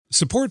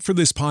Support for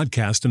this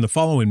podcast and the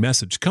following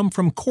message come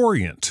from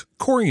Corient.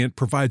 Corient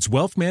provides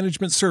wealth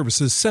management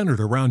services centered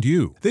around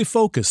you. They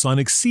focus on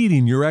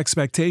exceeding your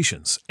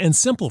expectations and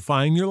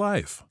simplifying your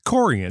life.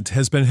 Corient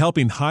has been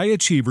helping high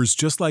achievers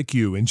just like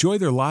you enjoy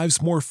their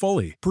lives more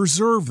fully,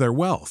 preserve their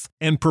wealth,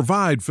 and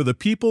provide for the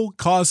people,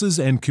 causes,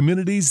 and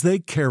communities they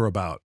care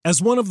about. As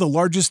one of the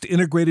largest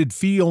integrated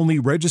fee-only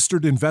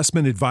registered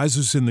investment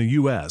advisors in the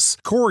U.S.,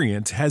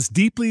 Corient has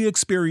deeply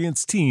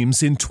experienced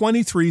teams in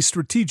 23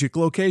 strategic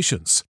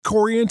locations.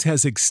 Corient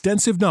has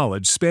extensive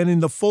knowledge spanning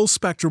the full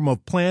spectrum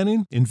of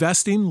planning,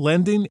 investing,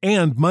 lending,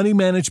 and money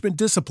management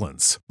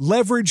disciplines.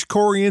 Leverage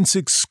Corient's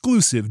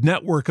exclusive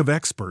network of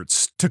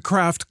experts to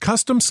craft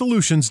custom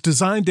solutions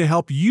designed to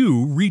help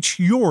you reach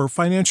your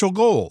financial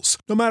goals,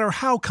 no matter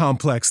how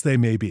complex they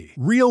may be.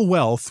 Real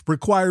wealth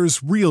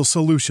requires real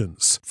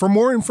solutions. For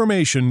more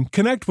information,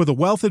 connect with a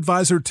wealth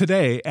advisor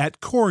today at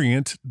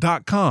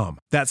Corient.com.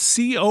 That's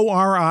Corient.com.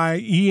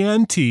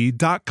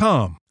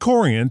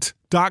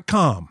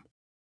 Corient.com.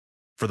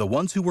 For the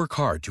ones who work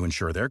hard to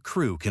ensure their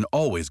crew can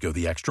always go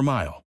the extra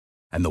mile,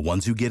 and the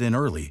ones who get in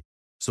early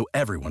so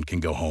everyone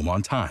can go home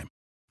on time,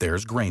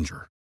 there's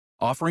Grainger,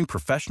 offering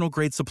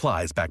professional-grade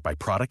supplies backed by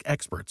product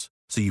experts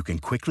so you can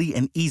quickly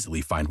and easily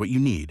find what you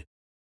need.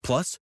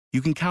 Plus,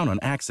 you can count on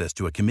access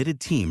to a committed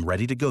team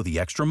ready to go the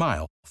extra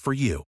mile for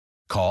you.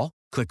 Call,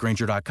 click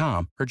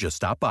Grainger.com, or just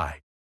stop by.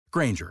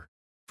 Grainger,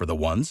 for the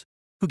ones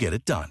who get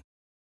it done.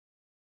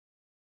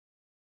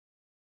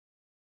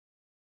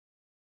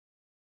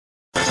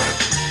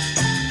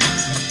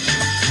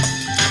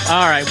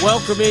 All right,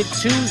 welcome in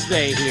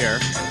Tuesday here.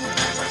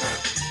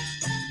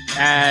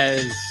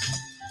 As,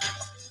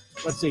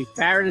 let's see,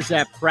 Barrett is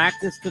at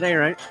practice today,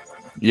 right?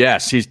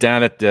 Yes, he's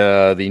down at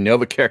the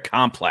NovaCare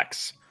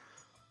complex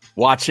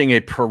watching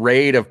a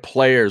parade of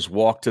players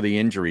walk to the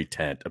injury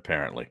tent,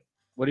 apparently.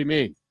 What do you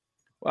mean?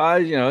 Well,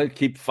 I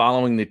keep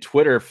following the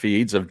Twitter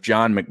feeds of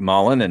John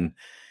McMullen, and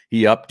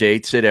he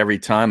updates it every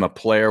time a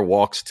player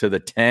walks to the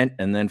tent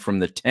and then from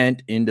the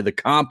tent into the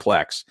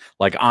complex,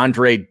 like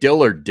Andre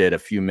Dillard did a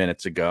few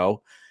minutes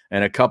ago,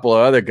 and a couple of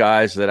other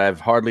guys that I've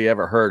hardly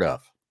ever heard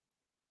of.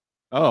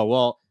 Oh,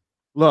 well,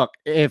 look,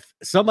 if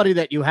somebody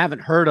that you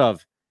haven't heard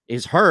of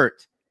is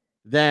hurt,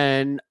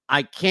 then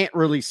I can't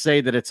really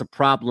say that it's a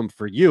problem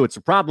for you. It's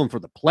a problem for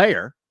the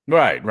player.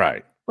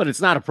 Right. But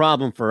it's not a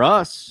problem for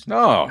us.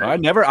 No, I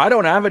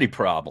don't have any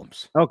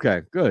problems.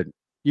 Okay, good.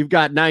 You've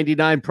got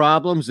 99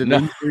 problems and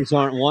injuries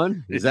aren't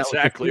one? Is that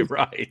exactly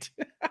right?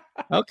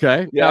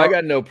 Okay. Yeah, I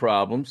got no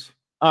problems.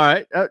 All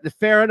right.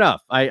 Fair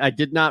enough. I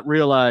did not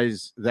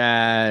realize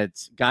that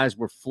guys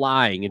were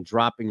flying and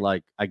dropping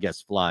like, I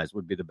guess flies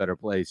would be the better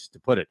place to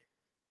put it.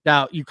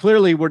 Now, you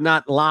clearly were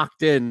not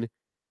locked in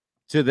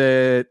to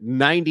the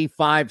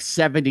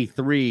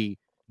 95-73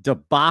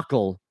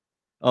 debacle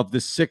of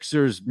the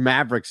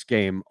Sixers-Mavericks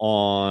game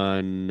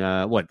on,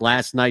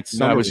 last night?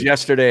 No, it was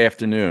yesterday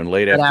afternoon,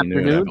 late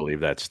afternoon, I believe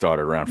that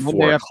started around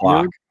 4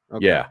 o'clock.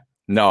 Okay. Yeah.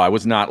 No, I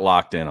was not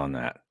locked in on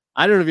that.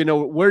 I don't even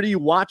know. Where do you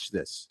watch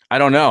this? I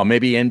don't know.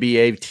 Maybe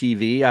NBA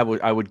TV,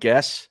 I would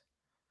guess.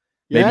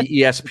 Maybe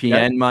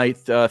ESPN might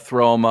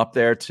throw them up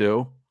there,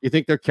 too. You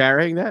think they're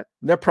carrying that?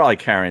 They're probably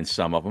carrying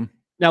some of them.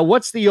 Now,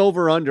 what's the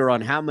over-under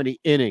on how many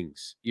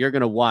innings you're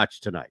going to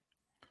watch tonight?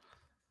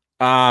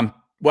 I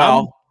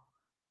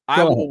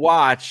will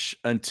watch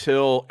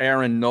until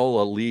Aaron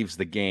Nola leaves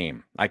the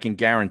game. I can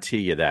guarantee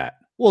you that.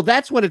 Well,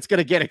 that's when it's going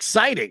to get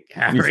exciting,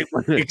 Harry.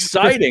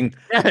 Exciting?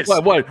 Yes.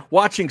 What?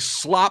 Watching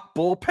slop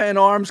bullpen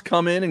arms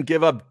come in and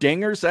give up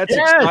dingers? That's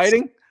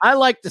exciting? I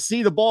like to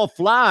see the ball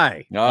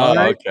fly. Oh,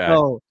 right? Okay.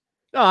 So,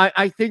 no,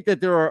 I think that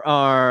there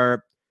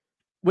are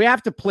we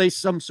have to place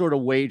some sort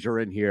of wager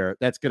in here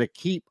that's going to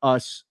keep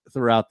us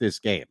throughout this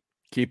game.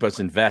 Keep us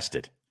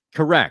invested.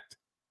 Correct.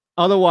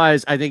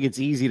 Otherwise, I think it's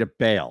easy to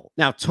bail.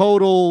 Now,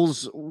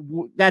 totals,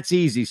 that's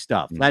easy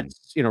stuff. Mm-hmm.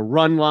 That's,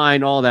 run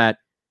line, all that.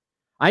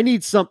 I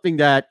need something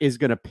that is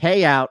going to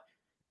pay out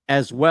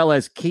as well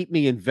as keep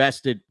me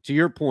invested, to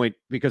your point,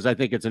 because I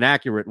think it's an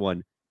accurate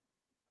one,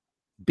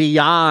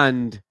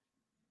 beyond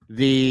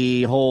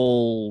the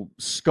whole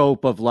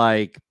scope of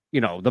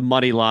the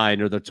money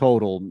line or the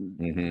total,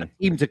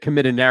 even to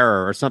commit an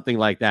error or something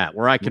like that,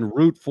 where I can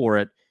root for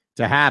it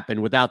to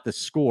happen without the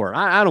score.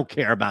 I don't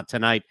care about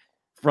tonight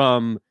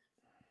from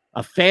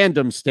a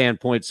fandom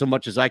standpoint so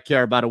much as I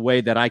care about a way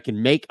that I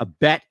can make a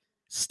bet,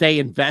 stay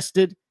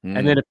invested,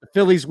 and then if the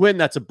Phillies win,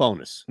 that's a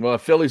bonus. Well, the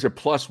Phillies are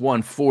plus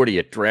 140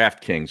 at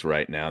DraftKings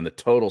right now, and the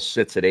total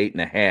sits at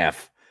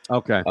 8.5.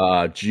 Okay.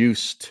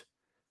 Juiced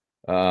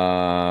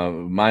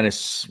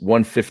minus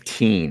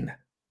 115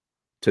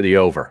 to the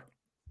over.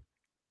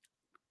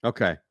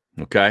 Okay.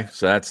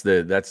 So that's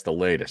the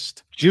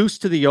latest. Juice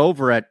to the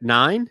over at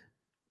 9?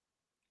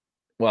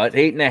 Well, at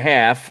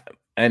 8.5.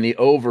 And the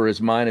over is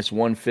minus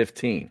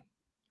 115.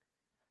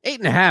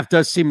 8.5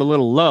 does seem a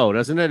little low,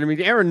 doesn't it? I mean,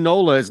 Aaron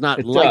Nola is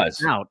not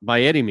lights out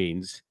by any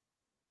means.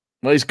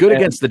 Well, he's good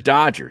against the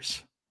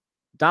Dodgers.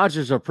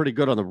 Dodgers are pretty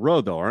good on the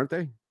road, though, aren't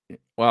they?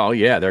 Well,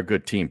 yeah, they're a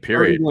good team,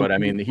 period. But I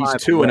mean, he's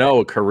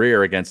 2-0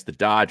 career against the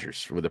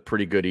Dodgers with a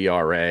pretty good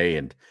ERA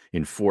and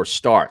in 4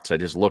 starts. I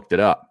just looked it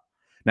up.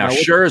 Now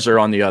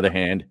Scherzer, on the other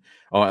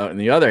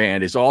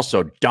hand, is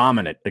also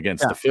dominant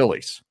against the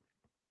Phillies.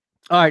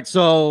 All right,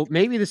 so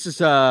maybe this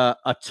is a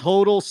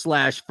total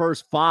 /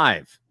 first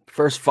 5.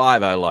 First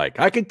 5 I like.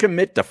 I can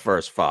commit to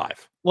first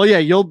 5. Well, yeah,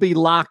 you'll be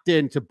locked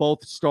into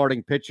both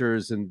starting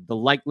pitchers and the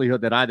likelihood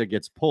that either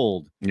gets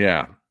pulled.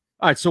 Yeah.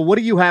 All right, so what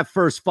do you have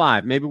first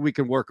 5? Maybe we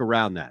can work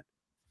around that.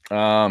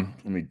 Let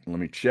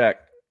me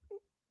check.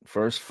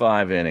 First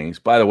 5 innings.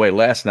 By the way,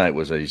 last night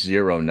was a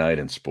 0 night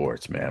in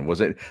sports, man.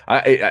 Was it?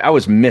 I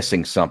was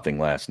missing something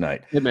last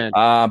night. Hey, man.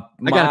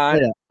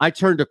 I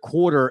turned a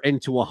quarter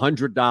into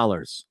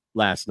 $100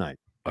 last night.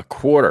 A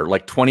quarter,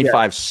 like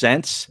 25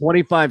 cents?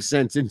 25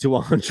 cents into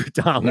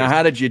 $100. Now,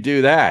 how did you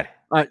do that?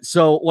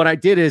 So what I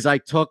did is I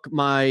took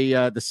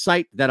my the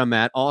site that I'm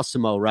at,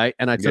 Awesemo, right?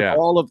 And I took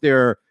all of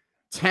their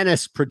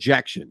tennis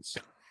projections.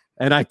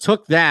 And I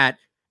took that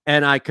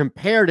and I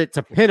compared it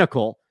to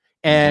Pinnacle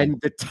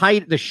and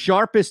the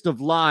sharpest of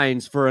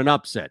lines for an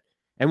upset.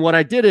 And what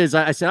I did is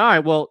I said, all right,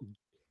 well,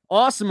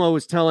 Awesemo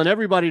is telling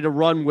everybody to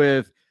run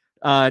with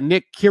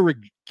Nick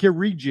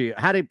Kyrgios.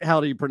 How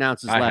do you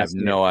pronounce his last name? I have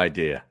no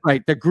idea.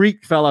 Right, the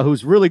Greek fella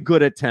who's really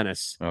good at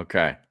tennis.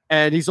 Okay.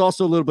 And he's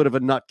also a little bit of a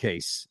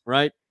nutcase,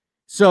 right?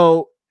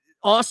 So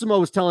Awesemo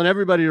was telling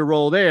everybody to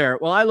roll there.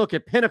 Well, I look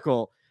at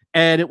Pinnacle,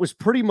 and it was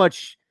pretty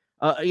much,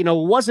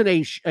 wasn't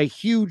a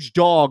huge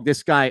dog,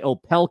 this guy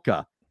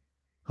Opelka,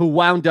 who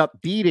wound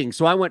up beating.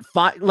 So I went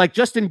 5, like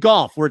just in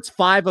golf, where it's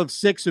 5 of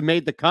 6 who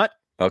made the cut.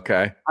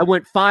 Okay. I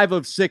went 5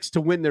 of 6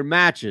 to win their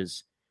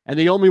matches. And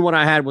the only one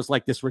I had was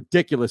like this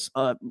ridiculous,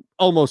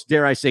 almost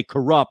dare I say,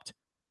 corrupt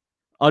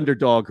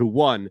underdog who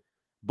won.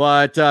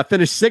 But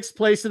finished 6th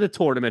place in the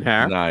tournament,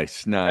 Harry.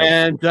 Nice.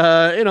 And,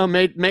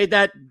 made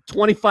that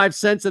 25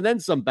 cents and then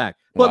some back.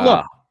 But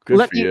look,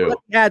 let me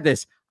add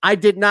this. I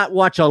did not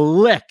watch a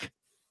lick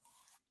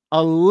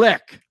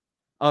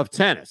of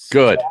tennis.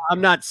 Good. So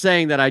I'm not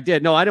saying that I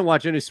did. No, I didn't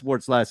watch any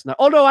sports last night.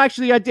 Oh, no,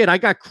 actually I did. I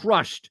got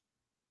crushed.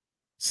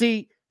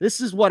 See,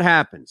 this is what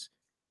happens.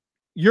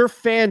 Your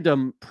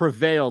fandom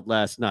prevailed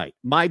last night.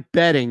 My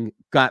betting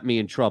got me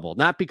in trouble.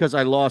 Not because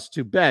I lost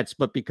 2 bets,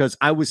 but because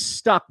I was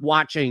stuck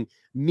watching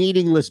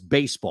meaningless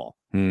baseball.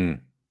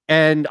 And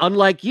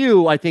unlike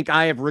you, I think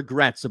I have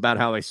regrets about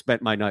how I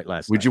spent my night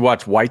last night. Would you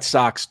watch White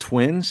Sox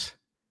Twins?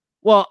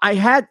 Well,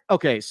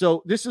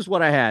 so this is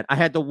what I had. I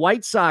had the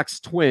White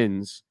Sox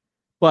Twins,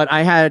 but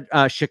I had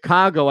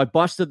Chicago. I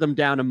busted them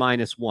down to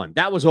 -1.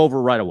 That was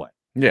over right away.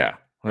 Yeah,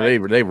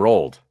 they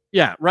rolled.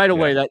 Yeah, right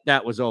away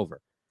that was over.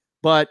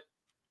 But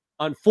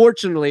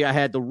unfortunately, I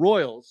had the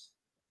Royals.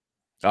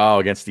 Oh,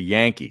 against the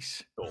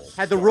Yankees.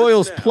 Had the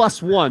Royals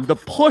 +1. The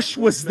push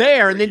was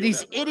there, and then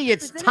these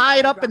idiots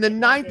tied up in the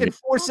 9th and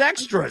forced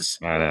extras.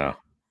 I know.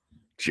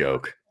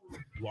 Joke.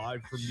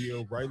 Live from the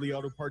O'Reilly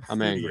Auto Parts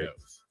I'm angry.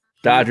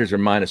 Dodgers are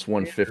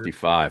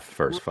 -155,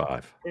 first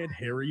 5. And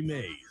Harry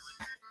Mays.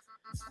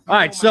 All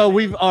right, so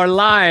we are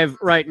live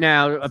right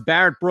now.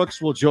 Barrett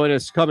Brooks will join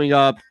us coming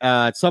up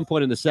at some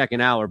point in the second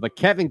hour, but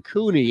Kevin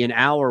Cooney in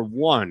hour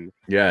 1.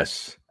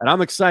 Yes. And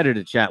I'm excited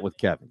to chat with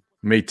Kevin.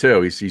 Me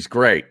too. He's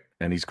great.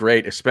 And he's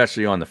great,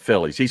 especially on the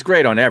Phillies. He's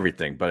great on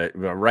everything, but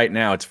right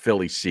now it's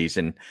Phillies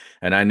season,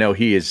 and I know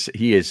he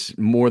is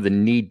more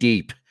than knee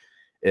deep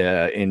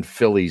in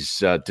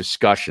Phillies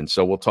discussion.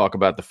 So we'll talk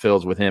about the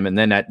Phils with him, and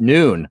then at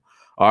noon,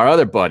 our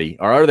other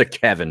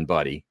Kevin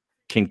buddy,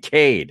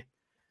 Kincaid.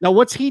 Now,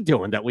 what's he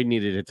doing that we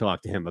needed to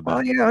talk to him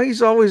about? Well,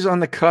 he's always on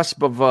the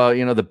cusp of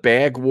the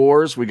bag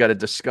wars. We got to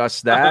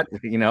discuss that.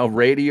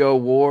 Radio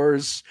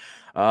wars.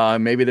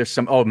 Maybe there's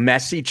some.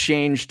 Messi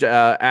changed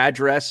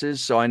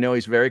addresses, so I know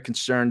he's very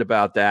concerned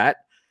about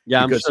that.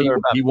 Yeah, because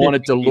he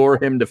wanted to lure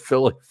him to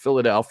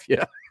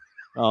Philadelphia.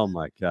 Oh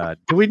my God!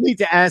 Do we need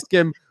to ask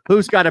him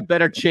who's got a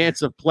better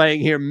chance of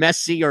playing here,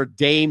 Messi or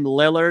Dame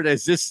Lillard?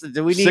 Is this?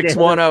 Do we need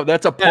 6-1-0?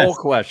 That's a poll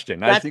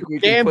question. I think we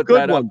can put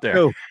that up there.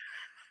 Too.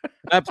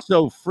 That's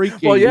so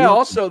freaking. Well, yeah.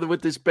 Also,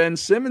 with this Ben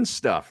Simmons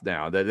stuff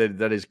now that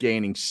is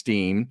gaining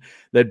steam,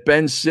 that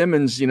Ben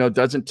Simmons,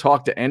 doesn't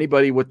talk to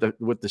anybody with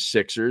the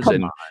Sixers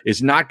and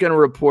is not going to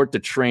report to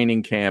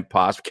training camp.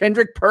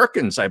 Kendrick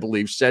Perkins, I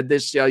believe, said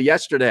this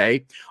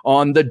yesterday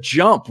on The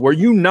Jump. Were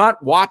you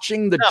not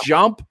watching The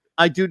Jump?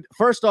 I do.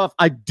 First off,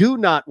 I do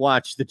not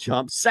watch The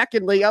Jump.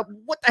 Secondly,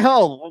 what the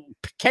hell?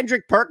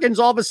 Kendrick Perkins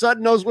all of a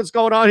sudden knows what's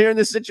going on here in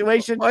this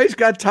situation. Well, he's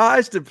got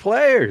ties to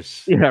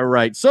players. Yeah,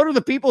 right. So do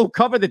the people who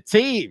cover the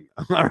team.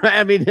 All right.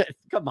 I mean,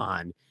 come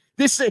on.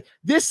 This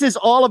is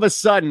all of a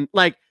sudden,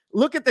 like,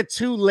 look at the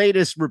 2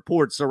 latest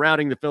reports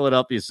surrounding the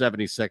Philadelphia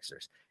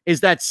 76ers. Is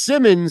that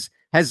Simmons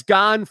has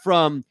gone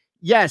from,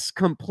 yes,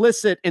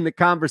 complicit in the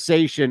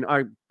conversation,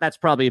 or that's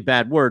probably a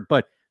bad word,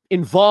 but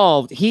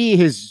involved.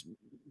 He is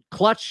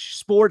Clutch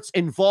Sports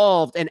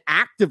involved and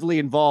actively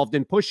involved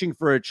in pushing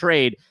for a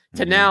trade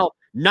to now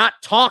not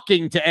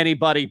talking to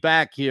anybody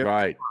back here.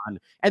 Right.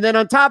 And then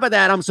on top of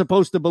that, I'm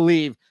supposed to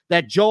believe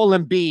that Joel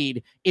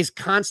Embiid is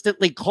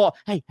constantly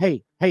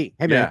hey,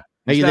 man,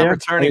 Are you not there?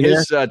 returning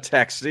his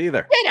text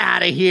either. Get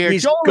out of here.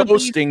 He's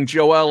ghosting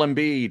Joel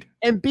Embiid.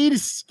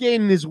 Embiid's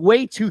skin is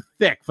way too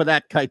thick for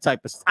that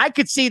type of. I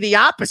could see the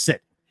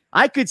opposite.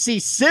 I could see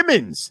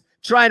Simmons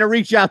trying to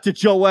reach out to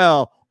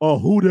Joel. Oh,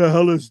 who the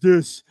hell is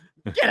this?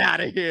 Get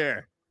out of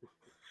here.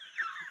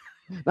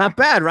 Not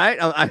bad, right?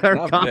 I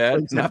heard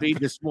confidence Embiid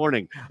this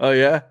morning. Oh,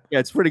 yeah? Yeah,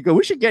 it's pretty good.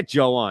 We should get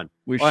Joe on.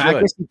 We should.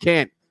 I guess we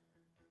can't.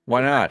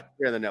 Why not?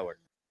 Here on the network.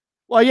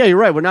 Well, yeah, you're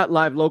right. We're not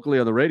live locally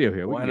on the radio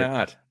here. Why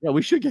not? Yeah,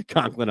 we should get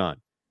Conklin on.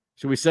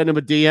 Should we send him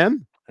a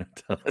DM?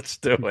 Let's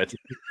do it.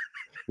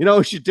 You know what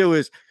we should do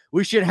is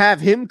we should have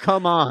him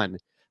come on,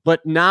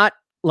 but not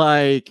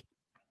like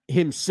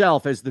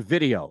himself as the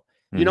video.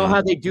 You know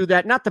how they do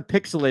that? Not the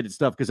pixelated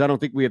stuff, because I don't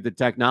think we have the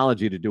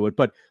technology to do it,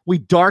 but we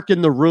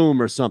darken the room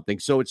or something.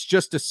 So it's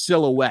just a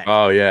silhouette.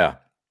 Oh, yeah.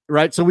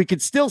 Right. So we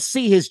could still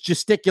see his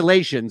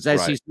gesticulations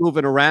as he's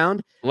moving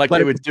around. Like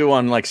they would do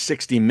on like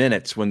 60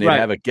 Minutes when they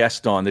have a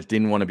guest on that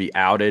didn't want to be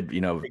outed,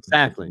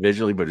 exactly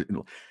visually. But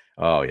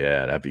oh,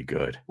 yeah, that'd be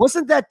good.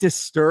 Wasn't that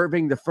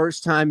disturbing the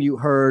first time you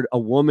heard a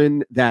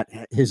woman that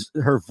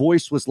her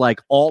voice was like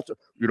alter?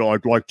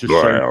 I'd like to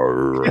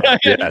say.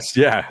 Yes.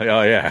 Yeah.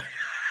 Oh, yeah.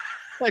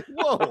 Like,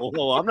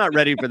 whoa, I'm not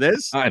ready for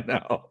this. I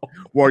know.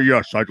 Well,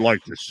 yes, I'd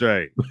like to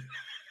say.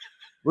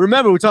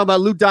 Remember, we're talking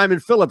about Lou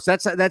Diamond Phillips.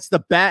 That's how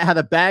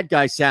the bad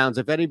guy sounds.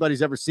 If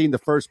anybody's ever seen The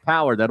First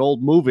Power, that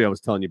old movie I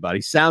was telling you about,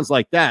 he sounds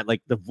like that.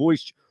 Like the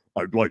voice,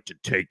 I'd like to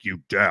take you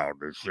down.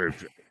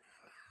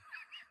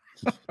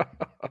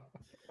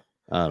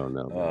 I don't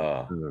know.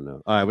 I don't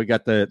know. All right, we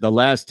got the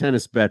last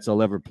tennis bets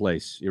I'll ever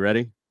place. You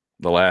ready?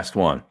 The last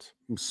one.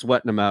 I'm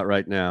sweating them out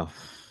right now.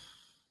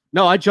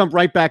 No, I jumped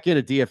right back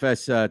into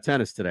DFS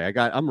tennis today.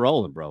 I'm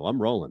rolling, bro.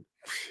 I'm rolling.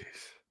 Jeez.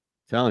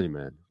 Telling you,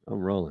 man. I'm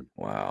rolling.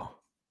 Wow.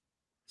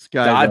 This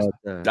guy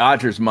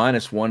Dodgers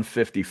minus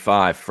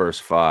 155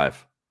 first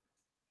 5.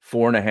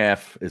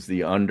 4.5 is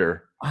the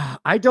under.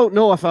 I don't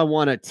know if I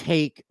want to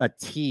take a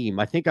team.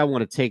 I think I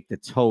want to take the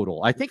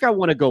total. I think I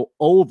want to go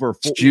over.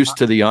 Juice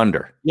to the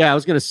under. Yeah, I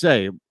was going to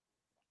say.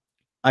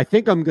 I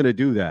think I'm going to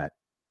do that.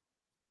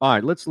 All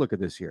right, let's look at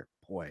this here.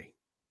 Boy.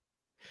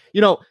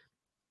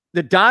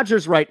 The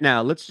Dodgers right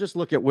now, let's just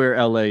look at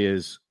where LA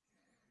is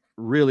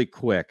really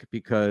quick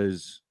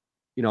because,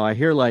 I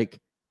hear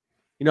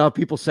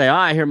people say,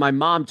 I hear my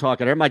mom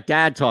talking, I hear my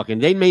dad talking.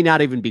 They may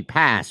not even be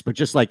past, but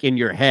just like in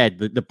your head,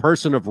 the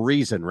person of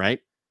reason, right?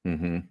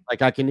 Mm-hmm.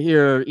 Like I can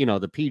hear,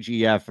 the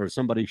PGF or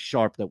somebody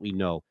sharp that we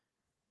know.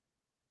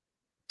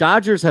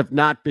 Dodgers have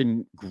not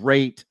been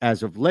great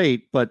as of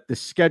late, but the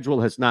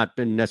schedule has not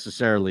been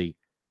necessarily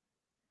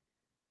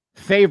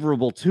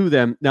favorable to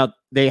them. Now,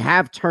 they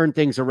have turned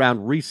things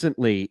around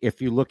recently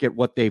if you look at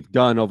what they've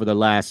done over the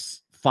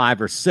last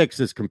 5 or 6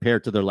 as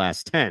compared to their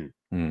last 10.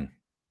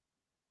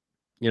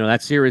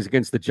 That series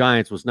against the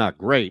Giants was not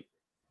great.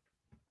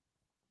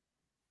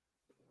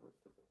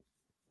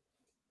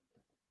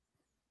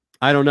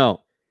 I don't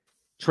know.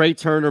 Trey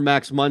Turner,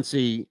 Max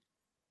Muncy,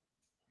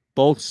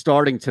 both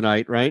starting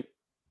tonight, right?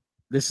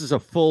 This is a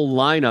full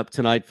lineup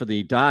tonight for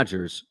the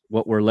Dodgers,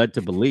 what we're led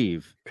to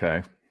believe.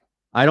 Okay.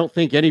 I don't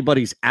think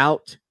anybody's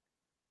out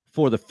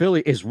for the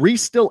Philly. Is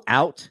Reese still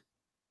out?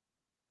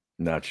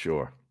 Not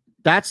sure.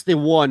 That's the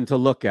one to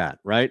look at,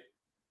 right?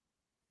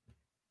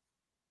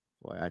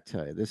 Boy, I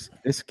tell you, this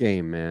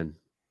game, man.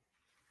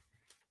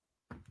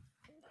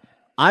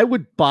 I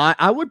would buy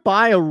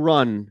a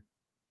run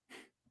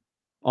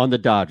on the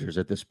Dodgers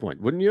at this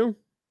point, wouldn't you?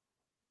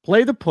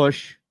 Play the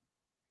push.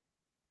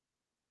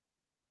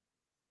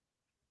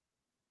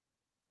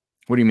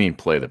 What do you mean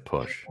play the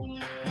push?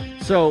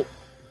 So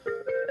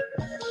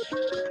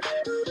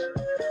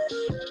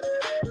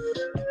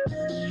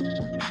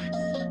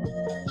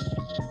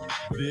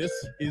this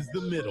is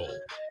The Middle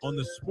on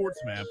the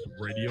SportsMap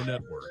Radio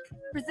Network.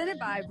 Presented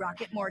by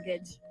Rocket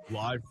Mortgage.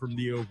 Live from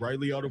the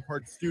O'Reilly Auto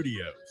Parts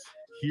Studios.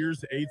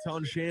 Here's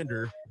Eytan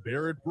Shander,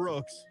 Barrett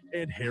Brooks,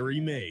 and Harry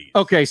Mays.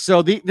 Okay,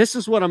 so this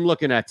is what I'm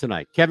looking at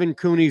tonight. Kevin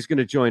Cooney's going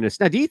to join us.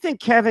 Now, do you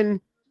think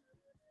Kevin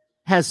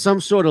has some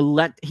sort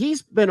of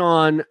he's been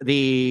on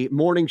the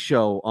morning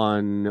show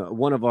on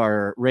one of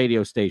our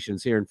radio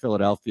stations here in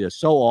Philadelphia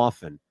so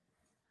often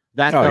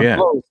that the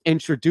host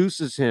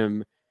introduces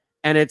him,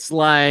 and it's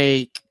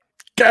like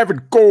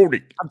Kevin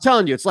Cooney. I'm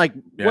telling you, it's like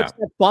what's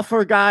that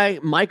Buffer guy?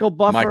 Michael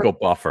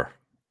Buffer.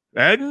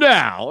 And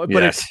now,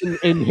 but it's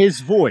in his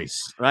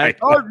voice, right?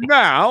 Oh,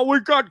 now we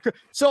got.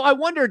 So I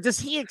wonder, does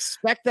he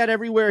expect that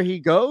everywhere he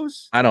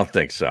goes? I don't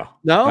think so.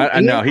 No,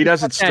 no, he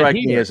doesn't strike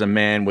me as a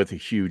man with a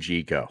huge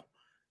ego.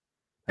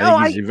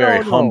 I think he's a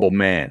very humble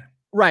man.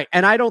 Right.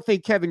 And I don't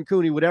think Kevin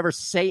Cooney would ever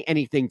say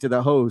anything to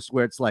the host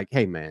where it's like,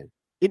 hey, man,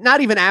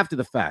 not even after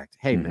the fact.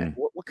 Hey, man,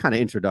 what kind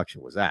of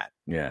introduction was that?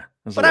 Yeah.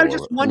 But I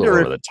just wonder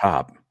if, the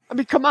top. I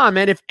mean, come on,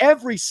 man. If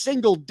every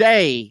single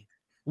day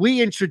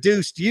we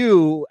introduced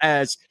you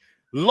as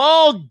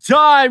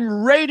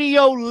long-time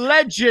radio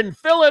legend,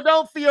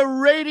 Philadelphia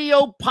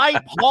Radio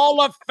Pipe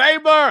Hall of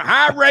Famer,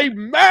 Harry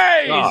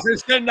Mays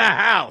is in the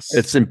house.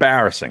 It's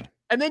embarrassing.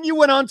 And then you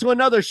went on to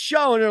another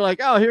show and you're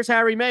like, oh, here's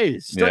Harry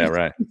Mays. So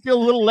right. You feel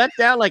a little let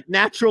down, like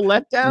natural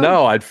letdown?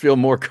 No, I'd feel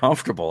more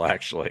comfortable,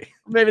 actually.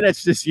 Maybe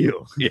that's just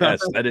you. Yes,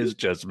 that is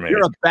just me.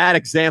 You're a bad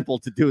example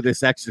to do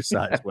this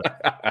exercise with.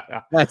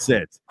 That's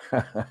it.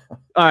 All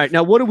right.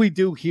 Now, what do we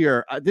do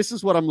here? This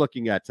is what I'm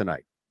looking at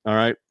tonight. All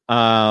right.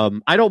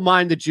 I don't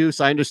mind the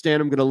juice. I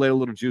understand I'm going to lay a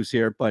little juice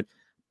here, but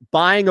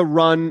buying a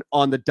run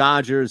on the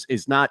Dodgers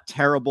is not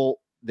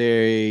terrible.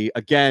 They,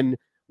 again,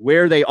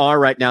 where they are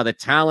right now, the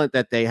talent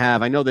that they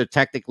have, I know they're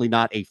technically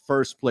not a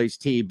first-place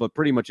team, but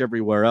pretty much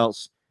everywhere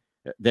else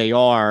they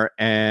are,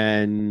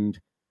 and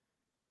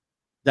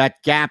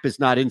that gap is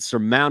not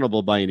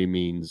insurmountable by any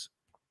means.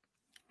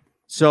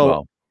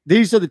 So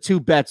these are the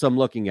two bets I'm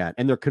looking at,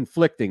 and they're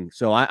conflicting,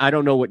 so I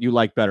don't know what you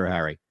like better,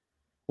 Harry.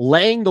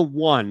 Laying the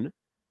 1,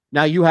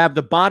 now you have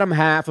the bottom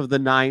half of the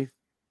 9th,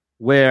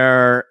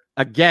 where,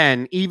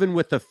 again, even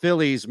with the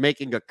Phillies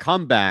making a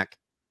comeback,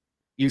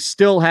 you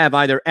still have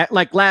either,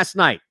 like last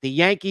night, the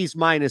Yankees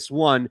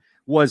 -1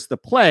 was the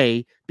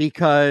play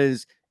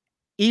because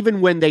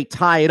even when they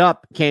tie it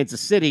up,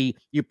 Kansas City,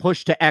 you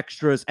push to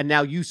extras, and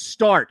now you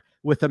start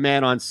with a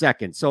man on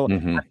second. So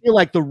I feel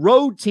like the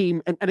road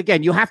team, and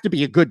again, you have to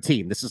be a good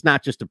team. This is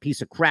not just a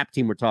piece of crap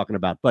team we're talking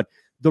about, but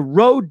the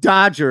road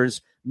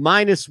Dodgers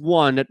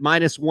 -1 at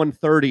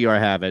 -130, or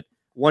have it,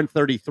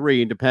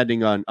 133, and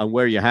depending on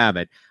where you have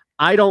it.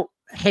 I don't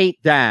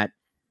hate that.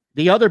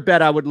 The other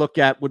bet I would look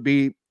at would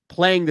be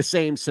playing the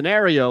same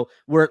scenario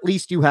where at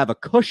least you have a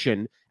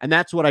cushion. And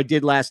that's what I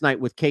did last night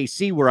with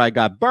KC, where I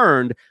got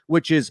burned,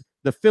 which is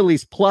the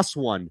Phillies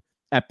 +1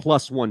 at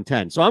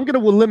 +110. So I'm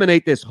going to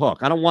eliminate this hook.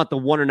 I don't want the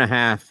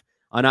 1.5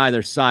 on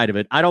either side of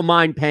it. I don't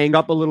mind paying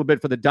up a little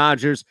bit for the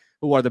Dodgers,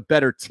 who are the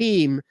better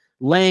team,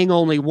 laying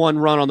only 1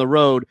 run on the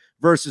road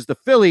versus the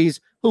Phillies,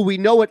 who we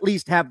know at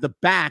least have the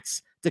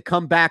bats to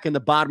come back in the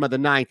bottom of the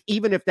 9th.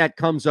 Even if that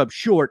comes up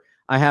short,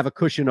 I have a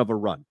cushion of a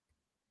run.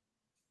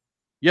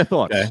 Your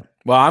thoughts? Okay.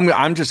 Well,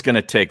 I'm just going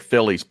to take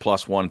Phillies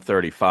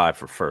 +135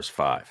 for first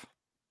 5.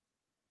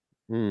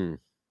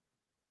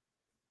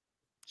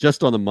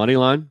 Just on the money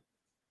line?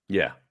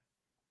 Yeah.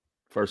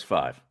 First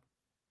 5.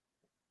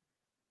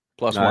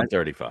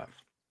 +135.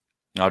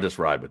 I'll just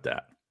ride with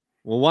that.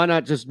 Well, why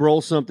not just roll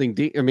something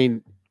deep? I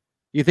mean,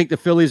 you think the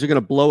Phillies are going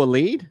to blow a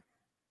lead?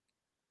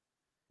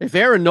 If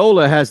Aaron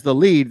Nola has the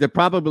lead, they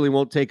probably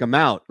won't take him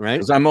out, right?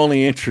 Because I'm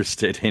only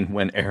interested in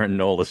when Aaron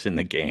Nola's in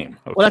the game.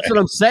 Okay? Well, that's what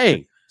I'm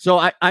saying. So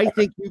I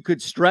think you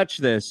could stretch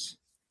this,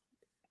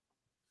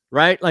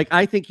 right? Like,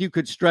 I think you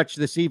could stretch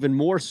this even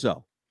more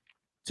so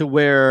to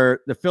where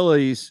the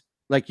Phillies,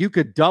 like, you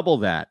could double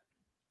that.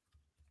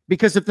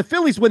 Because if the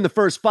Phillies win the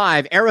first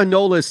 5, Aaron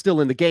Nola is still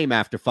in the game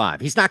after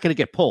 5. He's not going to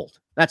get pulled.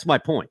 That's my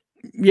point.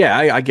 Yeah,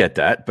 I get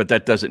that, but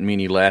that doesn't mean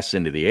he lasts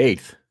into the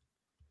 8th.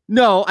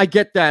 No, I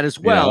get that as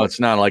well. You know, it's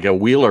not like a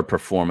Wheeler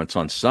performance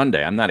on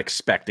Sunday. I'm not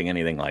expecting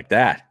anything like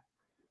that.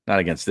 Not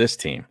against this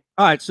team.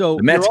 All right, so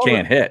the Mets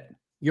can't hit.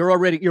 You're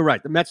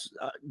right. The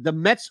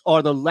Mets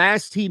are the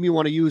last team you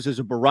want to use as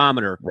a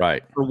barometer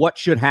for what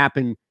should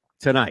happen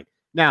tonight.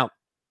 Now,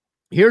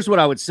 here's what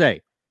I would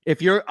say.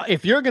 If you're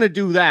going to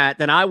do that,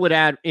 then I would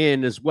add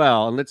in as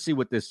well. And let's see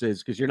what this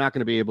is, because you're not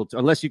going to be able to,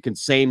 unless you can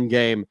same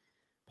game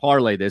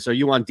parlay this. Are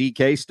you on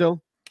DK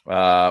still?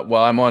 Well,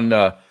 I'm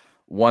on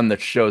one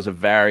that shows a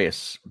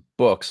various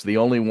books. The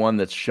only one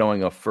that's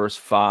showing a first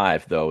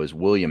 5, though, is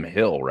William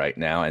Hill right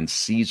now and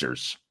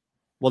Caesars.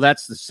 Well,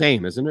 that's the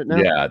same, isn't it now?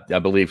 Yeah, I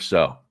believe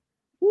so.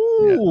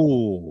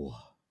 Ooh. Yeah.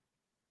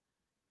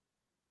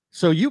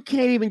 So you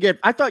can't even get,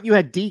 I thought you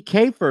had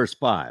DK first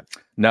 5.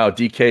 No,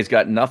 DK's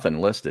got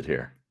nothing listed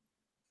here.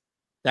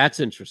 That's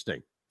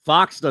interesting.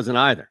 Fox doesn't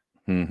either.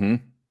 Mm-hmm.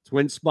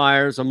 Twin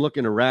Spires, I'm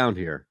looking around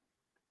here.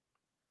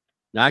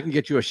 Now, I can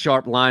get you a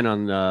sharp line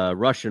on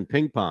Russian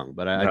ping pong,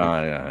 but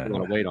I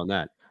want to wait on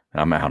that.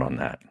 I'm out on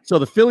that. So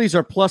the Phillies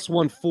are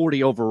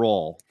 +140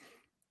 overall.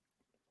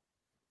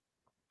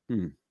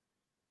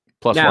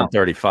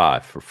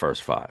 +135 for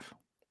first 5.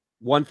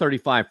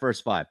 135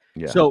 first 5.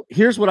 Yeah. So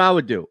here's what I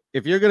would do.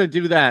 If you're going to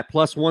do that,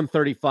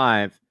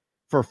 +135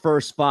 for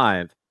first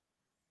 5,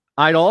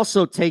 I'd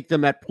also take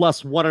them at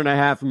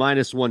 +1.5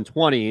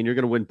 -120, and you're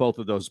going to win both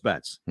of those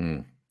bets.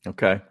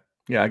 Okay.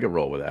 Yeah, I could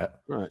roll with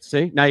that. All right.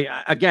 See?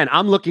 Now, again,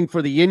 I'm looking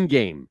for the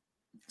in-game,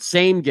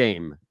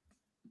 same-game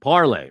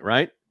parlay,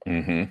 right?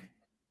 Mm-hmm.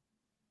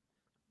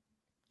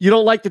 You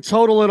don't like the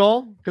total at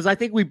all? Because I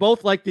think we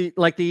both like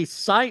the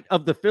sight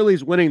of the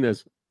Phillies winning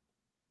this.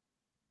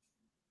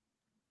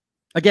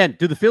 Again,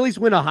 do the Phillies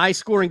win a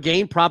high-scoring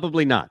game?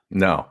 Probably not.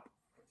 No.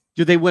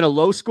 Do they win a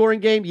low-scoring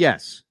game?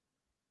 Yes.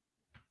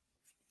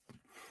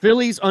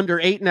 Phillies under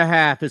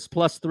 8.5 is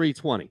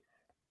 +320.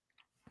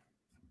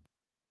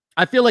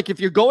 I feel like if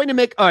you're going to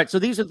make... All right, so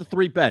these are the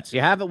 3 bets.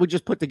 You have it? We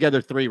just put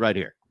together 3 right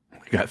here.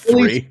 We got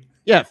 3?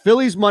 Yeah,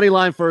 Phillies money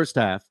line first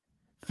half.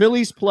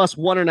 Phillies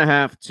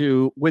 +1.5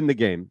 to win the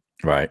game.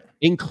 Right.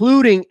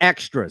 Including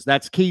extras.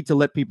 That's key to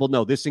let people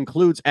know. This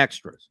includes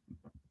extras.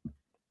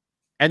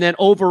 And then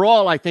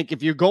overall, I think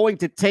if you're going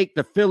to take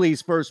the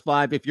Phillies first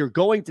 5, if you're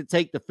going to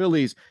take the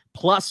Phillies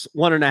plus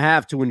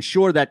 1.5 to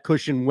ensure that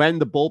cushion when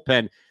the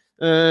bullpen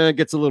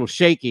gets a little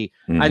shaky,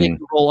 I think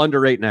you roll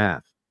under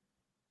 8.5.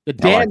 The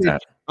damage.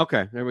 Like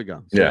okay, there we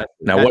go. So yeah.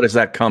 Now, what does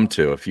that come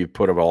to if you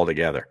put it all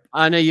together?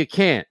 I know you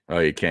can't. Oh,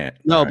 you can't.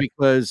 No,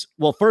 because,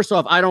 well, first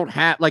off, I don't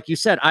have, like you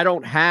said, I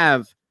don't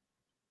have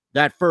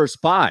that first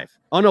 5.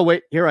 Oh, no,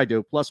 wait, here I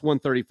do, plus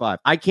 135.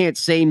 I can't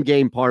same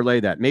game parlay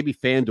that. Maybe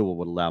FanDuel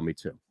would allow me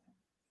to.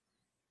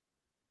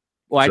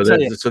 Well,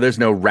 so there's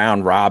no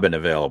round robin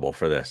available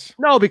for this.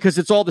 No, because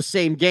it's all the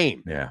same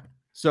game. Yeah.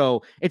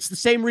 So it's the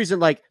same reason,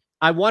 like,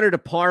 I wanted to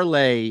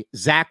parlay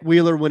Zach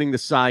Wheeler winning the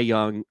Cy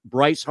Young,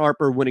 Bryce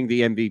Harper winning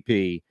the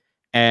MVP,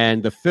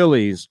 and the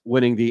Phillies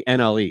winning the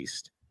NL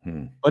East.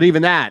 But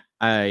even that,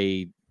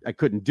 I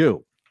couldn't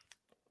do.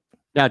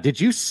 Now, did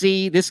you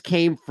see, this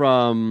came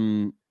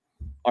from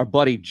our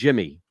buddy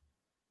Jimmy,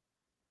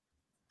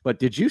 but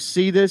did you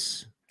see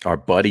this? Our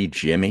buddy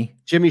Jimmy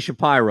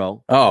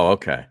Shapiro. Oh,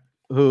 okay.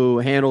 Who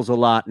handles a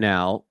lot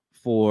now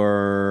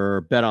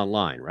for Bet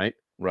Online, right?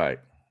 Right.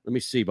 Let me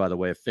see, by the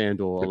way, if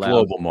FanDuel allows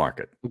global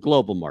market. The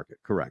global market,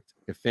 correct.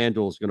 If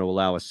FanDuel is going to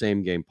allow a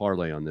same game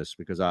parlay on this,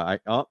 because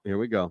here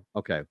we go.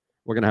 Okay.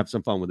 We're going to have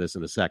some fun with this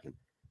in a second.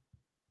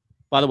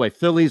 By the way,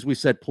 Phillies, we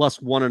said plus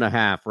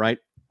 1.5, right?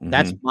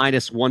 That's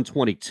minus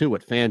 122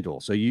 at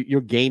FanDuel. So you're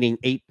gaining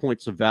 8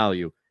 points of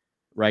value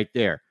right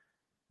there.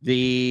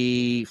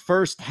 The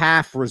first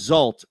half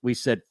result, we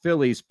said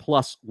Phillies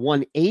plus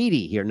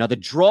 180 here. Now the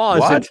draw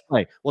is in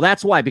play. Well,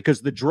 that's why,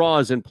 because the draw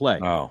is in play.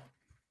 Oh.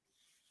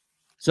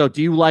 So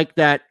do you like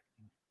that?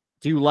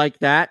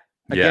 Again,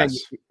 yes.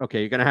 Okay,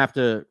 you're going to have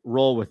to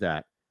roll with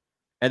that.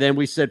 And then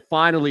we said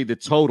finally the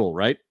total,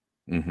 right?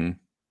 Mm-hmm.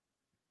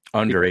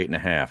 Under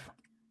 8.5.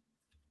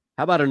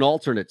 How about an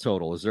alternate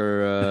total? Is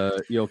there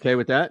you okay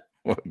with that?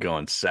 What,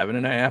 going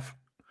 7.5?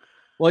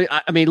 Well,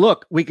 I mean,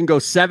 look, we can go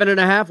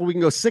 7.5 or we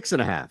can go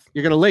 6.5.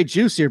 You're going to lay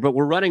juice here, but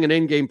we're running an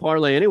in-game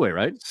parlay anyway,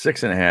 right?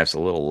 6.5 is a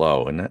little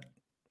low, isn't it?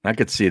 I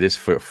could see this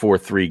for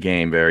 4-3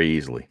 game very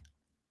easily.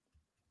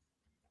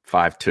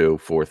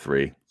 5-2,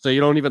 4-3. So you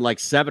don't even like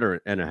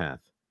 7.5?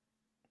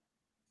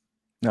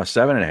 No,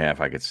 7.5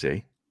 I could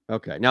see.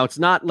 Okay. Now it's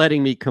not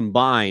letting me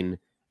combine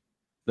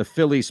the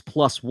Phillies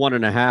plus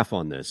 1.5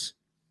 on this.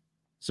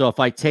 So if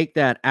I take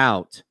that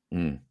out,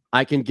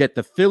 I can get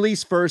the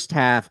Phillies first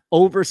half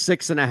over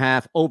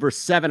 6.5, over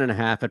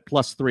 7.5 at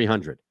plus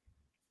 300.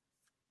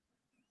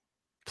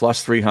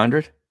 Plus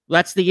 300?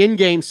 That's the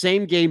in-game,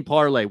 same game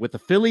parlay with the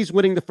Phillies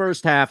winning the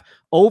first half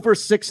over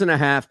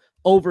 6.5,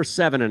 over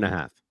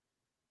 7.5.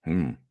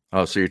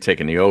 Oh, so you're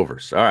taking the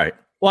overs. All right.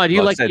 Why, do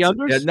you like the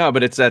unders? Yeah, no,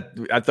 but it's that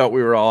I thought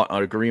we were all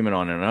on agreement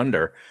on an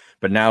under,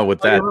 but now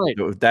with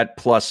that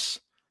plus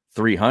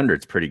 300,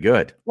 it's pretty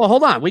good. Well,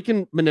 hold on. We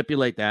can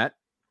manipulate that.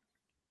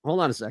 Hold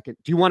on a second.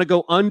 Do you want to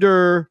go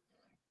under?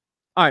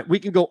 All right, we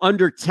can go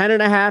under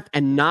 10.5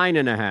 and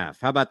 9.5.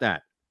 How about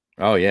that?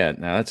 Oh, yeah.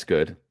 Now that's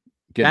good.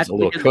 Gives a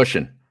little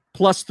cushion.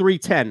 Plus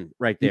 310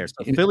 right there.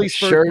 So Phillies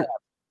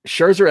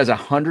Scherzer has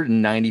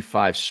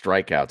 195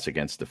 strikeouts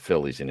against the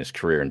Phillies in his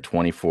career in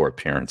 24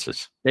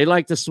 appearances. They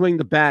like to swing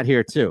the bat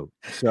here too.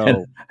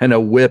 So and a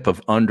whip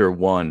of under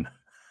 1.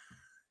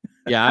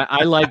 Yeah,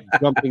 I like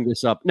jumping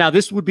this up. Now,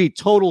 this would be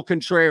total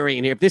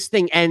contrarian. If this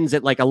thing ends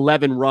at like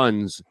 11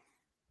 runs,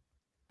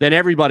 then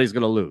everybody's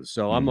going to lose.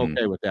 So I'm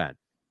okay with that.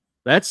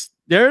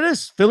 There it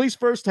is. Phillies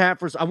first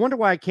half. I wonder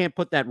why I can't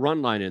put that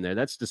run line in there.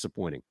 That's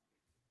disappointing.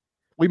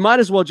 We might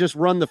as well just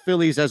run the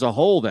Phillies as a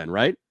whole then,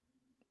 right?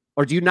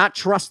 Or do you not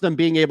trust them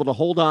being able to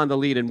hold on the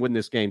lead and win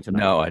this game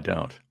tonight? No, I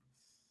don't.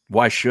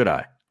 Why should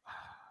I?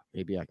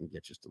 Maybe I can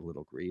get just a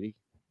little greedy.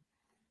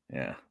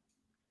 Yeah.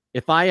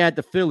 If I add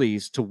the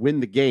Phillies to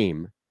win the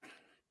game,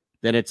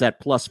 then it's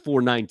at plus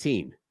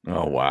 419.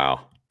 Oh,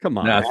 wow. Come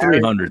on. Now,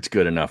 300's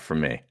good enough for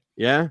me.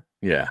 Yeah?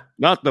 Yeah.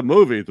 Not the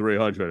movie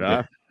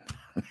 300,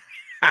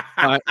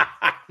 huh?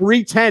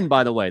 310,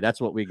 by the way.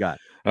 That's what we got.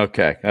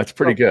 Okay. That's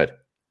pretty good.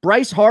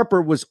 Bryce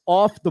Harper was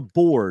off the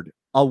board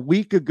a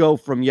week ago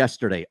from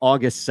yesterday,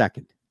 August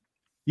 2nd.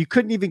 You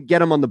couldn't even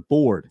get him on the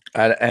board.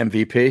 At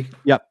MVP?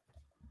 Yep.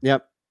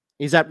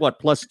 He's at what,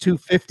 plus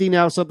 250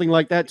 now, something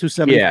like that?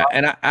 275? Yeah,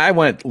 and I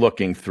went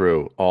looking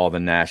through all the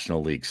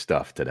National League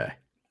stuff today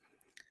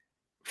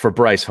for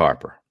Bryce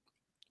Harper.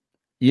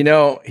 You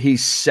know,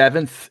 he's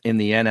 7th in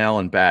the NL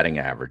in batting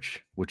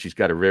average, which he's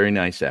got a very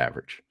nice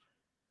average.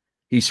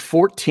 He's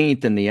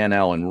 14th in the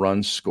NL in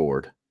runs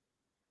scored,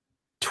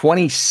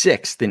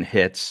 26th in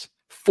hits,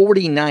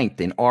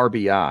 49th in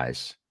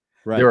RBIs.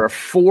 Right. There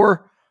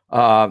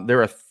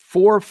are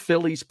four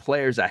Phillies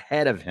players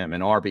ahead of him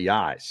in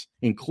RBIs,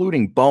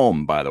 including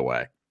Bohm, by the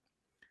way.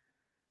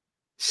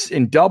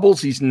 In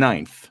doubles, he's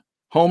 9th.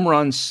 Home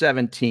runs,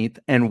 17th.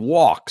 And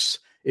walks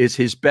is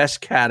his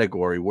best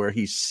category, where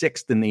he's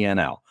 6th in the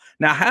NL.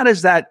 Now, how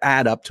does that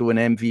add up to an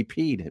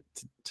MVP?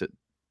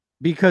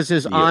 Because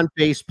his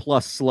on-base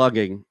plus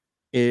slugging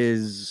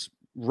is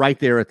right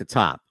there at the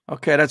top.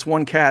 Okay, that's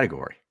one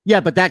category. Yeah,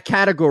 but that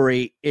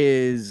category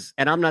is,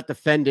 and I'm not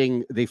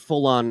defending the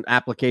full-on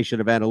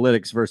application of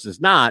analytics versus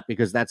not,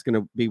 because that's going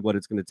to be what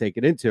it's going to take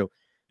it into.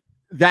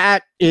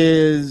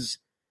 That's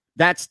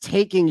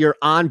taking your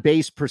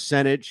on-base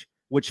percentage,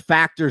 which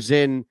factors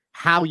in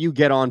how you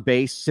get on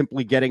base,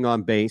 simply getting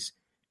on base,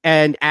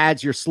 and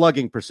adds your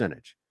slugging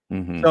percentage.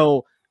 Mm-hmm.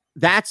 So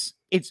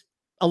it's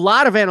a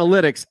lot of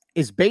analytics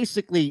is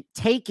basically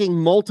taking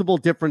multiple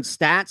different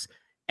stats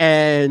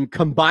and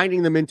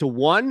combining them into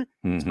one.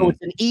 Mm-hmm. So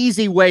it's an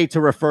easy way to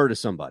refer to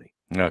somebody.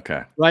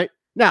 Okay. Right?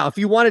 Now, if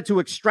you wanted to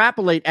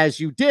extrapolate as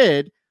you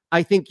did,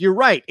 I think you're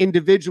right.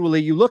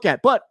 Individually, you look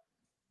at, but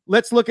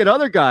let's look at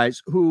other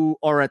guys who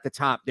are at the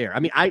top there.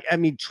 I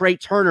mean, Trey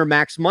Turner,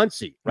 Max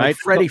Muncy, right? Like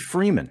Freddie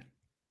Freeman.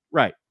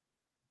 Right.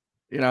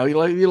 You know,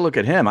 you look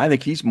at him. I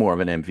think he's more of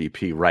an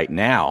MVP right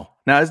now.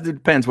 Now, it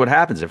depends what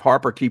happens. If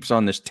Harper keeps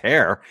on this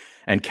tear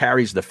and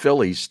carries the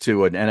Phillies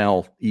to an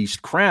NL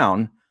East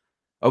crown,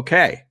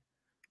 okay.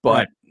 But,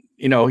 right.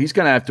 You know, he's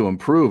going to have to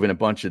improve in a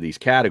bunch of these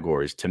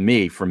categories.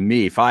 For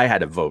me, if I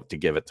had a vote to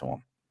give it to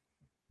him.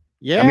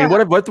 Yeah. I mean,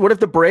 what if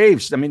the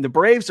Braves? I mean, the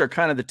Braves are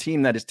kind of the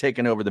team that has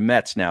taken over the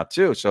Mets now,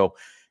 too. So,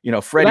 you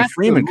know, Freddie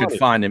Freeman could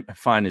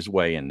find his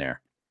way in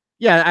there.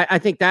 Yeah, I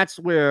think that's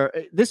where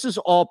this is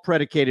all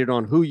predicated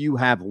on who you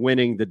have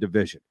winning the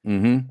division.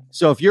 Mm-hmm.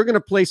 So if you're going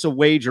to place a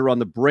wager on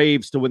the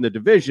Braves to win the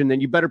division, then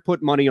you better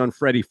put money on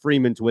Freddie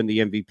Freeman to win the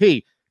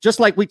MVP.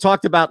 Just like we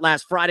talked about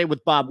last Friday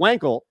with Bob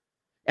Wankel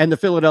and the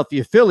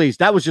Philadelphia Phillies,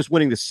 that was just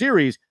winning the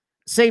series.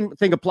 Same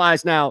thing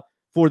applies now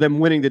for them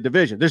winning the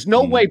division. There's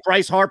no way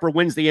Bryce Harper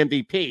wins the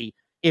MVP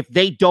if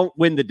they don't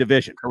win the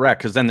division.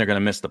 Correct, because then they're going to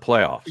miss the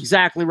playoffs.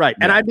 Exactly right.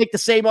 Yeah. And I'd make the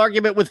same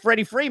argument with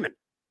Freddie Freeman.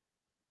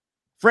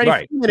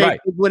 Freddie Freeman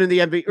winning the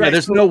MVP. Yeah,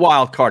 there's no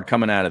wild card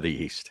coming out of the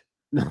East.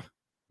 No.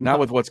 Not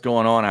with what's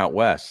going on out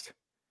West.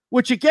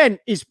 Which, again,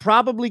 is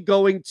probably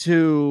going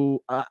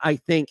to, I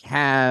think,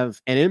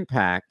 have an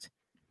impact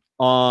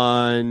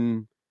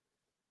on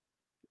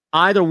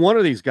either one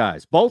of these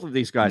guys, both of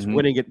these guys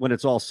winning it when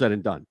it's all said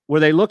and done.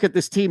 Where they look at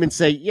this team and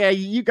say, yeah,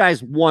 you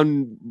guys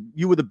won.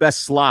 You were the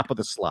best slop of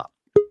the slop.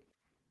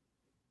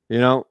 You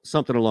know,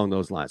 something along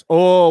those lines.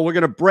 Oh, we're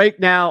going to break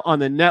now on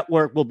the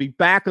network. We'll be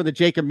back on the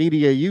Jacob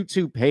Media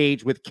YouTube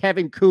page with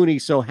Kevin Cooney.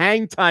 So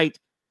hang tight.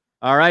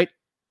 All right.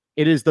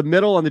 It is the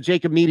middle on the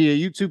Jacob Media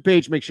YouTube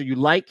page. Make sure you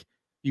like,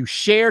 you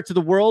share to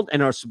the world,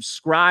 and are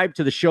subscribed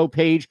to the show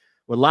page.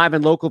 We're live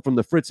and local from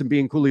the Fritz and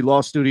B. Cooley Law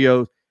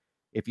Studio.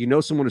 If you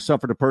know someone who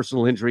suffered a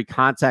personal injury,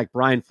 contact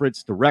Brian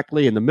Fritz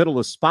directly. And the middle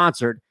is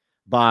sponsored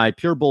by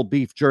Pure Bull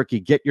Beef Jerky.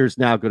 Get yours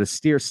now. Go to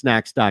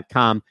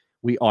steersnacks.com.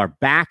 We are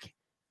back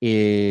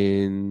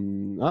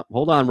in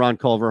hold on, Ron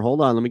Culver.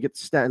 Hold on. Let me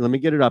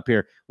get it up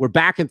here. We're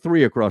back in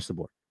 3 across the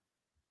board.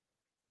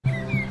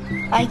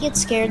 I get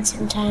scared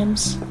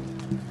sometimes.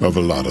 Of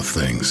a lot of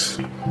things.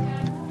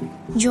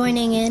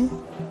 Joining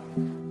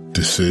in.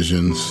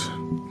 Decisions.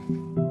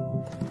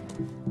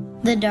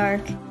 The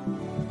dark.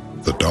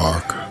 The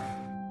dark.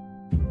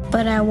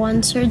 But I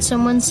once heard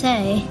someone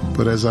say,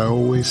 but as I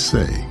always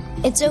say,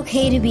 it's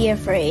okay to be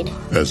afraid.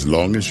 As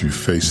long as you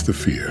face the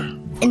fear.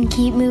 And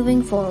keep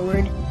moving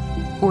forward.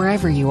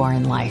 Wherever you are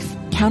in life,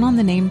 count on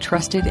the name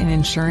trusted in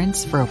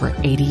insurance for over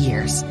 80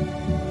 years.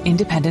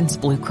 Independence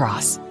Blue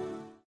Cross.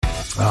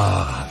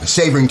 The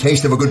savoring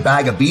taste of a good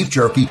bag of beef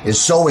jerky is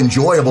so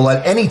enjoyable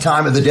at any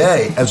time of the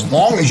day, as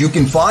long as you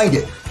can find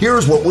it.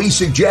 Here's what we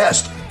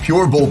suggest.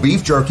 Pure Bull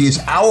Beef Jerky is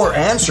our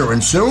answer,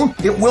 and soon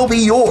it will be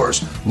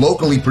yours.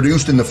 Locally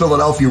produced in the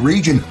Philadelphia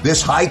region,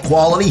 this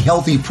high-quality,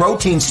 healthy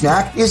protein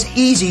snack is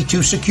easy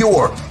to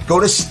secure. Go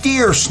to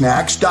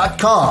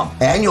steersnacks.com,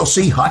 and you'll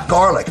see hot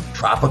garlic,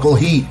 tropical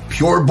heat,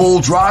 Pure Bull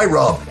dry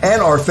rub, and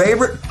our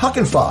favorite, Huck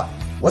and Fod.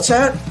 What's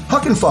that?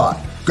 Huck and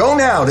Fod. Go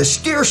now to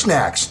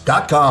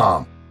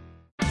steersnacks.com.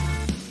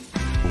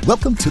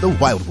 Welcome to the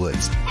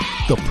Wildwoods,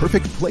 the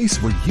perfect place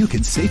where you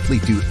can safely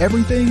do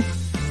everything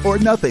or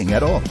nothing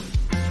at all.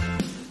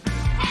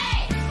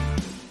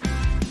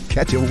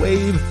 Catch a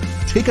wave,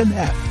 take a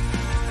nap,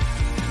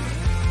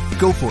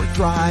 go for a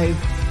drive,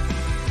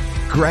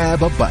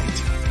 grab a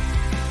bite.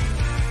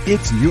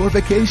 It's your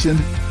vacation,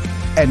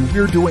 and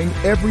we're doing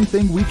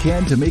everything we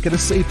can to make it a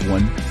safe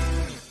one.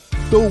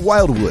 The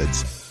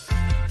Wildwoods.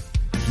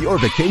 Your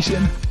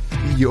vacation,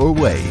 your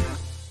way.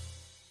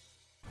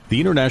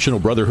 The International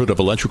Brotherhood of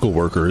Electrical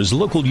Workers,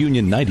 Local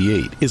Union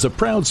 98, is a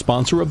proud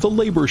sponsor of The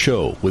Labor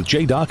Show with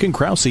J. Doc and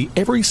Krause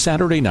every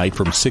Saturday night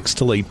from 6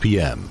 to 8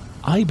 p.m.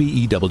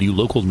 IBEW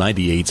Local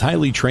 98's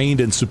highly trained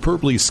and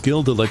superbly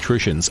skilled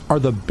electricians are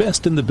the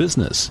best in the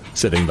business,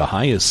 setting the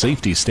highest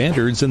safety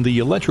standards in the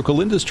electrical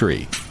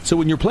industry. So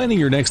when you're planning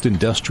your next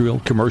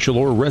industrial, commercial,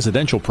 or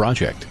residential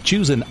project,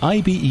 choose an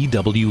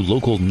IBEW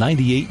Local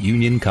 98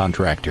 union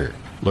contractor.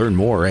 Learn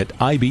more at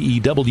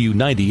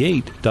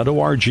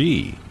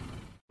ibew98.org.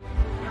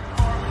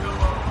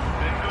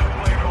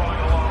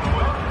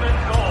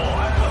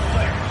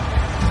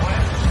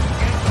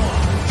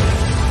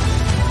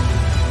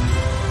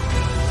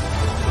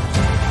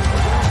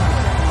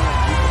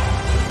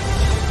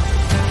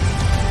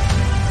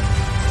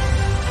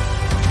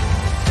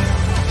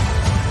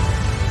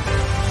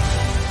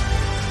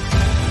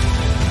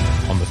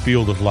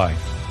 field of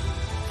life,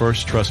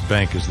 First Trust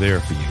Bank is there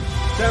for you.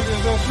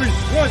 Champions on 3.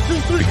 1, 2,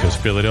 3. Because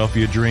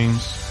Philadelphia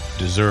dreams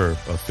deserve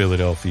a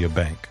Philadelphia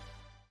bank.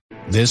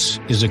 This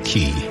is a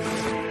key.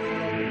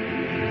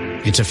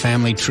 It's a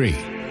family tree.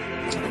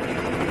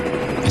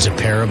 It's a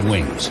pair of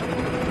wings.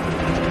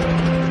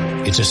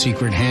 It's a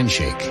secret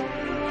handshake.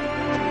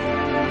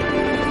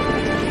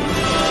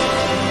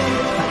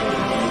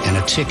 And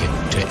a ticket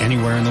to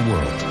anywhere in the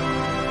world.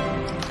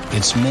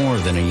 It's more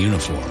than a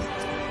uniform.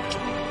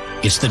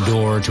 It's the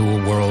door to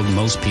a world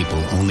most people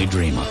only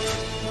dream of.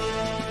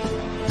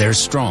 There's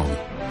Strong,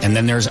 and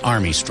then there's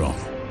Army Strong.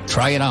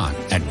 Try it on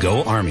at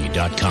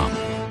GoArmy.com.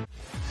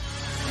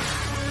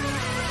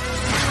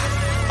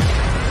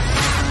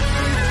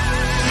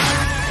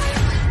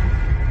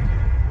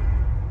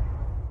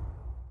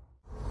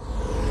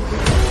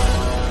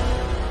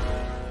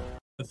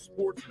 The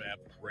Sports Map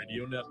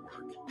Radio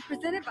Network.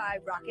 Presented by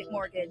Rocket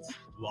Mortgage.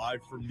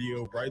 Live from the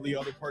O'Reilly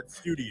Auto Parts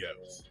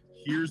Studios.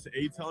 Here's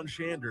Eytan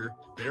Shander,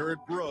 Barrett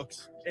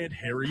Brooks, and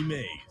Harry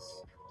Mays.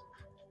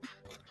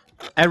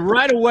 And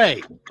right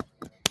away,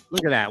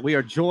 look at that. We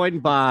are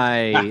joined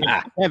by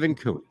Kevin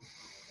Cooney.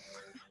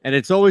 And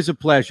it's always a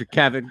pleasure,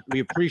 Kevin.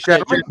 We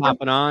appreciate you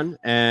hopping on.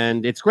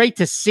 And it's great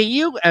to see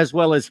you as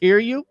well as hear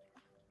you.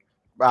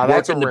 Wow,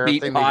 that's Working a the rare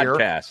beat thing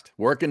podcast.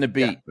 Working the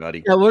beat,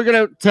 buddy. Yeah, we're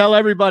going to tell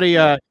everybody.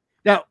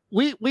 Now,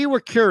 we were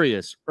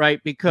curious,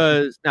 right?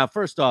 Because now,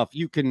 first off,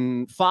 you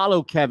can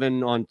follow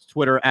Kevin on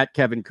Twitter at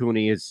Kevin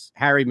Cooney, as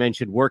Harry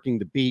mentioned, working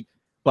the beat.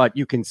 But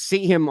you can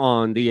see him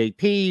on the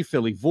AP,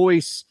 Philly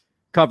Voice,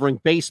 covering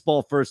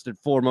baseball first and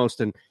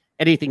foremost, and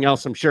anything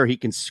else I'm sure he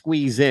can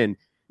squeeze in.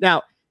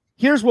 Now,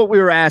 here's what we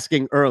were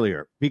asking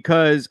earlier,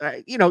 because,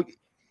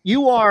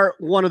 you are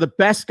one of the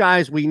best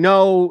guys we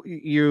know.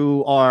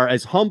 You are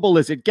as humble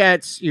as it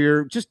gets.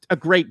 You're just a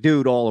great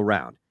dude all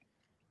around.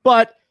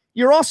 But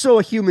you're also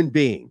a human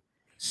being.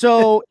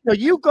 So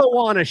you go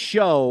on a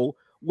show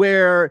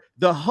where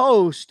the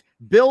host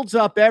builds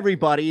up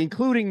everybody,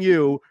 including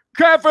you.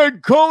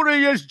 Kevin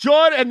Cooney is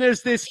joined, and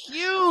there's this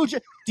huge.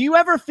 Do you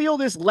ever feel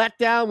this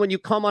letdown when you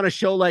come on a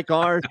show like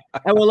ours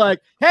and we're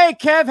like, "Hey,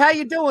 Kev, how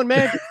you doing,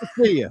 man? Good to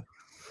see you."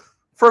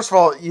 First of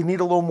all, you need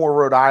a little more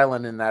Rhode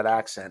Island in that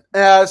accent.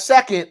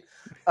 Second,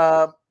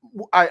 I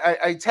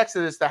texted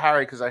this to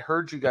Harry because I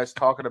heard you guys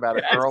talking about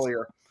it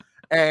earlier.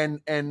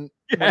 And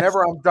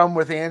whenever I'm done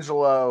with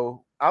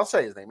Angelo, I'll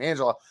say his name,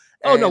 Angelo.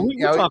 Oh, no, we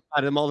talk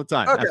about him all the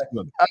time. Okay.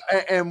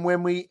 And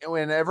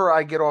whenever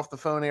I get off the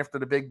phone after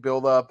the big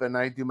build-up and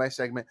I do my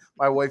segment,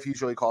 my wife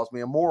usually calls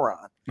me a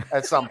moron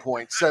at some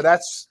point. So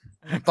that's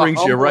brings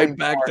you right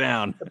back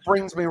down. It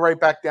brings me right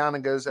back down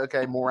and goes,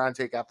 okay, moron,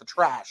 take out the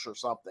trash or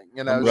something.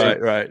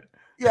 Right.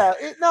 Yeah.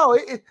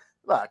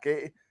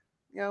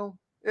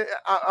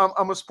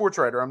 I'm a sports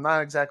writer. I'm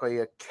not exactly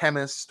a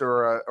chemist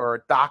or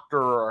a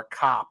doctor or a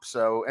cop.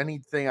 So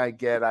anything I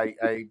get,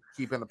 I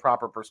keep in the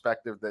proper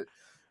perspective that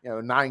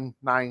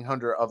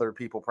 900 other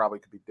people probably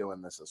could be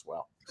doing this as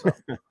well. So.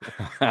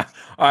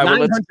 All right,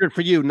 900 for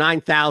you,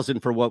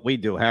 9,000 for what we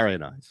do, Harry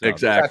and I. So.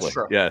 Exactly.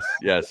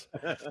 Yes.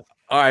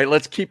 All right,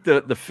 let's keep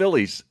the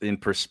Phillies in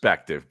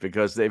perspective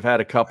because they've had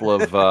a couple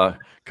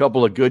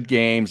of good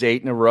games,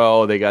 8 in a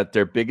row. They got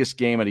their biggest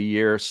game of the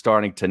year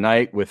starting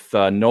tonight with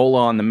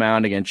Nola on the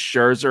mound against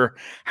Scherzer.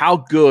 How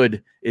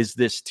good is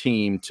this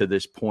team to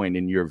this point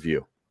in your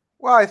view?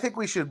 Well, I think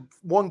we should,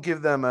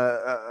 give them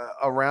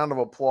a round of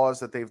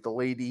applause that they've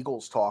delayed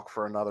Eagles talk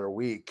for another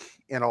week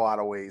in a lot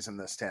of ways in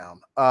this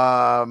town.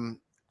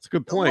 It's a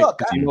good point.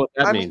 Look, you know what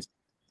that means.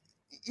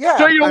 Yeah.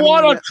 Do you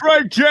want to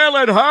trade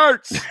Jalen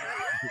Hurts?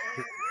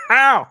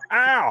 Ow.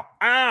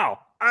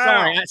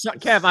 Sorry,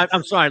 Kev,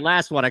 I'm sorry.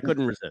 Last one, I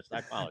couldn't resist. I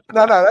apologize.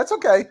 No, that's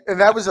okay. And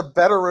that was a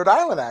better Rhode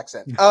Island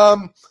accent.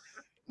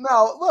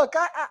 No, look,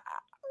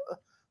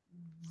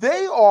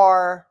 they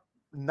are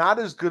not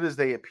as good as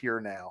they appear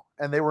now,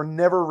 and they were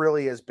never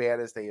really as bad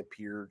as they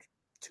appeared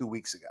 2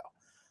 weeks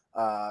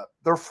ago.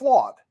 They're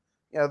flawed.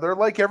 They're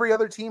like every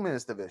other team in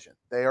this division.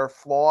 They are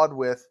flawed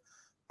with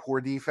poor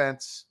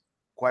defense,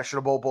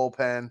 questionable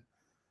bullpen,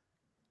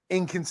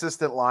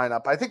 inconsistent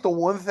lineup. I think the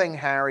one thing,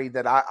 Harry,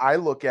 that I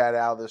look at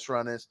out of this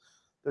run is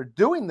they're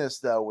doing this,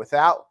 though,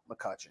 without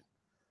McCutchen,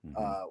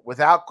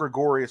 without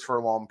Gregorius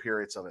for long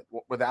periods of it,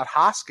 without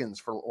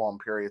Hoskins for long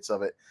periods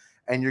of it,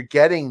 and you're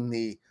getting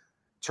the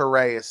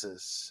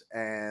Torreses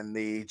and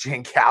the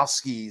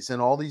Jankowskis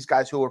and all these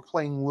guys who are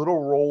playing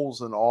little roles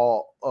in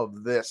all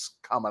of this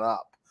coming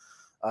up.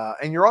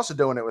 And you're also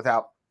doing it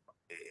without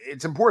 –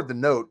 it's important to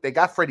note they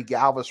got Freddie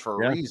Galvis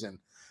for a reason,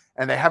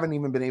 and they haven't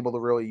even been able to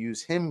really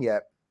use him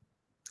yet,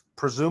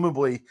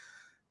 presumably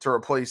to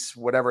replace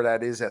whatever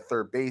that is at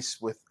third base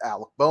with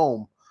Alec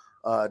Boehm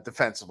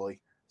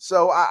defensively.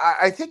 So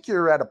I think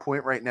you're at a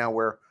point right now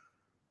where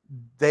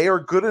they are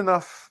good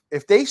enough.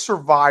 If they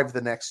survive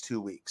the next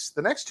 2 weeks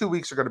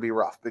are going to be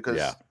rough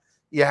because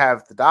you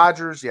have the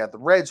Dodgers, you have the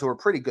Reds who are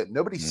pretty good.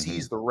 Nobody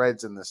sees the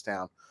Reds in this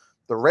town.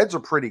 The Reds are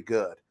pretty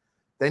good.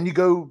 Then you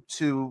go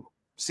to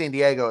San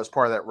Diego as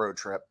part of that road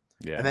trip.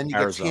 Yeah, and then you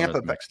Arizona's get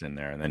Tampa mixed in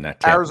there, and then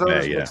that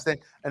Arizona's mixed in,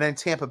 and then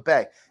Tampa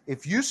Bay.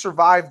 If you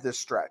survive this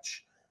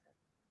stretch,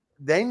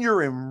 then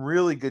you're in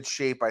really good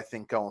shape, I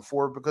think, going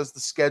forward, because the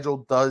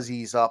schedule does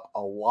ease up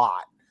a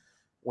lot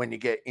when you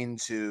get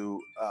into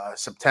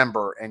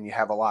September, and you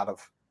have a lot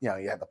of, you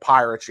have the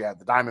Pirates, you have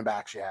the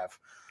Diamondbacks, you have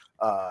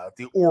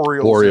the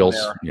Orioles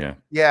in there.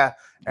 Yeah.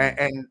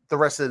 And the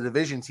rest of the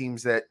division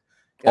teams that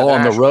all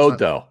on the road,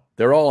 though.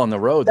 They're all on the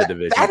road, the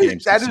division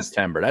games in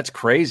September. That's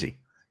crazy.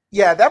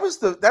 Yeah, that was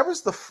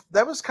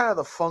kind of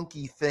the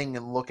funky thing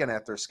in looking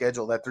at their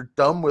schedule, that they're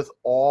done with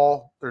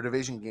all their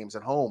division games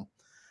at home.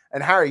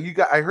 And Harry,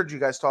 I heard you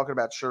guys talking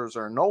about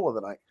Scherzer and Nola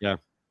tonight. Yeah.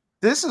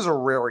 This is a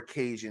rare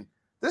occasion.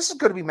 This is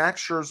going to be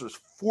Max Scherzer's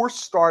fourth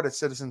start at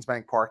Citizens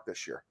Bank Park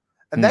this year.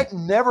 And that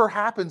never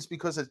happens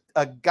because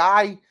a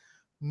guy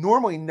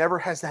normally never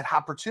has that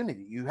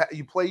opportunity.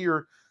 You play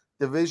your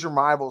division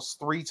rivals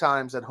 3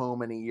 times at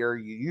home in a year.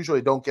 You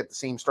usually don't get the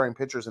same starting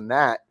pitchers in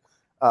that,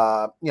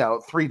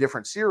 3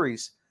 different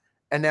series.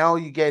 And now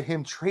you get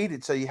him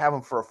traded, so you have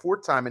him for a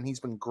 4th time, and he's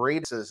been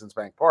great at Citizens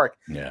Bank Park.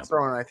 Yeah,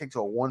 throwing, I think,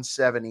 to a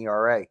 1.7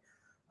 ERA.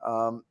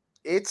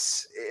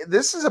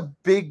 This is a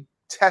big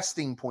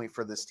testing point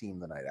for this team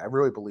tonight. I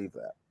really believe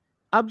that.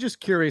 I'm just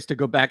curious to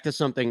go back to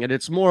something, and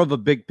it's more of a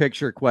big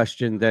picture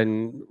question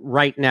than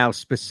right now,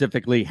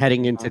 specifically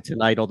heading into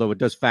tonight, although it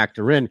does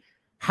factor in.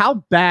 How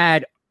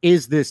bad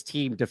is this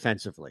team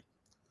defensively?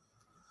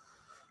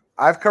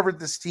 I've covered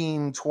this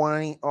team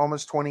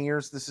almost 20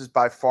 years. This is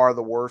by far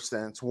the worst,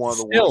 and it's one of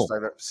the worst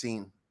I've ever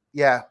seen.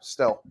 Yeah,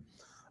 still.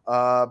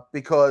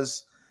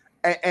 Because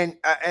in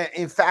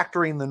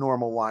factoring the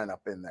normal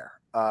lineup in there.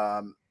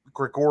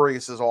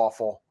 Gregorius is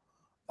awful.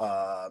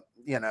 Bohm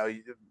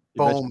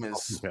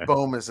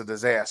is a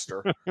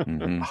disaster.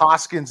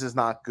 Hoskins is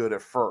not good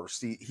at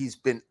first. He's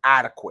been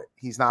adequate.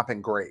 He's not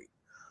been great.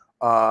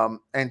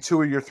 And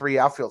 2 of your 3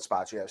 outfield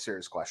spots you have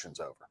serious questions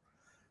over.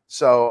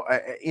 So,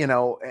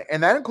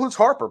 and that includes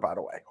Harper, by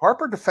the way.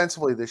 Harper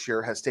defensively this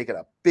year has taken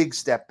a big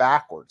step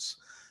backwards.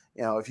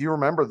 If you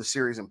remember the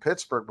series in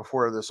Pittsburgh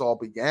before this all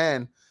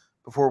began,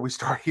 before we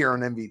start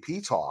hearing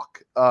MVP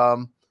talk,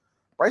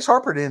 Bryce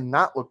Harper did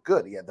not look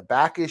good. He had the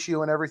back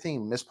issue and everything. He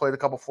misplayed a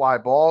couple fly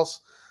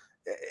balls.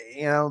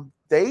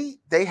 They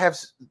have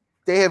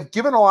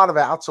given a lot of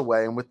outs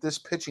away, and with this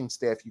pitching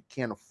staff, you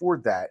can't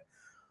afford that.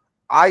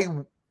 I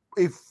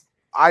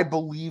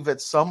believe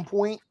at some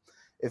point,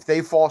 if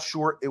they fall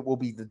short, it will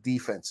be the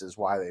defense is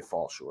why they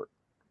fall short.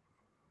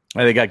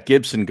 They got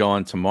Gibson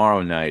going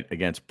tomorrow night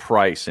against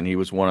Price, and he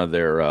was one of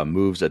their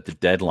moves at the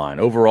deadline.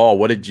 Overall,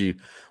 what did you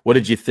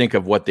think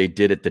of what they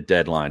did at the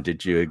deadline?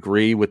 Did you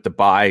agree with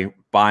the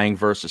buying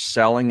versus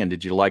selling, and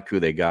did you like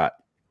who they got?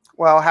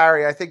 Well,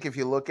 Harry, I think if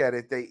you look at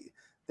it,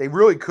 they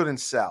really couldn't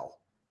sell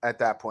at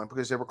that point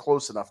because they were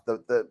close enough.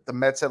 The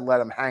Mets had let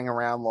them hang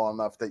around long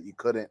enough that you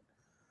couldn't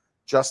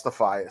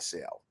justify a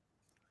sale.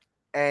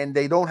 And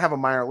they don't have a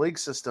minor league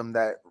system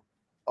that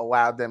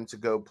allowed them to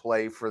go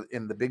play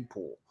in the big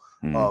pool.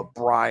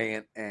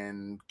 Bryant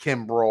and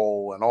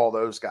Kimbrel and all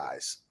those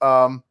guys.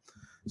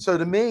 So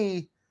to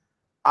me,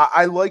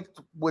 I liked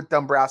what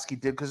Dombrowski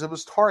did because it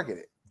was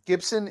targeted.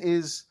 Gibson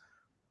is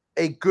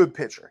a good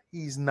pitcher.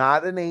 He's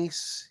not an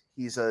ace.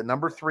 He's a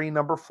number 3,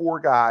 number 4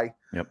 guy.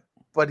 Yep.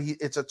 But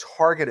it's a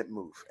targeted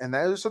move. And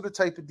those are the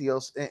type of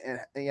deals. And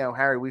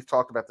Harry, we've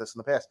talked about this in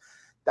the past.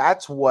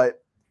 That's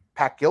what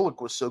Pat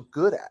Gillick was so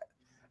good at.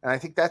 And I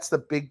think that's the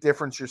big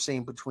difference you're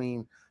seeing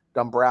between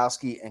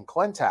Dombrowski and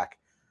Klentak.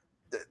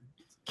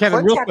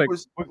 Kevin, real quick,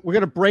 we're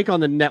going to break on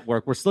the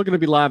network. We're still going to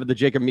be live at the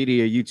Jacob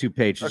Media YouTube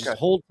page. So just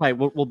hold tight.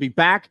 We'll be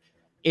back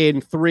in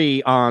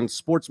 3 on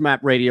Sports Map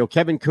Radio.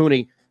 Kevin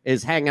Cooney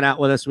is hanging out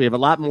with us. We have a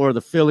lot more of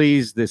the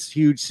Phillies, this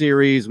huge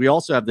series. We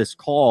also have this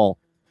call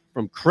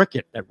from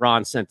Cricket that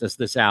Ron sent us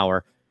this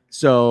hour.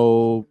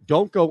 So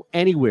don't go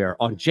anywhere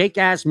on Jake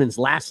Asman's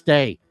last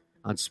day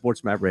on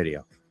Sports Map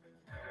Radio.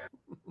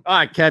 All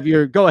right,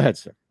 Kev, go ahead,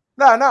 sir.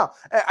 No.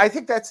 I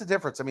think that's the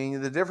difference. I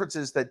mean, the difference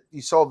is that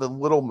you saw the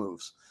little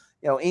moves.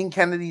 Ian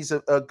Kennedy's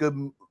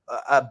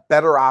a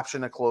better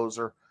option at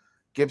closer.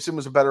 Gibson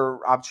was a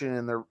better option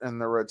in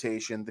the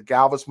rotation. The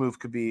Galvis move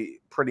could be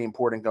pretty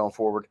important going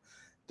forward.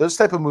 Those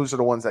type of moves are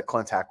the ones that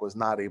Klentak was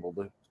not able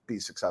to be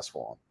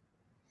successful on.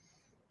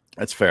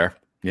 That's fair.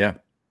 Yeah.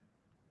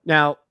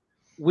 Now,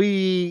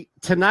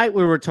 tonight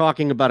we were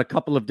talking about a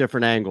couple of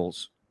different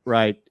angles,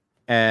 right?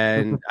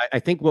 And I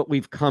think what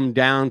we've come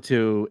down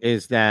to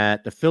is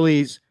that the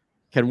Phillies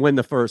can win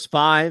the first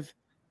 5,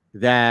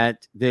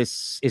 that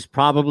this is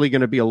probably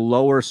going to be a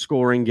lower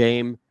scoring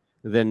game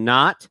than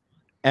not.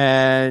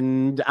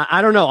 And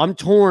I don't know. I'm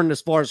torn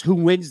as far as who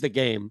wins the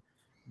game,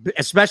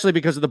 especially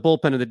because of the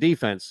bullpen and the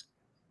defense.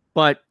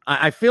 But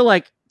I feel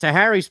like, to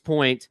Harry's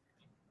point,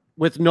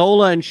 with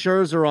Nola and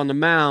Scherzer on the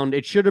mound,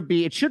 it should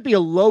be a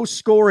low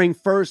scoring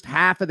first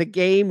half of the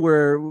game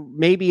where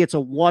maybe it's a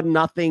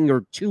 1-0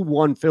 or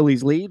 2-1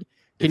 Phillies lead.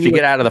 If you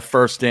get out of the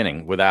first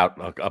inning without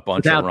a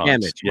bunch of runs,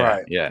 damage,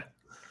 right? Yeah.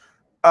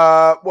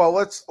 Well,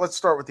 let's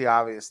start with the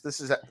obvious.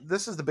 This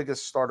is the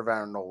biggest start of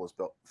Aaron Nola's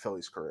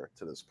Phillies career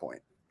to this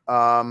point.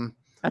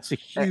 That's a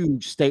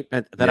huge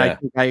statement that I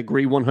think I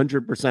agree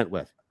 100%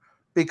 with.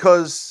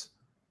 Because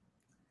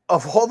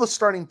of all the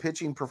starting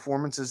pitching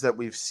performances that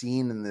we've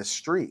seen in this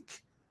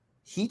streak,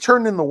 he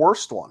turned in the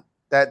worst one.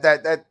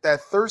 That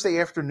Thursday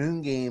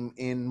afternoon game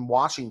in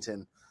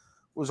Washington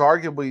was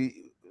arguably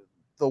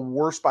the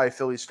worst by a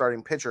Phillies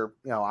starting pitcher,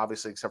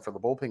 obviously except for the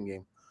bullpen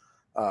game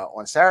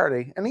on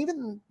Saturday. And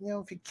even,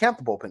 if you count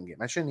the bullpen game,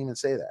 I shouldn't even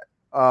say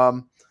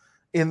that,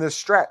 in this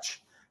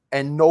stretch.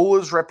 And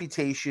Nola's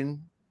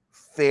reputation,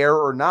 fair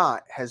or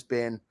not, has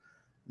been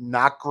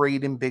not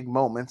great in big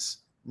moments,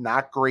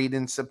 not great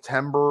in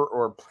September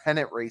or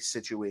pennant race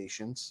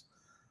situations.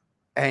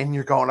 And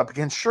you're going up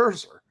against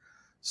Scherzer.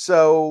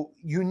 So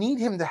you need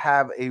him to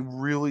have a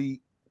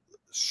really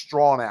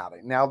strong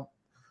outing. Now,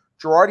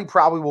 Girardi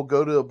probably will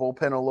go to the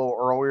bullpen a little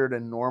earlier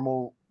than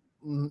normal.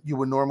 You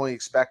would normally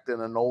expect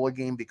in a Nola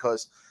game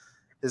because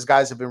his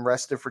guys have been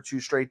rested for 2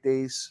 straight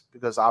days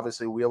because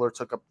obviously Wheeler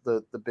took up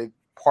the big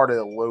part of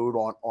the load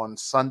on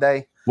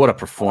Sunday. What a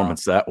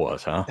performance that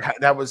was, huh?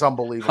 That was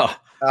unbelievable.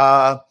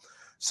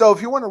 So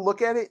if you want to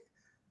look at it,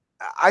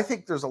 I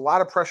think there's a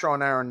lot of pressure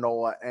on Aaron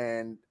Nola,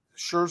 and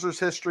Scherzer's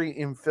history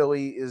in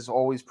Philly is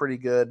always pretty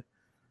good.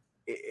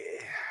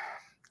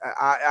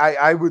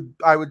 I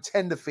would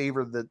tend to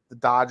favor the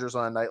Dodgers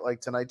on a night like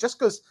tonight, just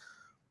because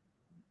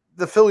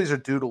the Phillies are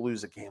due to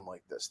lose a game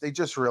like this. They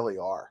just really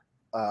are.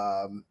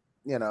 That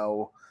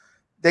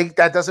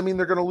doesn't mean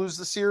they're going to lose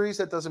the series.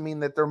 That doesn't mean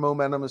that their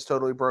momentum is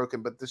totally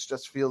broken. But this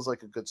just feels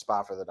like a good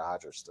spot for the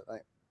Dodgers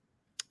tonight.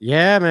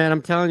 Yeah, man,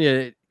 I'm telling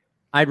you,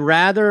 I'd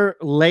rather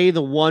lay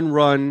the 1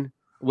 run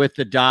with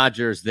the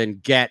Dodgers than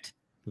get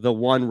the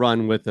 1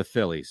 run with the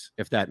Phillies,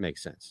 if that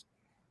makes sense.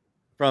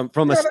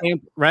 From a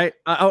stamp, right?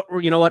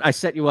 You know what? I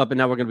set you up, and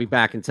now we're going to be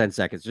back in 10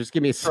 seconds. Just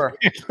give me a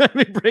second. Let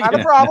me bring Not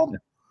a problem.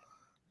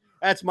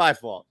 That's my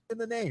fault. In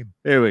the name.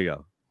 Here we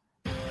go.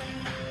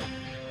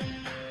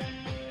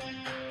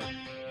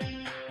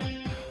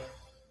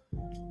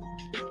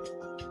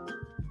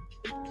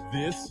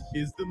 This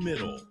is The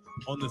Middle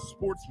on the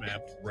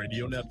SportsMap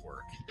Radio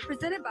Network.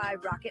 Presented by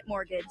Rocket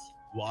Mortgage.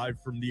 Live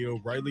from the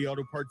O'Reilly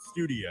Auto Parts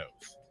Studios.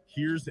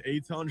 Here's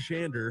Eytan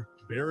Shander,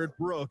 Barrett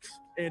Brooks,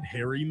 and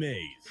Harry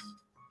Mays.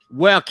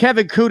 Well,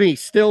 Kevin Cooney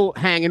still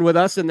hanging with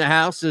us in the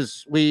house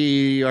as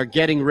we are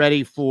getting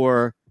ready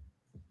for,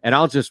 and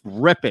I'll just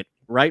rip it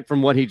right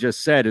from what he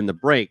just said in the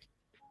break,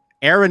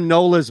 Aaron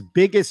Nola's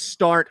biggest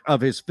start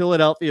of his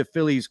Philadelphia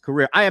Phillies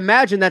career. I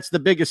imagine that's the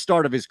biggest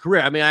start of his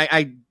career. I mean,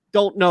 I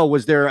don't know.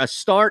 Was there a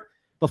start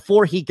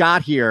before he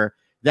got here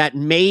that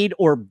made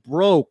or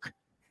broke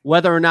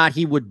whether or not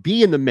he would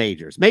be in the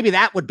majors? Maybe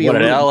that would be at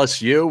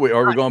LSU, or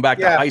are we going back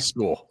to high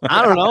school?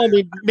 I don't know. I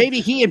mean,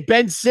 maybe he and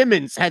Ben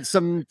Simmons had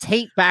some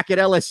tape back at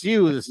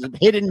LSU, some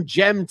hidden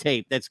gem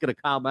tape that's going to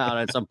come out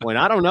at some point.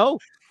 I don't know.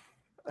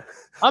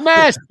 I'm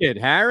asking,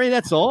 Harry.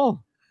 That's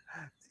all.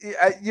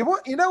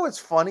 It's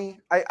funny.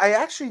 I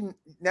actually,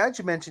 now that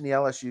you mentioned the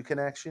LSU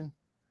connection,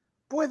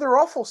 boy, they're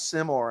awful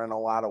similar in a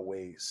lot of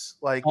ways.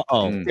 Like,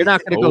 you're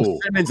not going to go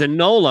Simmons and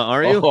Nola,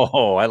 are you?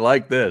 Oh, I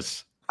like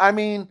this. I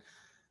mean,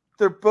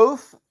 they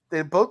both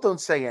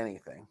don't say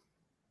anything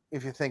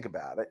if you think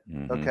about it.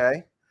 Mm-hmm.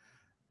 Okay.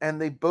 And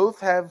they both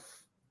have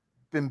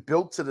been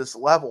built to this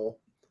level,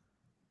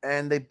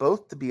 and they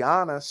both, to be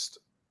honest,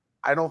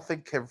 I don't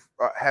think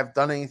have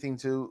done anything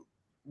to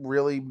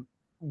really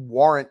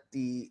warrant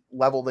the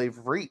level they've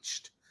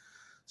reached.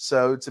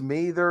 So to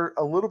me, they're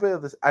a little bit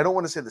of this. I don't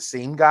want to say the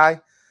same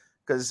guy,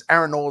 because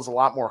Aaron Nola is a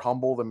lot more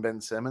humble than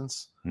Ben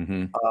Simmons.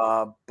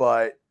 Mm-hmm.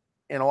 But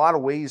in a lot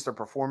of ways, their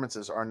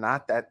performances are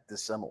not that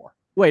dissimilar.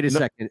 Wait a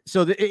second.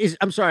 So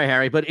I'm sorry,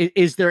 Harry, but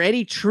is there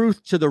any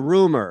truth to the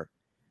rumor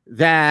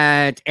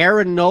that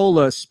Aaron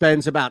Nola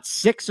spends about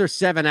 6 or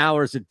 7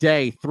 hours a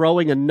day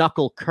throwing a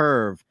knuckle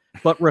curve,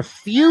 but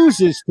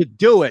refuses to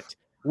do it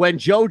when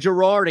Joe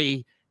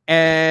Girardi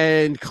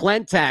and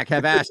Clentak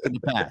have asked in the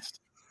past?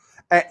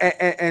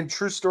 And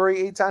true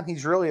story, Eytan,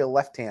 he's really a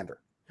left-hander,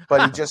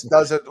 but he just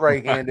does it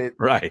right-handed.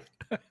 Right.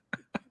 And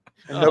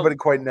nobody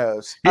quite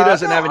knows. He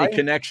doesn't have any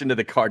connection to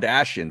the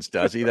Kardashians,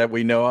 does he, that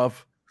we know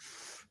of?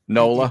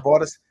 Nola?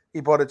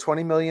 He bought a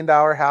 $20 million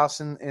house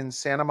in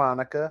Santa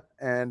Monica,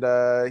 and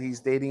he's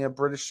dating a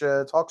British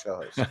talk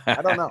show host.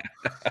 I don't know.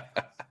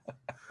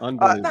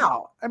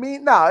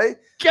 No.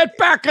 Get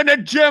back in the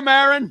gym,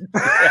 Aaron.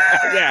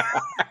 Yeah.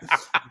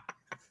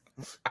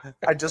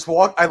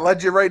 I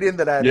led you right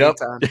into that. Yep.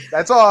 Eytan.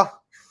 That's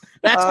all.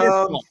 That's his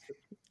fault.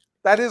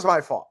 That is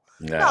my fault.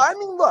 Yeah. No, I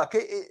mean, look,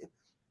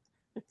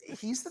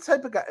 he's the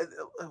type of guy.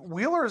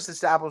 Wheeler has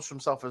established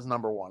himself as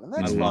number one, and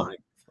that's fine.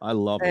 I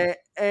love it.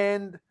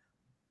 And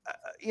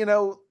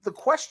the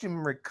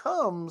question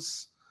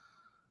becomes,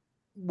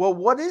 well,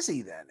 what is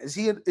he then? Is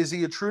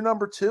he a true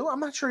number 2? I'm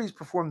not sure he's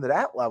performed to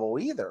that level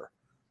either.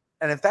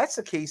 And if that's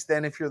the case,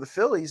 then if you're the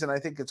Phillies, and I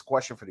think it's a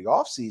question for the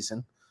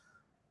offseason,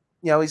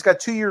 he's got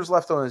 2 years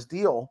left on his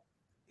deal.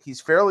 He's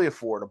fairly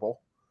affordable.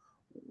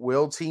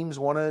 Will teams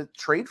want to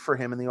trade for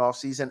him in the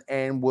offseason?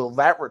 And will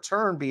that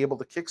return be able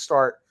to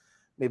kickstart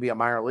maybe a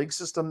minor league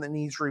system that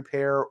needs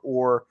repair,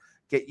 or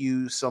get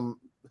you some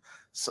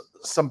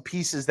some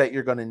pieces that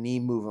you're going to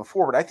need moving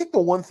forward. I think the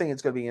one thing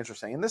that's going to be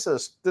interesting, and this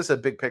is a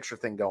big picture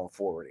thing going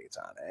forward,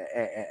 Eytan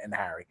and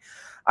Harry.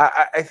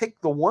 I think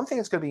the one thing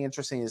that's going to be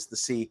interesting is to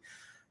see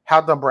how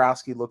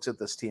Dombrowski looks at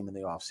this team in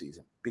the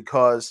offseason,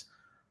 because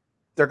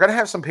they're going to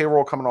have some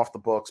payroll coming off the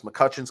books.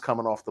 McCutcheon's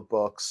coming off the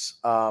books.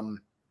 They're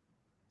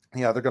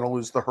going to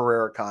lose the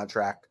Herrera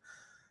contract.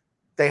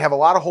 They have a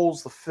lot of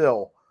holes to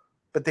fill,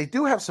 but they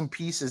do have some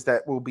pieces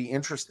that will be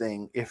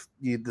interesting if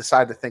you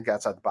decide to think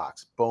outside the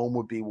box. Bohm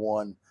would be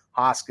one,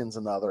 Hoskins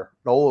another,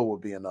 Nola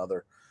would be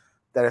another,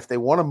 that if they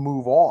want to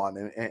move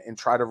on and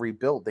try to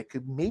rebuild, they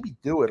could maybe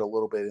do it a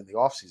little bit in the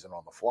offseason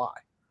on the fly.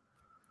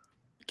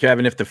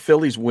 Kevin, if the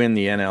Phillies win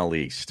the NL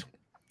East,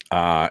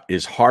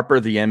 is Harper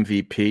the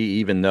MVP,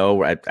 even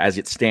though as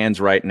it stands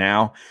right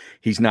now,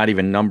 he's not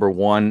even number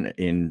one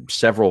in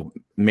several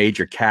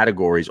major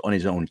categories on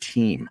his own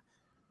team?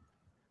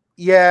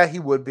 Yeah, he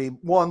would be.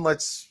 One,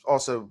 let's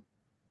also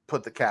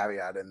put the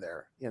caveat in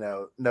there.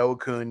 No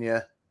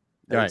Acuna,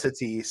 no Right.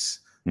 Tatis.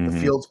 The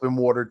field's been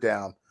watered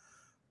down.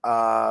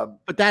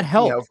 But that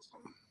helps.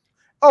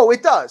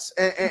 It does.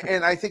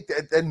 And I think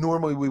that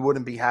normally we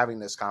wouldn't be having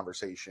this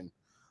conversation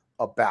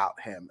about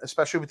him,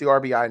 especially with the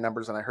RBI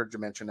numbers. And I heard you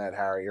mention that,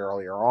 Harry,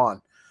 earlier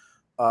on.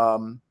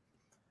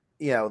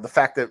 The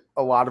fact that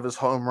a lot of his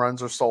home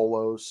runs are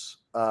solos.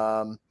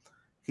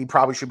 He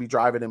probably should be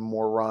driving in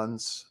more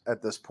runs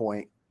at this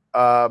point.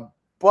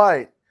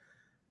 But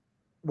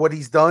what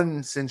he's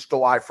done since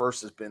July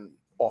 1st has been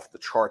off the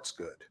charts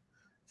good.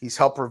 He's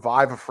helped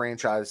revive a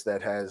franchise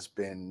that has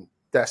been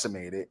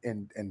decimated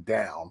and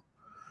down.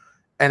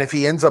 And if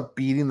he ends up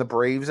beating the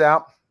Braves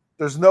out,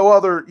 there's no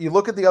other. You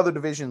look at the other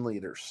division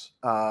leaders.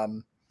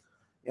 Do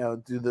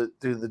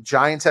the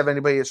Giants have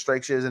anybody that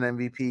strikes you as an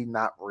MVP?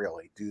 Not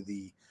really. Do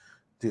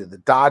the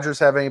Dodgers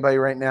have anybody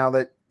right now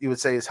that you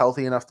would say is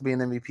healthy enough to be an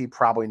MVP?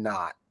 Probably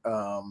not.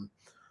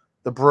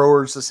 The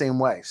Brewers the same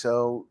way.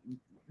 So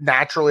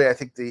naturally, I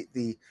think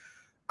the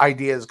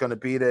idea is going to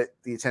be that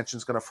the attention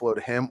is going to flow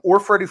to him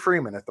or Freddie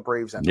Freeman at the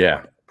Braves end.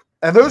 Yeah.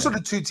 And those are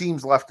the two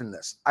teams left in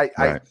this.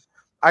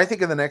 I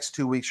think in the next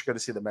 2 weeks, you're going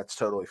to see the Mets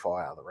totally fall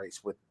out of the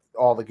race with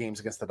all the games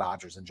against the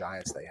Dodgers and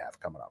Giants they have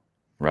coming up.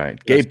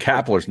 Right. Gabe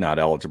Kapler's not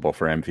eligible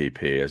for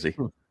MVP, is he?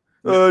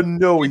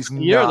 No, he's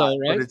not, though,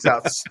 right? but it's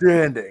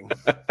outstanding.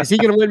 Is he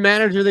going to win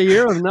Manager of the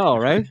Year or no,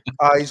 right?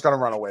 He's going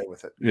to run away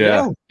with it.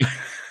 Yeah.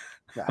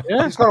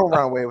 Yeah. He's going to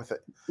run away with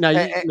it. Now,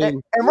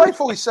 and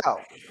rightfully so.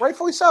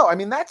 Rightfully so. I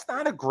mean, that's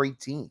not a great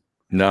team.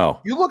 No.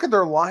 You look at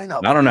their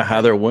lineup. I don't know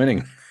how they're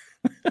winning.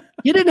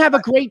 You didn't have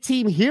a great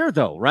team here,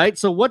 though, right?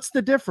 So what's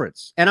the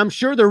difference? And I'm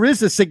sure there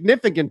is a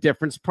significant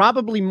difference,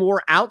 probably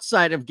more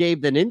outside of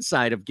Gabe than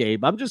inside of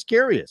Gabe. I'm just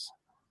curious.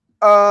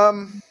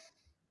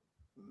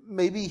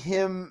 Maybe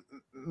him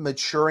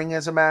maturing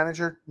as a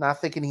manager, not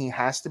thinking he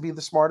has to be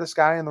the smartest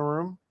guy in the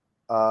room.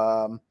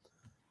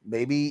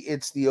 Maybe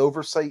it's the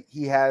oversight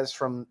he has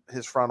from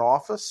his front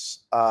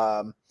office.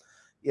 I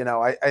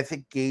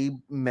think Gabe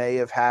may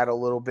have had a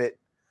little bit.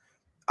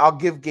 I'll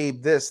give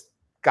Gabe this.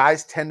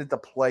 Guys tended to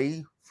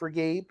play for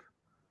Gabe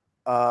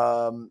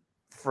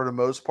for the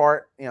most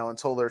part,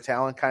 until their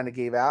talent kind of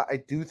gave out. I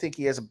do think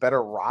he has a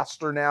better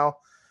roster now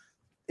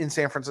in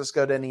San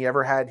Francisco than he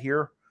ever had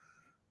here,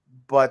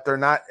 but they're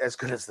not as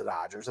good as the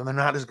Dodgers and they're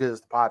not as good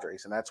as the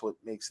Padres. And that's what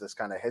makes this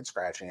kind of head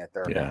scratching at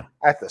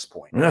this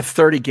point. We're not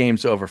 30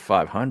 games over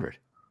 500.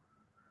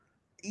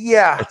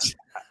 Yeah.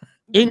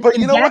 But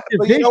you know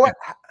what?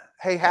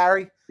 Hey,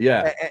 Harry.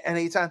 Yeah. And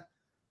Eytan,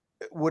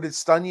 would it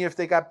stun you if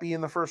they got beat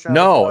in the first round?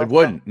 No, it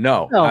wouldn't.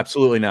 No,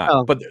 absolutely not.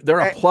 No. But they're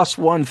a plus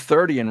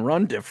 130 in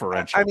run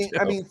differential.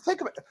 I mean,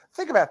 think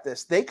about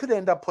this. They could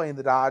end up playing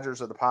the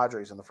Dodgers or the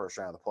Padres in the first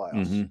round of the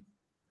playoffs. Mm-hmm.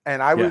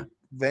 And I would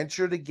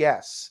venture to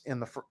guess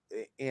in a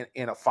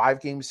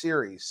 5-game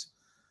series,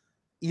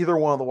 either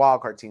one of the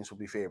wild card teams would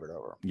be favored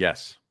over them.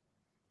 Yes.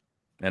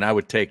 And I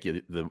would take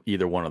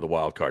either one of the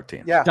wild card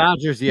teams. Yeah.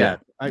 Dodgers, I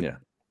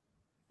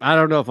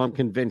don't know if I'm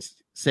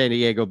convinced San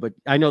Diego, but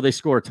I know they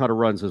score a ton of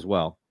runs as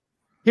well.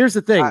 Here's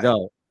the thing,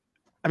 though.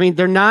 I mean,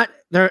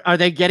 are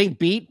they getting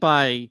beat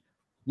by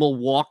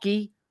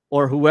Milwaukee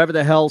or whoever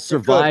the hell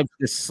survived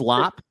the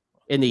slop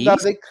in the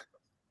East?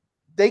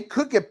 They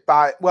could get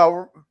by.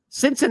 Well,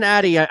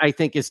 Cincinnati, I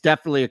think, is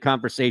definitely a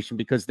conversation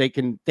because they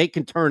can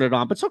turn it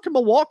on, but so can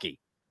Milwaukee.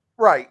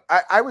 Right.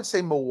 I would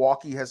say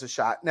Milwaukee has a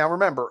shot. Now,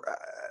 remember,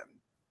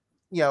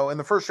 in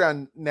the first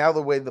round, now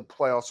the way the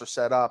playoffs are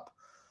set up,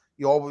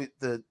 you always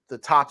the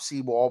top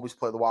seed will always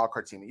play the wild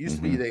card team. It used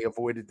to be they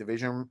avoided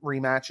division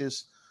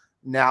rematches.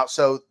 Now,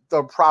 so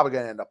they're probably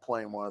going to end up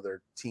playing one of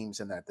their teams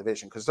in that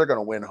division because they're going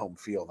to win home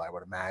field, I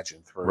would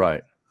imagine,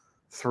 through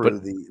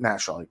the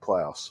National League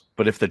playoffs.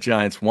 But if the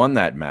Giants won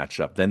that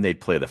matchup, then they'd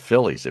play the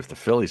Phillies if the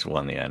Phillies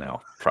won the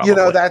NL. Probably.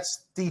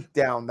 That's deep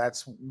down.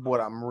 That's what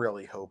I'm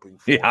really hoping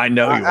for. Yeah, I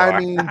know you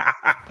are.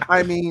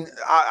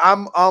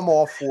 I'm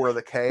all for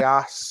the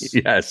chaos.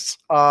 Yes.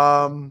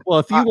 Well,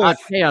 if you want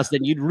chaos,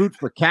 then you'd root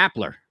for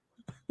Kapler.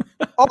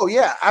 Oh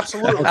yeah,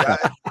 absolutely.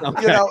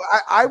 Okay.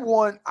 I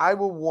would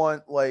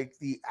want like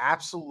the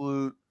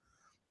absolute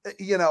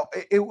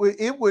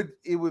it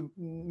would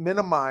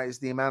minimize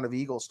the amount of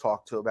Eagles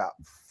talk to about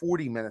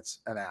 40 minutes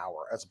an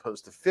hour as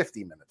opposed to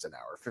 50 minutes an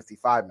hour,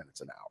 55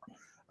 minutes an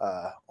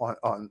hour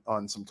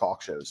on some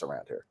talk shows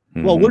around here.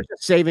 Well, we're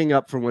just saving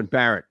up for when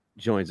Barrett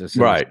joins us.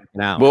 Right.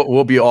 Now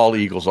We'll be all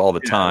Eagles all the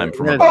time.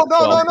 From no.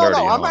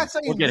 I'm not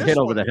saying we'll get this hit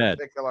over one the in head.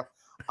 particular.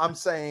 I'm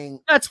saying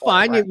that's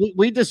fine.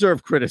 We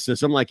deserve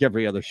criticism like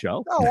every other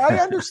show. No, I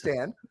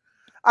understand.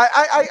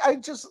 I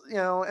just,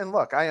 and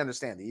look, I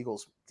understand the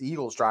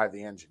Eagles drive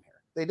the engine here.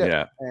 They do.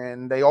 Yeah.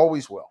 And they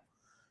always will.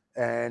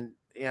 And,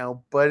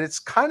 but it's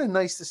kind of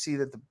nice to see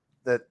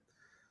that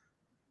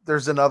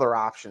there's another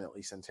option, at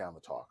least in town,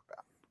 to talk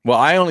about. Well,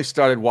 I only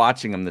started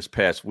watching them this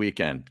past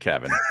weekend,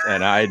 Kevin,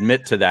 and I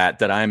admit to that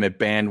I'm a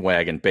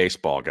bandwagon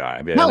baseball guy.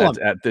 I mean,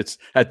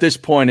 at this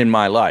point in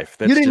my life.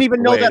 That's you didn't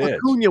even know that is.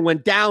 Acuna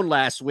went down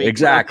last week.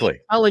 Exactly.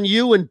 Telling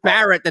you and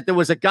Barrett that there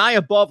was a guy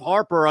above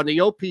Harper on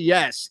the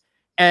OPS,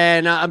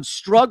 and I'm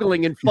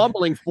struggling and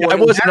fumbling for it. I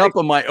wasn't up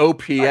on my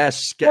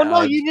OPS. Well,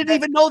 no, you didn't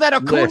even know that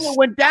Acuna list.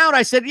 went down.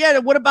 I said, yeah,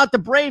 what about the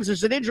Braves?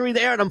 There's an injury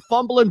there, and I'm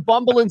fumbling,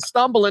 bumbling,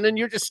 stumbling, and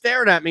you're just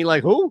staring at me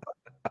like, who?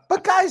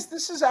 But guys,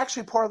 this is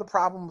actually part of the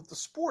problem with the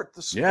sport.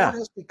 The sport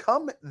has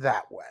become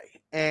that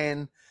way,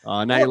 and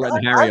now you're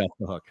letting Harry off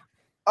the hook.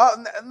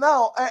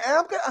 No,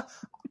 and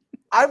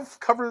I've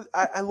covered.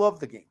 I love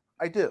the game.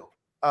 I do.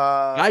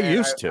 I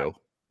used to,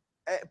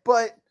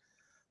 but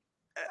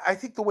I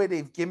think the way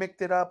they've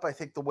gimmicked it up. I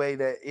think the way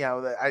that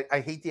I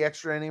hate the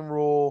extra inning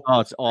rule. Oh,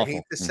 it's awful. I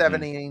hate the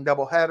 7 inning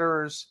double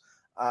headers.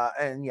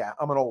 And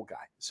I'm an old guy,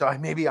 so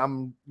I'm Me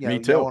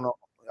too. yelling,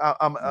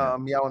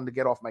 I'm yelling to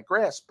get off my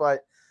grass,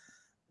 but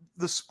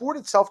the sport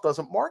itself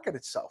doesn't market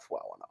itself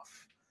well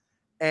enough.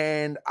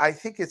 And I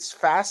think it's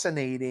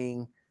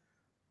fascinating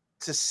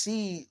to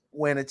see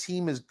when a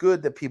team is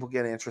good that people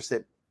get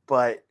interested,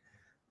 but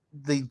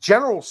the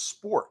general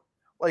sport,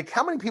 like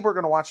how many people are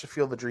going to watch the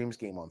Field of Dreams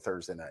game on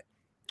Thursday night?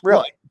 Really?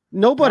 Well,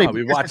 nobody.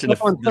 We're watching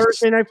on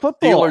Thursday Night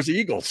Football. Steelers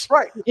Eagles.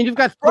 Right. And you've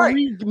got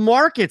three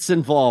markets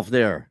involved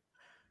there.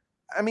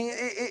 I mean,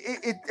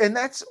 and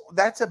that's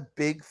a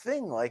big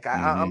thing. Like,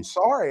 I'm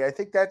sorry. I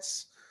think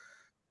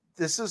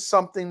this is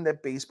something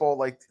that baseball,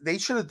 like they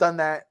should have done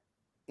that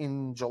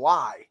in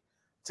July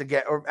to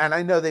get, and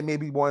I know they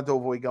maybe wanted to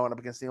avoid going up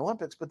against the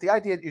Olympics, but the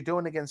idea that you're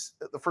doing against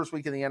the first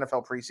week of the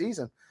NFL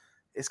preseason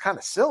is kind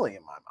of silly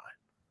in my mind.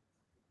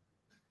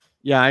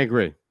 Yeah, I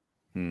agree.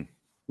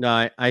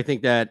 No, I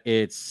think that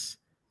it's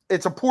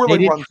a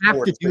poorly run have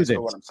sport. To do this.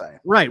 What I'm saying,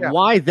 right? Yeah.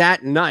 Why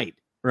that night?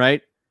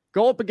 Right?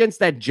 Go up against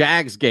that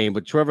Jags game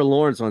with Trevor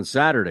Lawrence on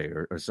Saturday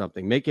or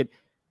something. Make it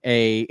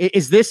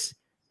Is this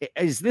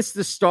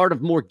the start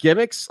of more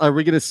gimmicks? Are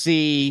we going to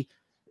see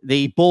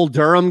the Bull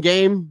Durham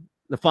game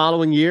the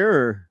following year?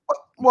 Or?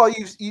 Well,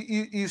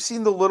 you've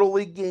seen the Little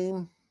League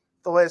game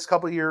the last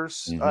couple of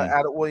years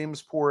out at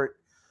Williamsport.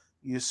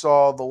 You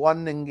saw the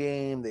London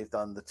game. They've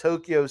done the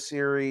Tokyo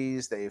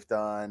series. They've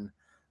done.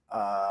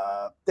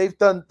 They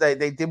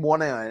did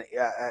one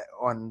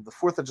on the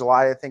 4th of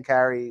July. I think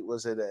Harry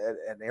was at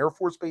an Air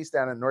Force base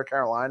down in North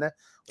Carolina.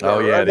 Oh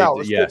yeah,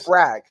 Fort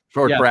Bragg.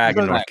 Fort Bragg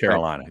in North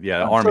Carolina. Yeah,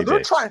 the Army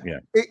base. Trying,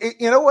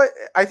 you know what?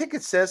 I think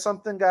it says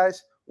something,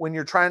 guys, when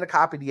you're trying to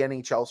copy the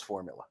NHL's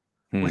formula,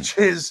 which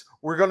is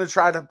we're going to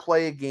try to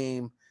play a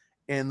game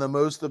in the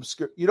most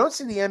obscure. You don't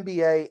see the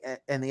NBA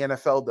and the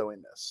NFL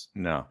doing this.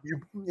 No.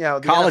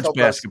 College NFL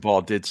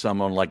basketball did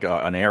some on like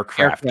an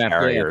aircraft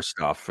carrier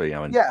stuff.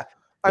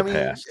 I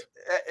mean,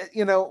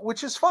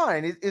 which is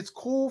fine. It's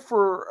cool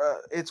for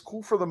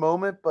the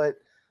moment, but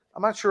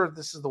I'm not sure if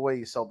this is the way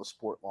you sell the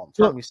sport long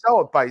term. You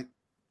sell it by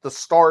the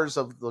stars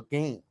of the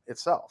game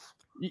itself.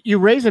 You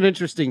raise an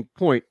interesting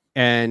point,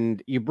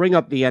 and you bring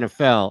up the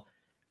NFL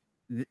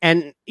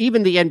and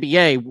even the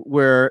NBA,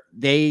 where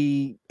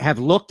they have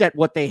looked at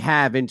what they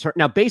have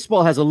now,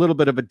 baseball has a little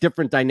bit of a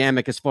different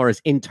dynamic as far as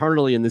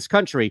internally in this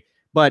country,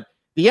 but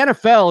the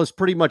NFL has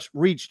pretty much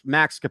reached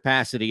max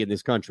capacity in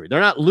this country. They're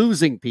not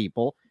losing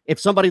people. If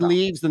somebody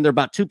leaves, then there are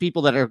about 2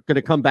 people that are going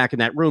to come back in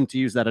that room, to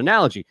use that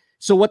analogy.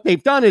 So what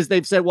they've done is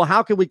they've said, well,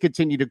 how can we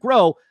continue to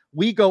grow?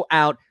 We go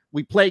out,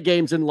 we play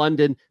games in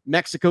London,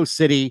 Mexico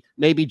City,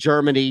 maybe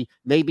Germany,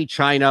 maybe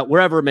China,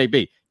 wherever it may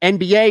be.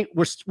 NBA,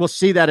 we'll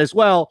see that as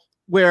well.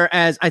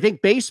 Whereas I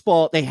think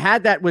baseball, they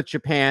had that with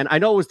Japan. I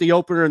know it was the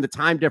opener and the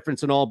time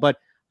difference and all, but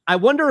I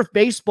wonder if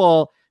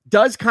baseball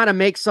does kind of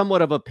make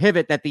somewhat of a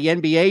pivot that the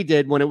NBA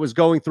did when it was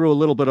going through a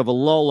little bit of a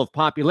lull of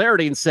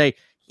popularity and say,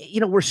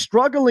 we're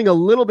struggling a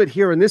little bit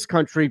here in this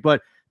country,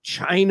 but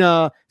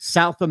China,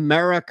 South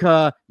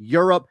America,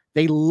 Europe,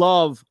 they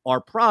love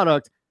our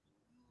product.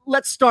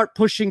 Let's start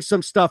pushing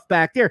some stuff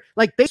back there.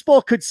 Like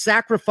baseball could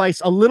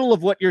sacrifice a little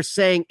of what you're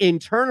saying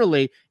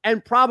internally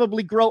and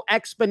probably grow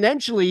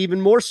exponentially,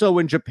 even more so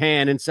in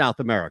Japan and South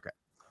America.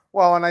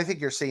 Well, and I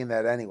think you're seeing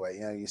that anyway.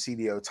 You see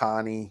the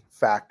Ohtani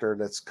factor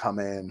that's come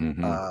in,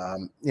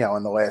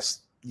 in the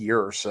last year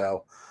or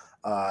so.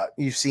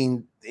 You've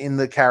seen in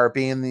the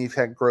Caribbean, you've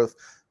had growth.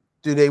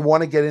 Do they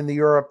want to get into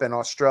Europe and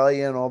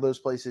Australia and all those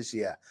places?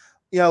 Yeah.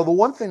 The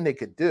one thing they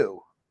could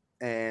do,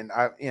 and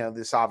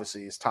this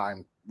obviously is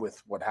time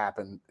with what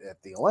happened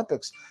at the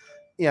Olympics.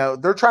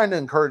 They're trying to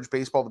encourage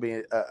baseball to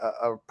be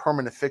a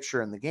permanent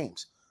fixture in the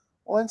games.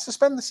 Well, then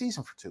suspend the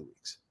season for 2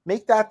 weeks.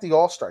 Make that the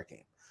All-Star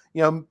game.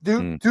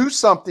 Do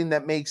something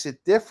that makes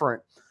it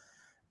different.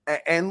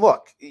 And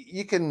look,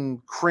 you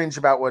can cringe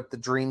about what the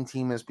Dream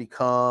Team has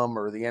become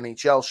or the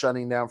NHL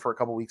shutting down for a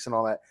couple weeks and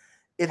all that.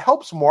 It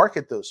helps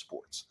market those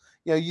sports.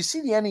 You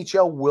see the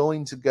NHL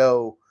willing to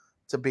go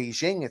to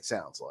Beijing, it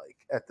sounds like,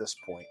 at this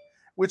point,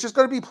 which is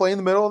going to be played in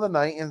the middle of the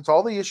night. And it's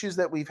all the issues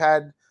that we've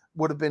had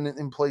would have been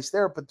in place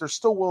there, but they're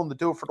still willing to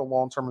do it for the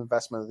long-term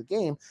investment of the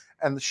game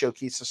and the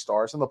showcase the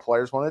stars, and the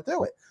players want to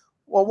do it.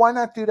 Well, why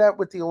not do that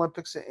with the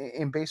Olympics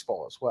in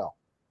baseball as well?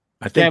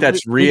 I think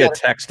that's Rhea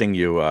texting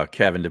you,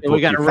 Kevin, to book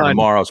you for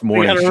tomorrow's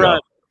morning show. Run.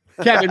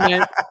 Kevin,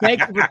 man,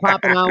 thank you for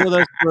popping on with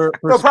us. For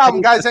no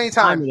problem, guys.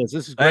 Anytime. This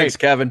is great. Thanks,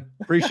 Kevin.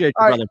 Appreciate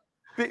you, brother.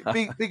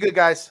 Be good,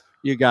 guys.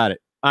 You got it.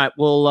 All right,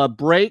 we'll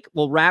break.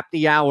 We'll wrap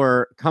the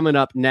hour coming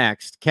up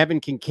next. Kevin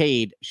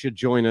Kincaid should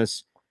join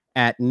us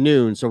at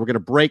noon. So we're going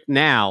to break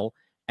now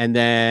and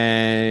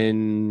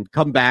then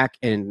come back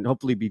and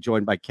hopefully be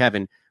joined by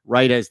Kevin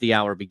right as the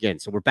hour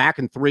begins. So we're back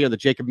in 3 on the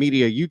Jacob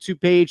Media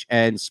YouTube page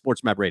and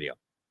SportsMap Radio.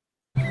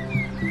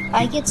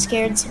 I get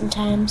scared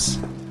sometimes.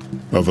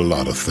 Of a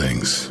lot of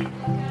things.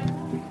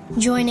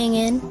 Joining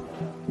in.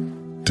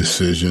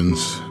 Decisions.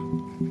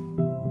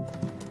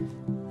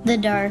 The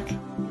dark.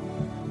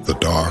 The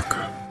dark.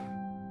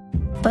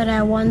 But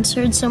I once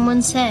heard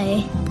someone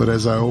say, but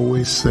as I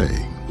always say,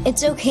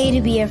 it's okay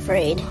to be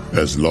afraid.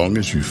 As long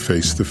as you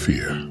face the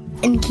fear.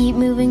 And keep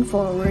moving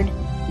forward.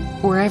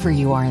 Wherever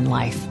you are in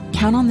life,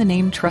 count on the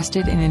name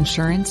trusted in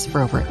insurance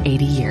for over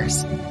 80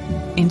 years.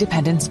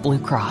 Independence Blue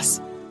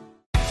Cross.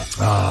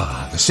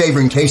 The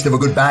savoring taste of a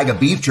good bag of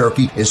beef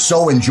jerky is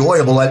so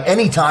enjoyable at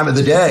any time of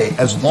the day,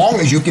 as long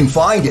as you can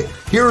find it.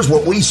 Here's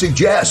what we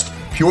suggest.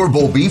 Pure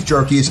Bull beef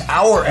jerky is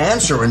our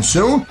answer, and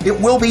soon it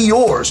will be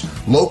yours.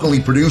 Locally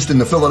produced in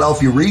the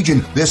Philadelphia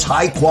region, this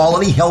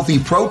high-quality, healthy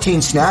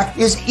protein snack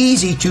is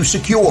easy to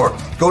secure.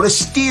 Go to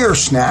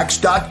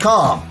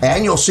steersnacks.com,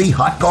 and you'll see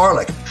hot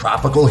garlic,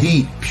 tropical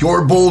heat,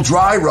 Pure Bull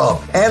dry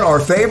rub, and our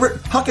favorite,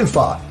 Huck and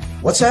Fod.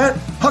 What's that?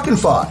 Huck and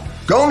Fod.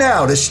 Go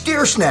now to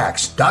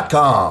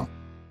steersnacks.com.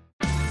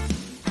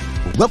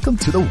 Welcome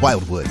to the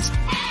Wildwoods,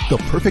 the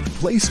perfect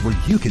place where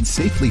you can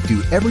safely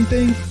do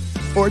everything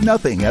or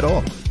nothing at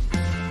all.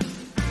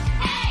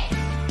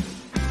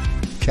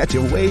 Catch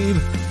a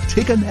wave,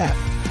 take a nap,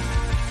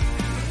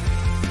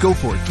 go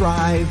for a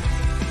drive,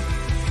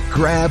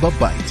 grab a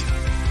bite.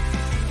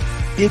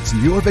 It's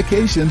your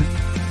vacation,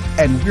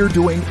 and we're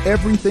doing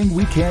everything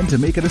we can to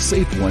make it a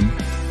safe one.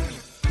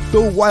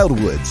 The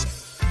Wildwoods.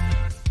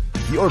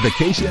 Your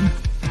vacation,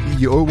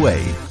 your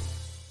way.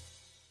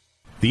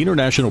 The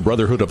International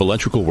Brotherhood of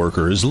Electrical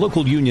Workers,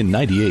 Local Union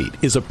 98,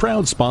 is a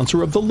proud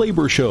sponsor of The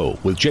Labor Show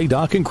with J.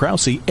 Doc and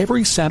Krause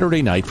every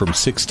Saturday night from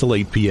 6 till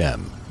 8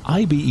 p.m.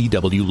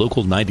 IBEW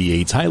Local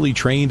 98's highly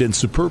trained and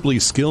superbly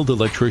skilled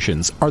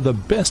electricians are the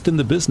best in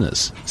the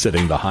business,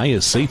 setting the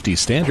highest safety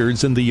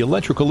standards in the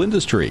electrical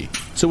industry.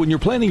 So when you're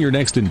planning your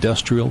next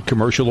industrial,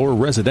 commercial, or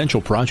residential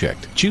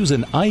project, choose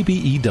an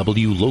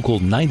IBEW Local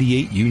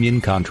 98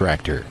 union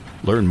contractor.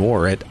 Learn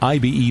more at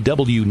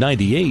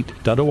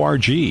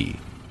ibew98.org.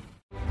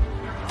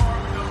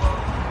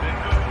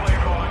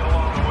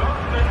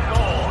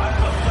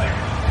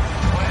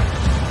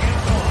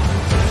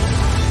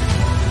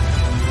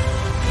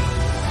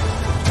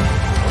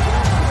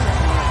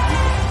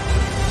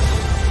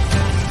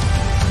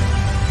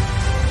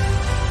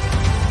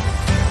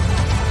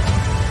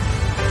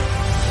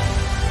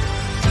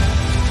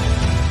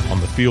 On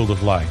the field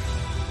of life,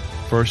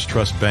 First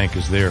Trust Bank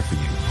is there for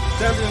you.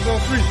 Champions on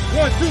 3.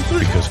 1, 2, 3.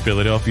 Because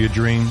Philadelphia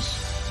dreams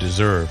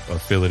deserve a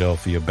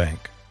Philadelphia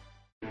bank.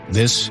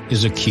 This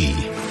is a key.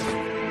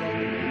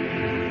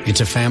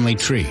 It's a family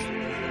tree.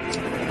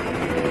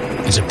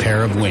 It's a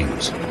pair of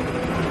wings.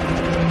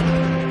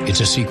 It's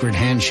a secret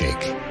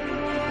handshake.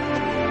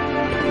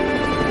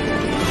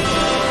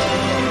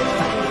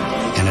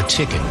 And a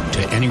ticket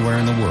to anywhere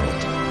in the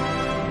world.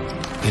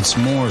 It's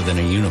more than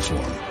a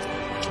uniform.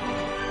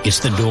 It's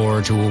the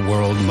door to a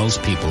world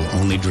most people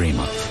only dream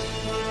of.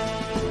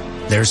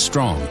 There's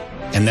Strong,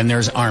 and then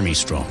there's Army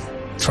Strong.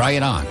 Try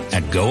it on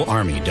at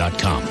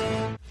GoArmy.com.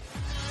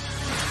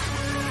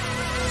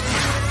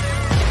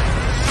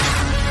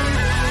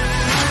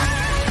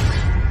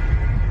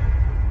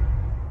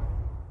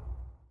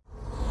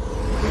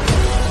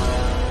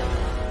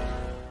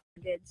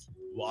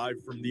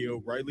 Live from the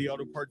O'Reilly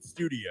Auto Parts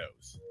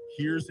Studios,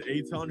 here's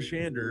Eytan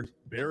Shander,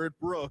 Barrett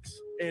Brooks,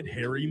 and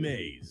Harry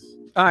Mays.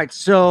 All right,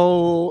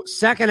 so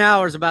second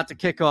hour is about to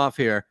kick off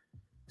here.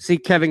 See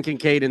Kevin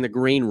Kincaid in the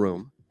green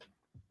room.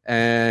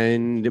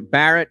 And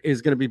Barrett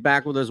is going to be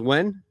back with us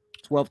when?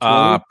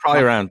 12:20?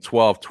 Probably around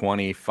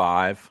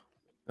 12:25,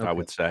 okay. I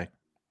would say.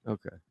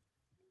 Okay.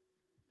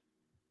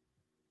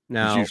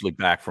 Now, he's usually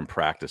back from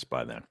practice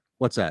by then.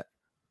 What's that?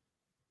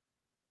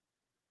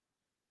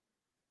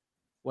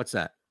 What's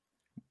that?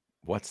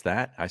 What's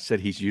that? I said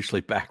he's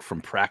usually back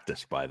from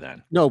practice by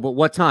then. No, but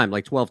what time?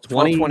 Like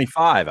 12:20?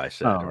 12:25, I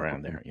said, Oh,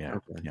 around there. Yeah.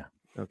 Okay. Yeah.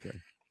 Okay.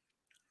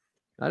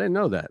 I didn't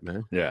know that,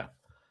 man. Yeah.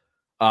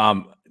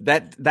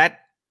 That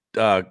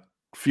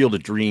Field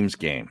of Dreams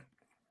game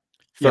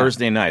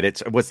Thursday night.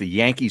 It was the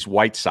Yankees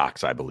White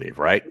Sox, I believe,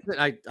 right?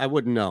 I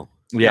wouldn't know.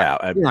 Yeah,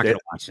 you're not going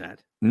to watch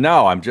that.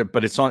 No,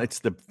 but it's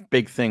the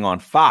big thing on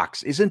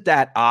Fox. Isn't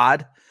that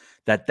odd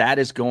that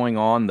is going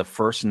on the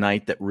first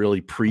night that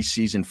really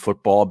preseason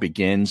football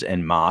begins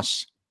en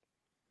masse?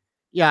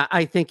 Yeah,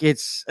 I think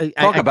it's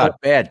talk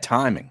about bad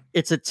timing.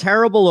 It's a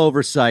terrible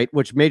oversight,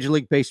 which Major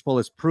League Baseball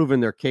has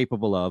proven they're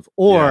capable of,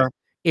 or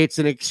it's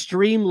an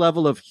extreme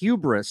level of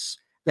hubris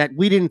that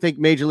we didn't think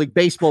Major League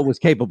Baseball was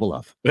capable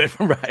of.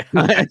 Right.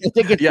 I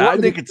think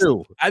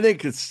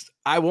it's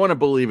I want to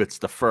believe it's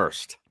the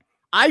first.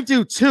 I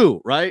do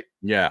too, right?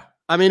 Yeah.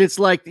 I mean, it's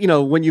like,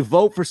 when you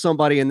vote for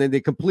somebody and then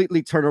they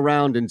completely turn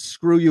around and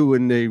screw you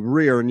in the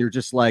rear and you're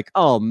just like,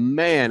 oh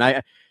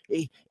man,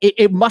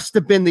 it must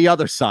have been the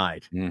other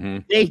side. Mm-hmm.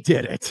 They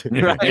did it,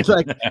 right?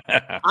 Like,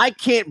 I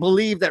can't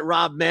believe that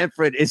Rob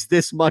Manfred is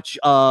this much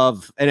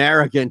of an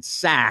arrogant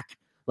sack.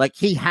 Like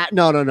he had,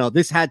 no.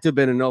 This had to have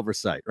been an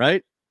oversight,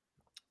 right?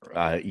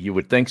 You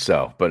would think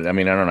so, but I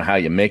mean, I don't know how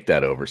you make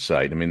that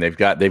oversight. I mean, they've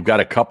got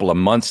a couple of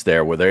months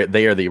there where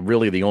they are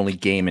really the only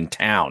game in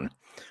town.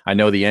 I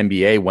know the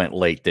NBA went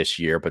late this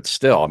year, but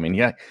still, I mean,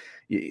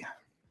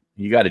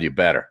 you got to do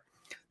better.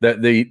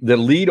 The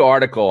lead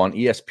article on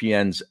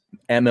ESPN's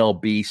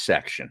MLB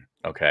section,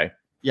 okay?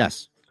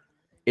 Yes.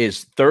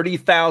 Is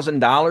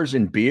 $30,000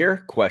 in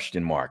beer? ?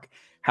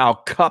 How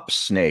cup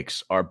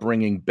snakes are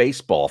bringing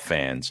baseball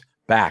fans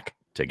back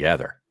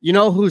together. You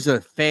know who's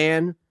a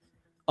fan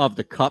of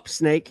the cup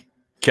snake?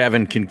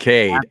 Kevin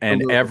Kincaid. Absolutely.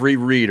 And every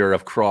reader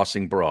of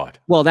Crossing Broad.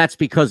 Well, that's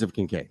because of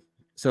Kincaid.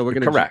 So we're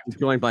going to be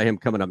joined by him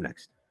coming up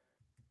next.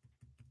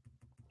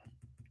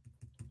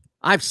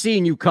 I've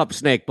seen you cup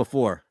snake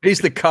before. He's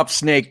the cup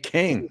snake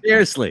king.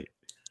 Seriously.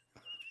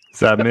 Is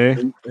that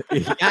me?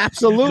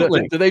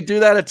 Absolutely. Do they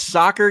do that at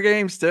soccer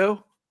games too?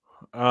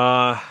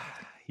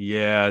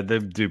 Yeah, they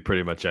do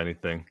pretty much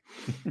anything.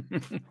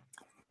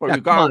 Well,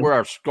 you got to wear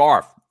a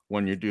scarf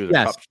when you do the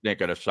Yes. cup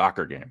snake at a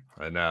soccer game.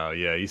 I know.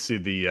 Yeah, you see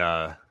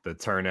the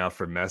turnout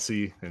for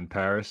Messi in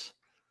Paris.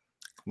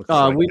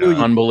 We knew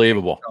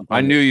Unbelievable. I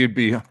knew you'd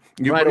be.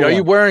 Are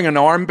you wearing an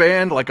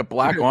armband, like a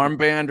black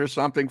armband or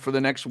something for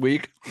the next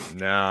week?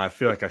 No, I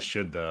feel like I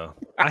should though.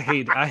 I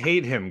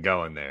hate him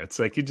going there. It's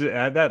like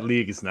that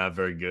league is not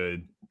very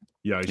good.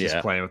 He's just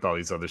playing with all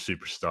these other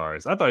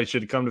superstars. I thought he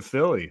should have come to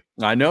Philly.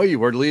 I know you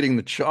were leading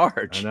the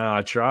charge. I know.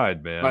 I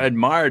tried, man. I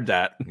admired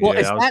that. Well,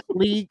 is that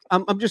league?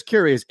 I'm just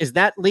curious. Is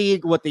that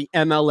league what the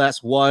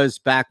MLS was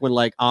back when,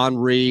 like,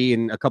 Henry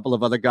and a couple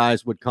of other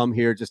guys would come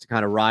here just to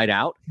kind of ride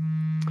out?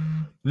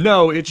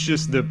 No, it's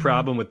just the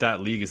problem with that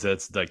league is that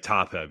it's like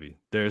top heavy.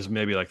 There's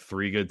maybe like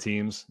 3 good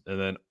teams, and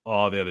then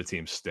all the other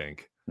teams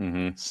stink.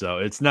 Mm-hmm. So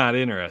it's not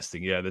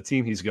interesting. Yeah, the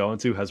team he's going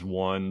to has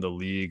won the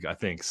league, I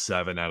think,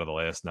 7 out of the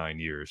last 9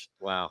 years.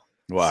 Wow.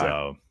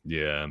 So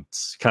yeah,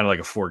 it's kind of like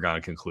a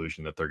foregone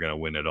conclusion that they're going to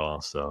win it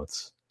all. So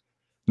it's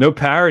no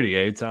parity,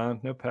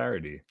 Eytan. No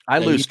parity. I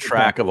lose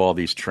track of all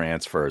these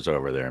transfers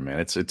over there, man.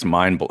 It's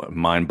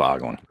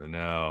mind-boggling.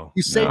 No.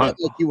 You say that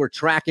like you were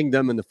tracking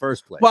them in the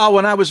first place. Well,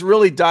 when I was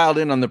really dialed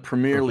in on the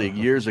Premier League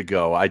years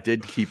ago, I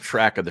did keep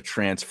track of the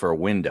transfer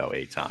window,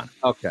 Eytan.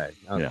 Okay.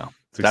 Yeah.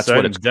 That's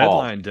what it's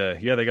deadline day.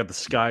 Yeah, they got the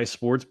Sky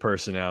Sports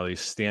personalities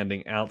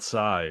standing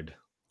outside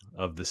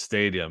of the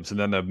stadiums, and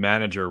then the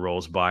manager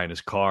rolls by in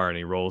his car and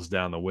he rolls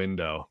down the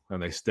window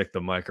and they stick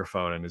the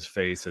microphone in his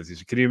face as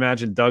he's. Can you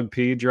imagine Doug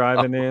P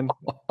driving in?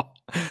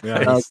 Yeah,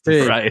 Doug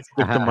P. Right.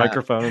 Stick the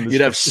microphone in his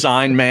You'd have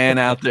sign man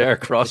out there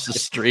across the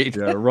street.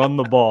 Yeah, run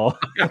the ball.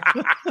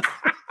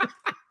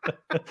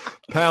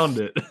 Pound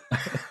it.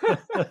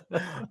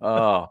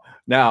 Oh,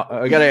 now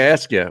I got to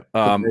ask you,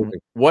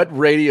 what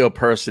radio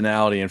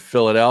personality in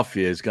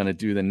Philadelphia is going to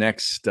do the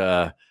next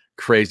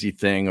crazy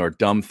thing or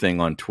dumb thing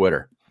on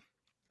Twitter?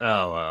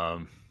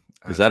 Oh,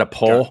 is that a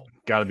poll?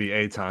 Got to be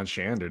Eytan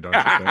Shander, don't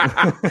you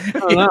think? I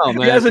don't know,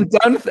 man. He hasn't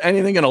done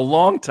anything in a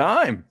long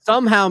time.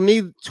 Somehow,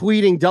 me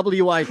tweeting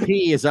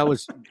WIP as I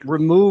was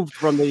removed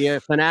from the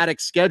Fanatic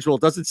schedule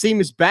doesn't seem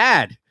as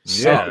bad.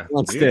 Yeah,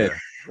 did.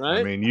 Right?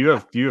 I mean, you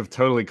have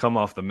totally come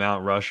off the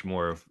Mount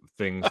Rushmore of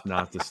things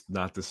not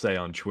to say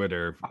on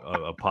Twitter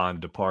upon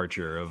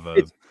departure of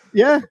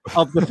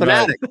of the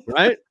Fanatic,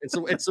 right?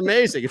 It's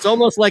amazing. It's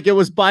almost like it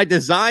was by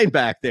design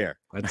back there.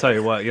 I tell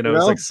you what,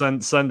 it's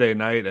like Sunday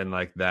night and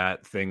like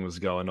that thing was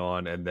going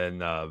on, and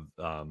then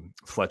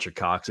Fletcher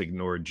Cox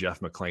ignored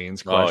Jeff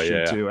McClain's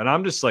question too, and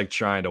I'm just like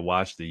trying to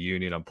watch the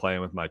Union. I'm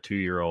playing with my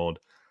 2-year-old.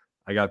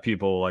 I got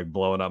people like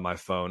blowing up my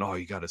phone. Oh,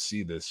 you got to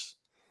see this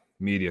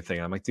media thing.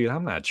 I'm like, dude,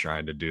 I'm not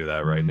trying to do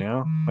that right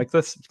now. Like,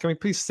 can we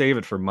please save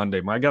it for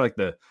Monday? I got like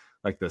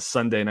the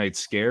Sunday night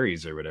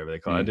scaries or whatever they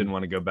call it. I didn't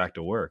want to go back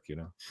to work,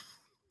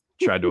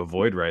 tried to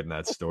avoid writing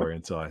that story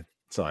until I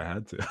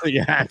had to.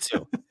 You had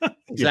to.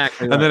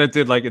 Exactly. And then it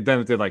did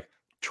like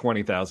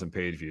 20,000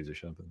 page views or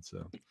something.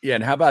 So yeah,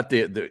 and how about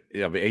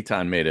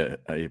Eytan made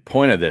a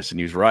point of this, and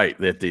he's right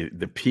that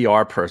the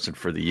PR person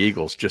for the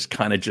Eagles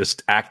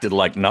just acted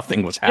like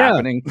nothing was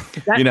happening.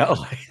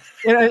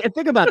 And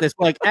think about this,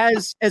 like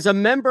as a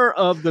member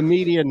of the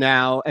media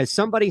now, as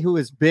somebody who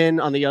has been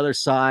on the other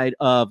side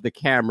of the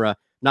camera,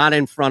 not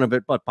in front of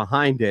it but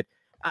behind it.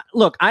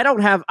 Look,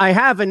 I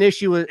have an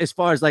issue as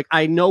far as like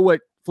I know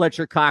what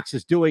Fletcher Cox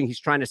is doing. He's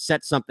trying to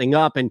set something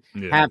up and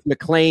have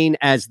McClain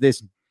as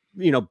this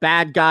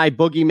bad guy,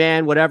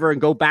 boogeyman, whatever,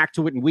 and go back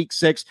to it in week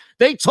 6.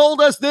 They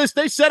told us this.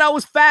 They said I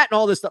was fat and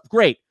all this stuff.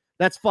 Great.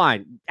 That's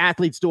fine.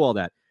 Athletes do all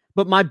that.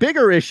 But my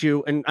bigger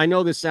issue, and I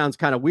know this sounds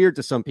kind of weird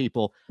to some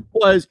people,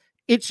 was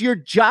it's your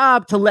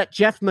job to let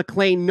Jeff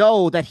McClain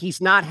know that he's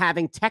not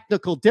having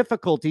technical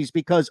difficulties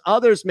because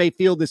others may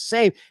feel the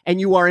same. And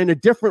you are in a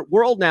different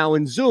world now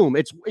in Zoom.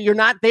 You're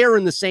not there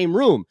in the same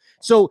room.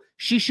 So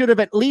she should have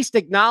at least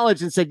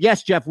acknowledged and said,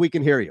 yes, Jeff, we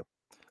can hear you.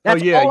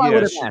 That's all I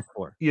would have asked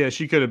for. Yeah,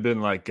 she could have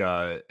been like,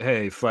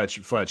 hey,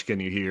 Fletch, can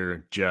you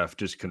hear Jeff?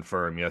 Just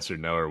confirm yes or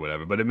no or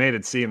whatever. But it made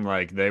it seem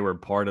like they were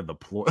part of the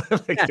ploy.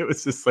 It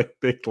was this like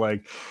big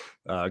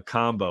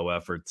combo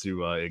effort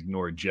to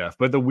ignore Jeff.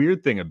 But the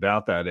weird thing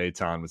about that,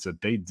 Eytan, was that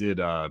they did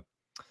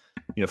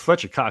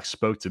Fletcher Cox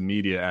spoke to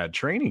media at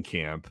training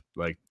camp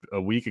like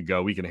a week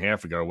and a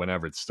half ago,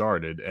 whenever it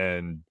started.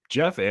 And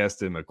Jeff asked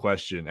him a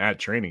question at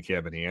training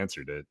camp and he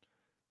answered it.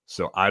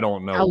 So I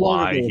don't know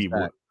why he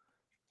would.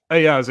 Oh,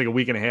 yeah, it was like a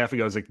week and a half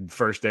ago. It was like the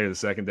first day or the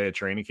second day of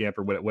training camp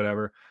or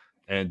whatever.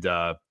 And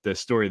the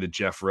story that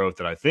Jeff wrote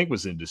that I think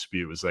was in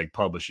dispute was like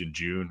published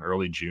in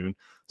early June.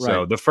 So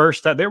Right. the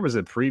first time, there was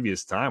a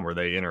previous time where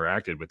they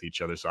interacted with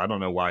each other. So I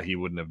don't know why he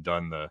wouldn't have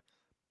done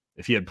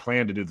if he had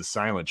planned to do the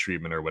silent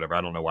treatment or whatever,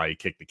 I don't know why he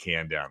kicked the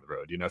can down the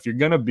road. If you're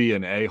going to be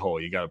an a-hole,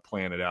 you got to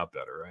plan it out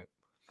better, right?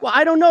 Well,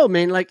 I don't know,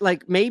 man.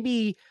 Like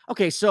maybe,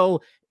 okay,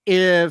 so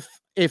if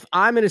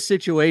I'm in a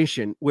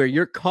situation where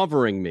you're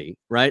covering me,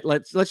 right?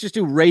 Let's just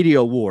do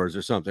Radio Wars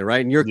or something,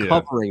 right? And you're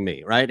covering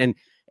me, right? And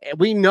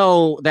we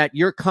know that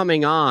you're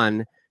coming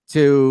on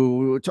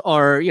to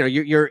or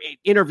you're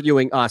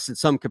interviewing us in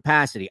some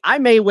capacity. I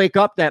may wake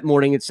up that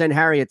morning and send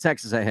Harry a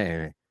text and say,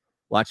 "Hey,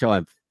 watch how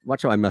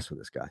I mess with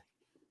this guy.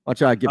 Watch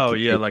how I give." Oh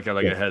yeah, like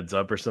a heads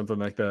up or something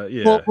like that.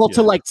 Yeah. Well,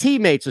 to like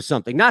teammates or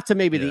something, not to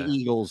maybe the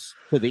Eagles,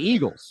 to the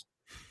Eagles.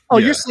 Oh,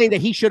 you're saying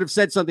that he should have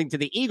said something to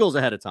the Eagles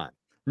ahead of time.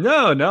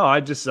 No,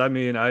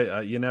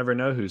 you never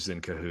know who's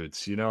in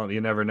cahoots. You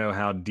never know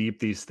how deep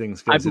these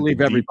things go. I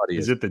believe everybody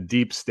is. Is it the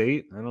deep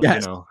state? I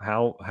don't know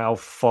how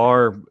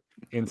far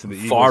into the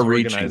Eagles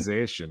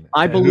organization.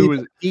 I believe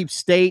the deep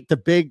state, the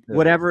big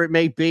whatever it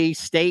may be,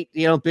 state,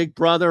 big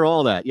brother,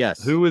 all that.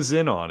 Yes. Who was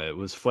in on it?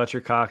 Was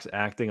Fletcher Cox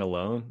acting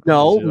alone?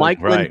 No,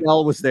 Mike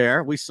Lindell was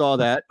there. We saw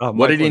that.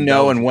 What did he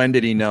know and when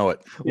did he know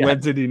it? When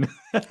did he know?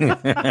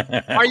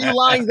 Are you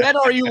lying then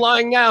or are you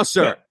lying now,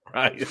 sir?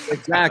 Right.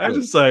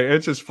 Exactly.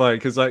 It's just funny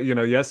because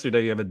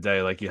yesterday you have a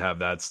day like you have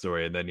that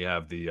story and then you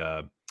have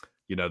the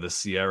the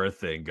Sierra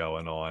thing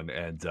going on,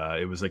 and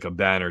it was like a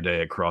banner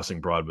day at Crossing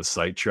Broad with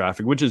site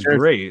traffic, which is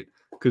great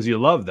because you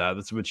love that.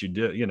 That's what you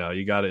do.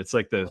 You got it. It's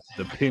like the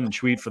pinned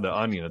tweet for the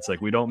Onion. It's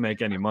like we don't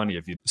make any money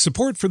if you.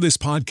 Support for this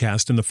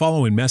podcast and the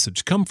following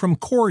message come from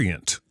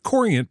Corient.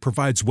 Corient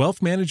provides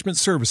wealth management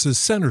services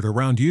centered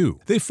around you.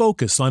 They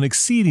focus on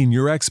exceeding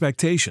your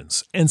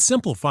expectations and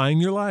simplifying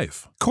your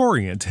life.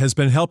 Corient has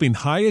been helping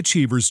high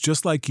achievers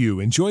just like you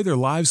enjoy their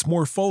lives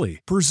more fully,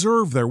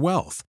 preserve their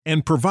wealth,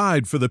 and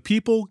provide for the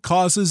people,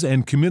 causes,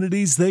 and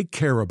communities they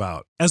care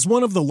about. As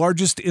one of the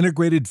largest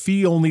integrated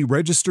fee-only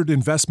registered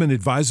investment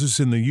advisors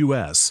in the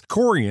U.S.,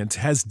 Corient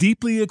has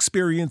deeply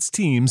experienced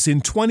teams in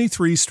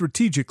 23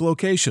 strategic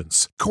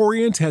locations.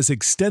 Corient has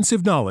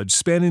extensive knowledge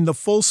spanning the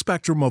full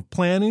spectrum of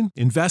planning,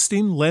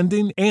 investing,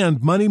 lending,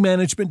 and money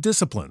management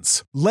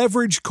disciplines.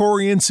 Leverage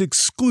Corient's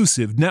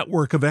exclusive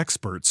network of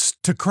experts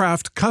to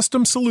craft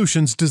custom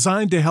solutions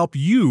designed to help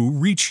you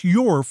reach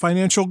your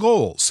financial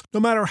goals, no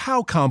matter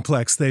how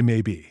complex they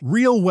may be.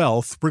 Real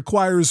wealth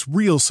requires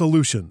real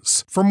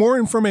solutions. For more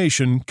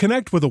information,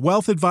 connect with a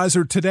wealth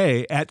advisor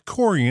today at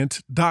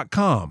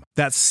Corient.com.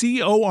 That's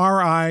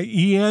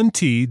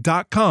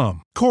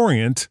Corient.com.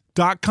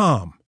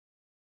 Corient.com.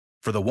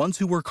 For the ones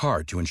who work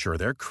hard to ensure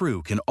their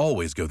crew can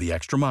always go the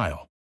extra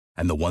mile,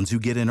 and the ones who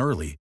get in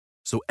early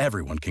so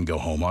everyone can go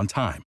home on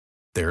time,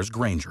 there's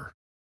Grainger,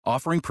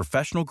 offering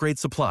professional-grade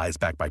supplies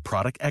backed by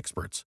product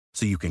experts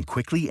so you can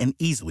quickly and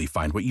easily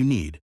find what you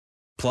need.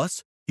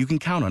 Plus, you can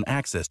count on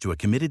access to a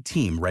committed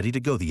team ready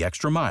to go the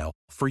extra mile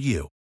for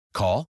you.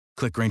 Call,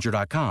 click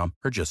Grainger.com,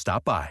 or just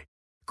stop by.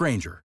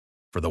 Grainger,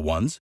 for the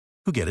ones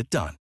who get it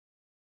done.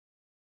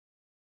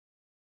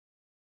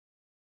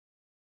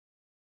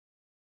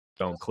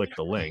 Don't click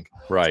the link,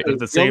 right? But at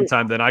the same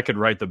time, then I could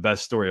write the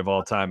best story of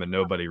all time and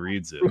nobody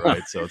reads it,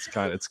 right? So it's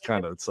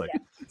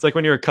like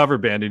when you're a cover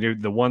band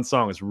and the one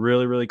song is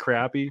really, really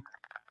crappy,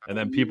 and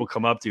then people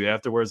come up to you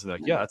afterwards and they're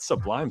like, "Yeah, that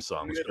Sublime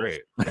song was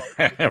great."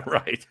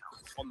 Right.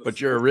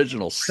 But your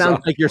original sounds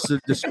suck. like you're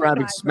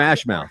describing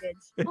Smash Mouth.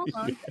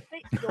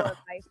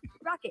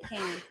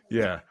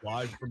 Yeah.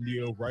 Live from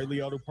the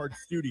O'Reilly Auto Parts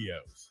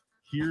studios,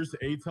 here's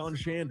Eytan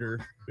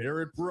Shander,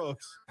 Barrett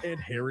Brooks, and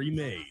Harry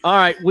Mays. All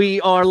right,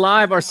 we are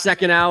live our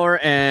second hour,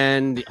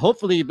 and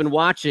hopefully you've been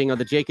watching on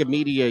the Jacob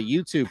Media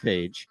YouTube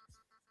page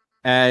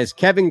as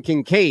Kevin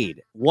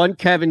Kincaid, one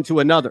Kevin to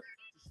another,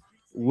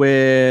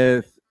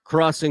 with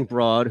Crossing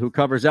Broad, who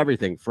covers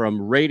everything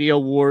from radio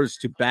wars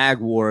to bag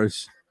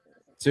wars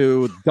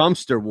to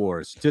dumpster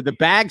wars to the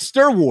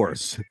bagster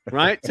wars,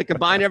 right? To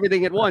combine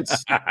everything at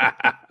once.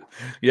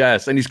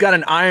 Yes, and he's got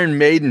an Iron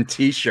Maiden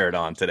t-shirt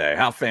on today.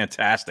 How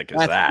fantastic is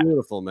that? That's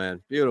beautiful,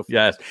 man. Beautiful.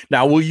 Yes.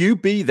 Now, will you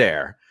be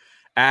there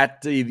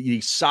at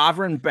the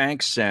Sovereign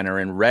Bank Center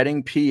in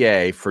Reading,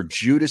 PA for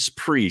Judas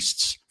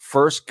Priest's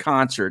first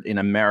concert in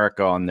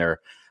America on their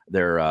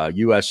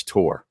U.S.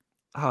 tour?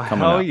 Oh,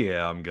 hell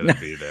yeah, I'm going to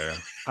be there.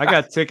 I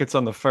got tickets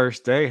on the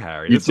first day,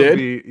 Harry. You This will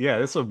did?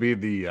 this will be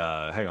the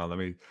hang on, let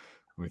me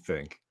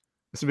think.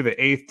 This will be the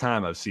 8th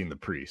time I've seen the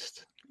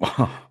Priest.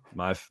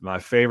 My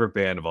favorite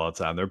band of all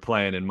time. They're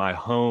playing in my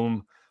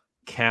home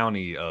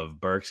county of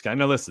Berks County.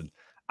 Now listen,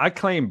 I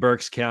claim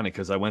Berks County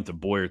because I went to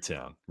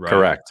Boyertown, right?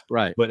 Correct.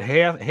 Right. But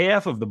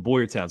half of the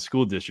Boyertown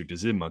school district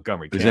is in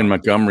Montgomery County. Is in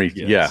Montgomery.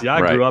 Yeah. See,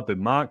 I grew up in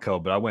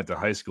Montco, but I went to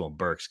high school in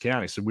Berks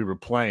County. So we were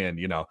playing,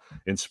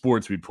 in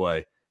sports, we'd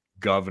play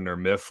Governor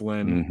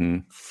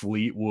Mifflin,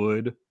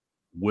 Fleetwood,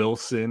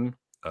 Wilson,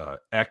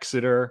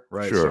 Exeter,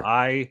 right? Sure. So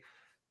I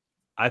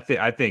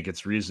think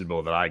it's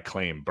reasonable that I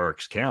claim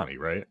Berks County,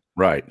 right?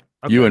 Right.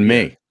 Okay, You and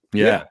me.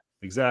 Yeah.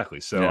 Exactly.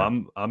 So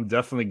Yeah. I'm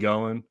definitely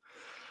going.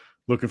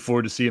 Looking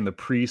forward to seeing the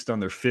Priest on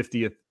their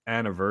 50th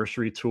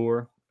anniversary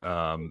tour.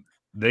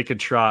 They could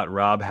trot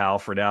Rob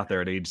Halford out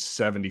there at age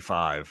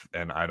 75,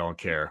 and I don't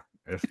care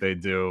if they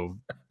do.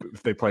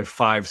 If they play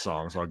 5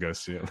 songs, I'll go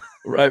see them.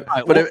 Right.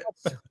 But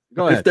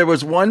if there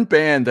was one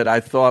band that I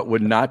thought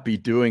would not be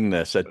doing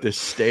this at this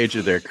stage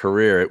of their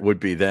career, it would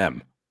be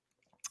them.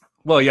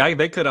 Well, yeah,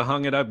 they could have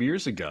hung it up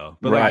years ago.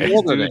 But Right.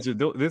 like, these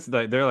dudes,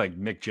 they're like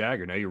Mick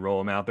Jagger. Now you roll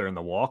them out there in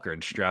the walker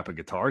and strap a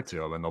guitar to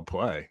them, and they'll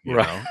play. You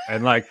know,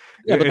 and like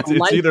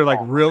it's either like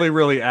really,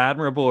 really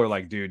admirable or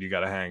like, dude, you got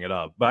to hang it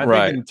up. But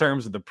I think in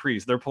terms of the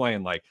Priest, they're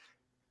playing like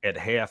at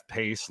half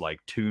pace, like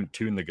tune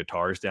the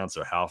guitars down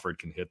so Halford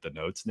can hit the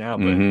notes now.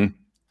 But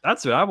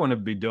that's what I want to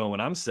be doing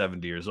when I'm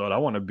 70 years old. I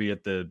want to be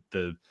at the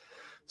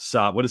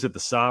what is it? The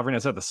Sovereign?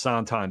 It's not the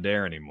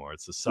Santander anymore.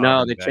 It's the Sovereign.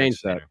 No, they Bank changed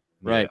Center. that.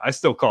 Right. I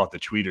still call it the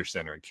Tweeter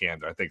Center in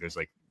Canada. I think there's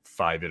like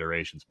 5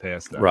 iterations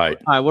past that. Right.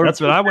 All right, that's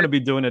what I want to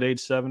be doing at age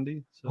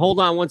 70. So. Hold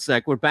on one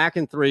sec. We're back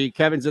in 3.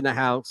 Kevin's in the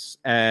house,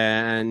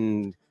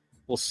 and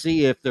we'll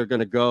see if they're going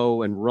to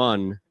go and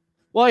run.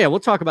 Well, yeah, we'll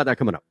talk about that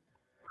coming up.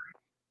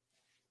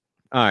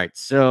 All right.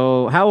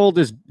 So how old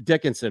is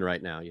Dickinson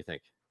right now, you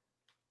think?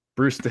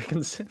 Bruce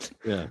Dickinson?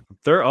 Yeah.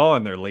 They're all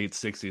in their late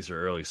 60s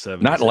or early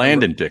 70s. Not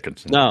Landon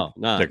Dickinson. No,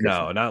 not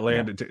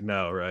Landon. Yeah.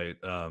 No, right.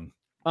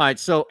 All right,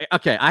 so,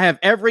 okay, I have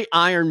every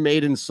Iron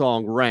Maiden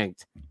song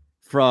ranked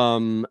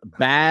from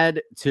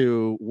bad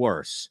to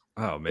worse.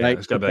 Oh, man, right?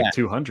 There's got like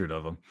 200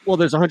 of them. Well,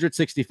 there's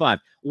 165.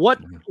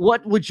 What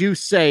would you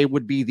say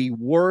would be the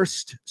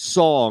worst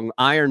song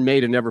Iron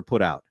Maiden ever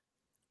put out?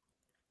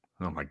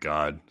 Oh, my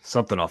God.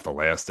 Something off the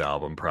last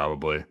album,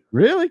 probably.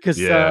 Really? Because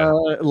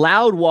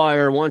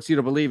Loudwire wants you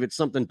to believe it's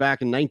something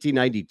back in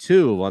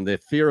 1992 on the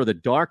Fear of the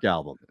Dark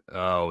album.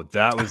 Oh,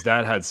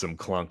 that had some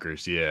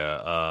clunkers,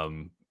 yeah.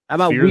 How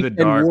about Fear of the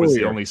Weekend Dark was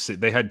the Warrior? only.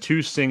 They had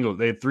 2 singles.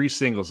 They had 3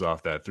 singles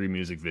off that. 3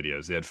 music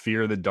videos. They had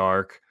Fear of the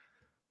Dark.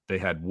 They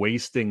had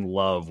Wasting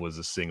Love was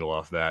a single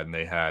off that, and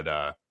they had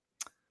oh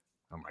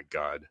my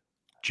God,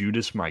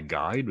 Judas My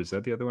Guide, was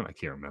that the other one? I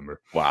can't remember.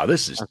 Wow,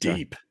 this is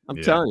deep.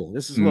 I'm telling you,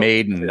 this is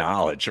Maiden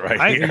knowledge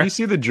right here. You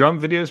see the drum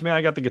videos, man?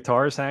 I got the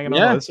guitars hanging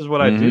on. This is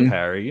what I do,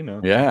 Harry.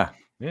 Yeah.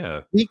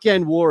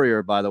 Weekend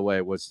Warrior, by the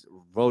way, was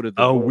voted.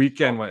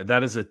 Weekend.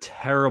 That is a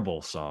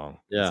terrible song.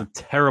 Yeah, it's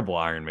a terrible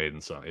Iron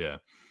Maiden song. Yeah.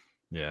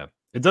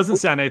 It doesn't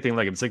sound anything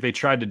like it. It's like they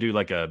tried to do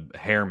like a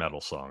hair metal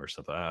song or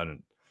something. I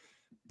don't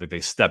think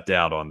they stepped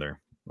out on their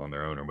own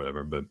or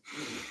whatever. But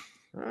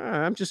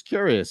I'm just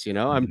curious,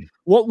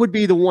 what would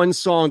be the one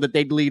song that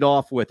they'd lead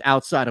off with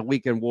outside of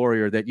Weekend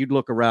Warrior that you'd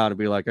look around and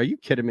be like, "Are you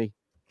kidding me?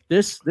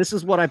 This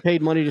is what I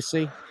paid money to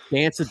see?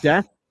 Dance of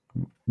Death."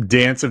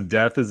 Dance of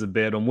Death is a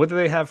bad one. What do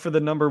they have for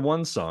the number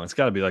 1 song? It's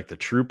got to be like the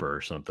Trooper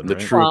or something. The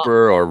right?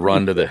 Trooper or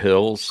Run to the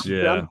Hills.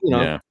 Yeah.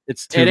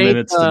 It's 2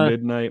 minutes to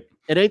midnight.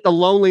 It ain't the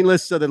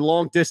loneliness of the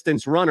long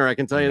distance runner. I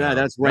can tell you that.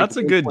 That's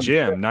a good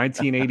jam.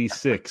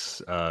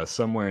 1986,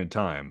 Somewhere in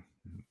Time.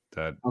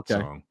 That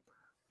song.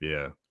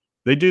 Yeah.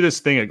 They do this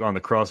thing on the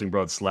Crossing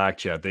Broad Slack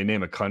chat. They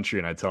name a country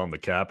and I tell them the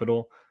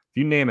capital. If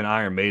you name an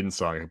Iron Maiden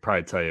song, I can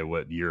probably tell you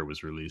what year it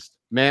was released.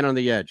 Man on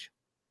the Edge.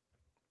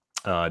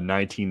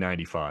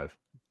 1995.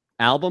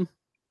 Album?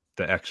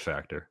 The X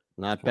Factor.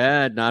 Not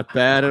bad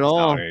at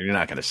all. You're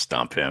not going to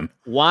stump him.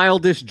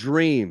 Wildest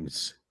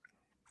Dreams.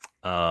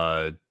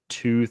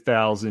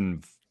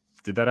 2000.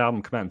 Did that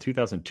album come out in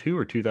 2002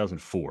 or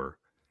 2004?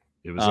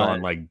 It was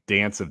on like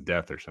Dance of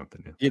Death or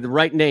something. Yeah, the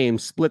right name,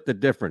 Split the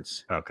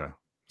Difference. Okay.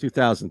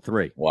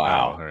 2003.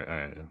 Wow. All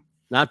right.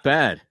 Not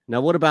bad.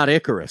 Now, what about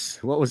Icarus?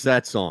 What was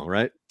that song,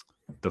 right?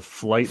 The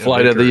Flight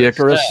of the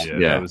Icarus? Yeah.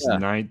 That was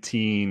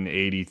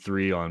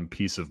 1983 on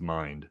Peace of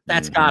Mind.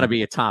 That's got to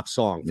be a top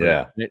song.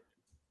 Yeah.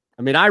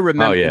 I mean, I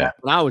remember that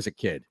when I was a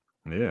kid.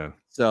 Yeah.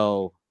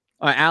 So,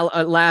 all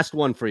right, last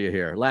one for you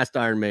here. Last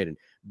Iron Maiden.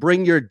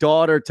 Bring Your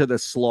Daughter to the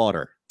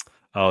Slaughter.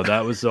 Oh,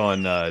 that was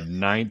on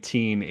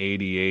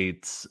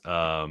 1988's.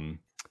 Oh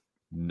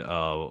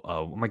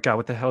my God,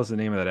 what the hell is the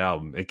name of that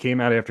album? It came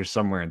out after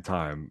Somewhere in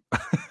Time.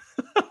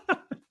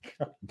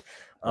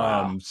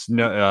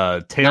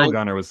 Tail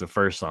Gunner was the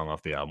first song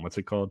off the album. What's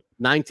it called?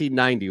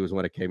 1990 was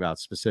when it came out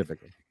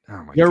specifically.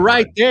 Oh my You're God.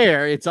 right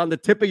there. It's on the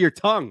tip of your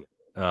tongue.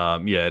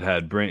 It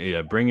had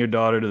Bring Your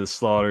Daughter to the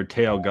Slaughter,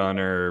 Tail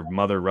Gunner,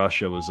 Mother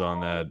Russia was on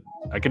that.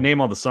 I can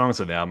name all the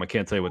songs on the album. I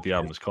can't tell you what the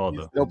album is called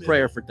though. No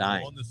Prayer for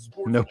Dying.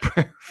 No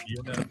Prayer.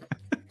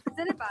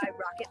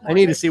 I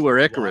need to see where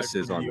Icarus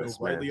is on this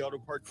one.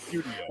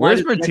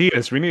 Where's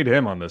Martinez? We need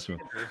him on this one.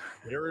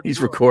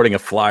 He's recording a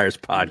Flyers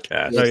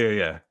podcast. Oh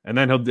yeah. And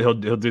then he'll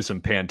do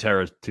some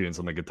Pantera tunes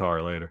on the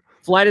guitar later.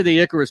 Flight of the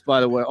Icarus, by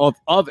the way, of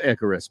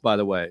Icarus, by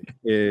the way,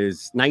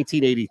 is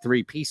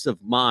 1983, Peace of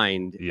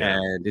Mind,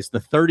 and is the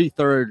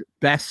 33rd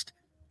best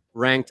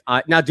ranked.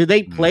 Now, do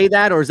they play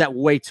that, or is that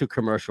way too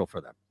commercial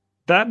for them?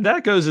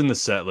 That goes in the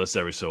set list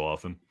every so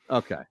often.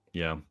 Okay.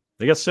 Yeah.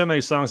 They got so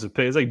many songs to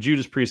pay. It's like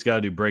Judas Priest got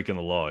to do Breaking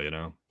the Law,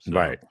 So,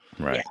 right.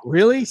 Yeah,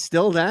 really?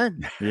 Still that?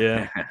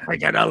 Yeah.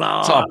 Breaking the Law.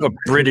 It's off of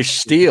British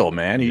Steel,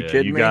 man. Are you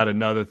kidding you me? got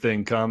another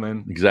thing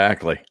coming.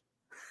 Exactly.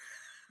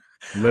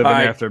 Living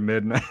after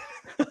midnight.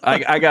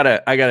 I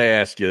gotta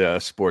ask you a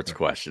sports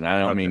question. I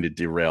don't mean to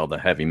derail the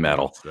heavy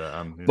metal,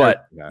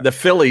 but the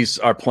Phillies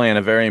are playing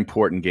a very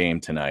important game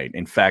tonight.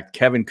 In fact,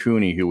 Kevin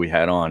Cooney, who we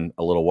had on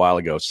a little while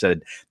ago,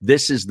 said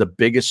this is the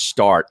biggest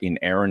start in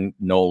Aaron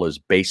Nola's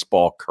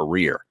baseball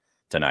career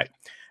tonight,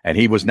 and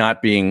he was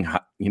not being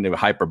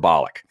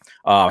hyperbolic.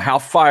 How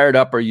fired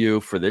up are you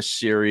for this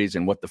series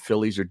and what the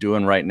Phillies are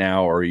doing right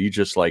now, or are you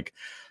just like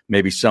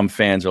maybe some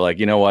fans are like,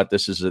 you know what,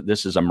 this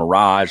is a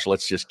mirage.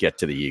 Let's just get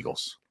to the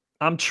Eagles.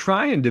 I'm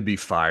trying to be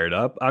fired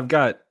up. I've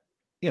got,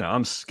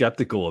 I'm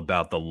skeptical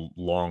about the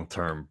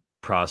long-term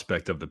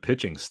prospect of the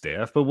pitching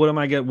staff, but what am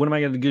I going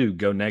to do?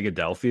 Go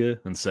Negadelphia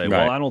and say,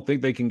 well, I don't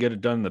think they can get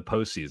it done in the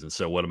postseason.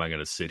 So what am I going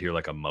to sit here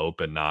like a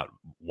mope and not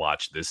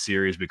watch this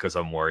series because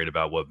I'm worried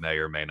about what may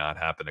or may not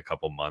happen a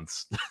couple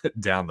months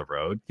down the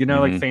road?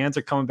 Like fans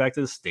are coming back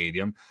to the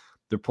stadium.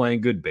 They're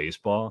playing good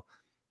baseball.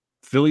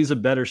 Philly's a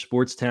better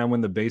sports town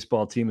when the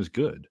baseball team is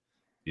good,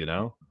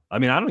 I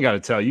mean, I don't got to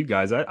tell you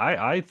guys.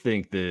 I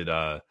think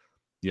that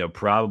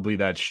probably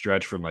that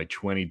stretch from like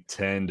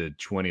 2010 to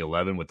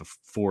 2011 with the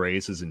four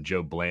aces and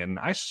Joe Blanton.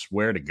 I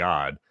swear to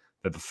God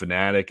that the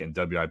Fanatic and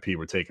WIP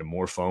were taking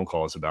more phone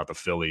calls about the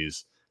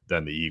Phillies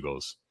than the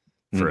Eagles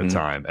for a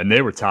time, and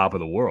they were top of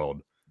the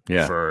world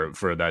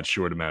for that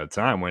short amount of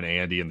time when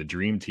Andy and the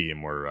Dream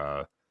Team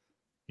were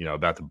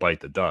about to bite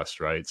the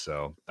dust, right?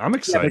 So I'm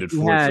excited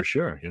for it for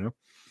sure.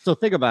 So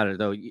think about it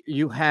though.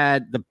 You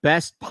had the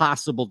best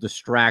possible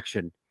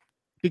distraction.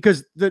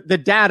 Because the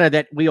data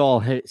that we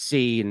all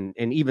see and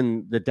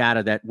even the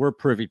data that we're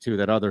privy to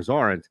that others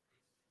aren't,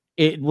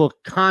 it will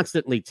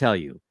constantly tell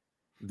you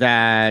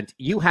that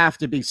you have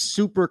to be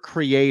super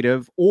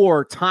creative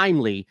or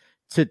timely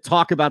to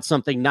talk about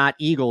something not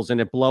Eagles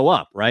and it blow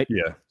up, right?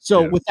 Yeah.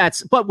 So with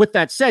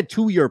that said,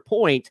 to your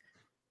point,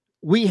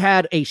 we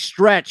had a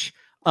stretch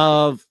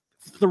of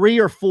 3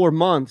 or 4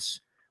 months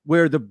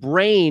where the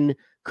brain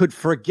could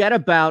forget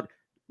about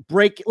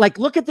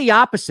look at the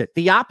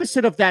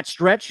opposite of that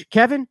stretch.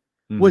 Kevin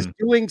was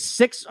doing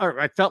 6, or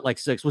I felt like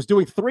 6, was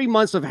doing 3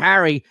 months of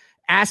Harry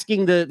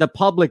asking the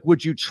public,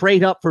 would you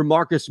trade up for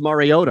Marcus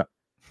Mariota?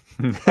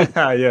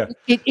 Yeah.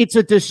 It's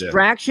a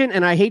distraction.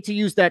 And I hate to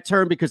use that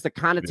term because the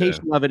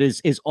connotation of it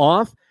is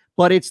off,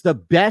 but it's the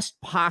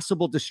best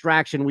possible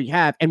distraction we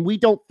have. And we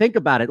don't think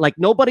about it. Like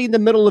nobody in the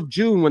middle of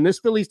June, when this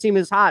Phillies team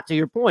is hot, to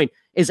your point,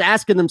 is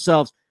asking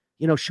themselves,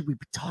 should we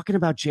be talking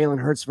about Jalen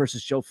Hurts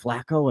versus Joe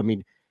Flacco? I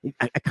mean,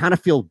 I kind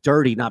of feel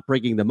dirty not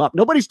bringing them up.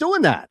 Nobody's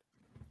doing that.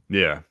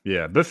 Yeah.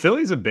 The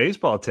Philly's a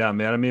baseball town,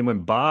 man. I mean,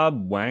 when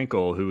Bob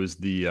Wankel, who is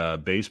the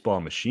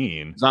baseball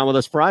machine, was on with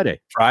us Friday.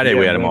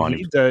 We had him on.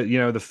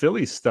 The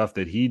Phillies stuff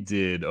that he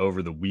did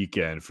over the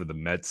weekend for the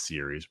Mets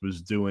series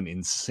was doing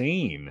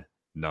insane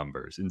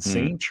numbers,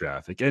 insane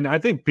traffic. And I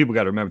think people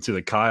got to remember too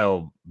that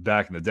Kyle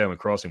back in the day when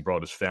Crossing Broad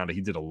was founded,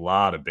 he did a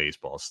lot of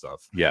baseball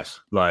stuff. Yes.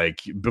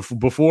 Like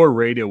before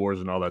Radio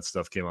Wars and all that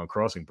stuff came on,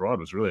 Crossing Broad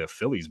was really a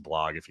Phillies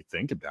blog. If you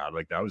think about it,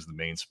 like that was the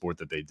main sport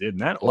that they did.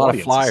 And that a lot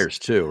of flyers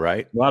too,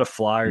 right? A lot of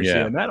flyers.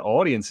 Yeah. And that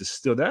audience is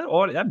still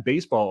that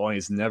baseball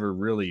audience never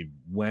really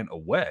went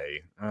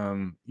away.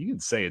 You can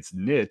say it's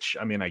niche.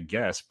 I mean, I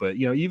guess, but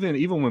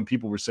even when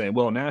people were saying,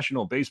 well,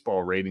 national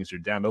baseball ratings are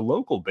down, the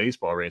local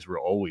baseball ratings were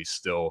always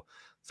still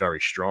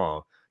very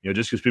strong.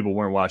 Just because people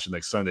weren't watching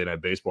like Sunday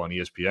Night Baseball on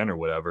ESPN or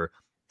whatever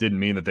didn't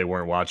mean that they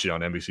weren't watching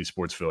on NBC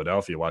Sports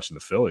Philadelphia watching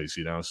the Phillies,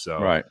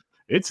 so right.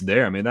 it's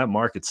there. I mean, that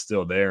market's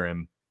still there.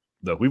 And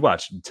look, we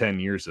watched 10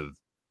 years of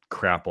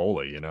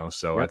crapola, you know,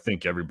 so I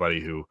think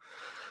everybody who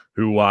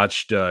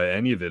watched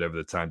any of it over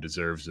the time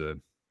deserves a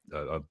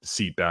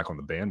seat back on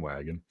the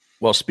bandwagon.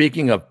 Well,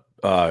 speaking of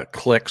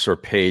clicks or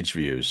page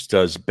views,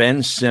 does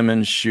Ben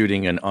Simmons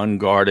shooting an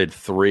unguarded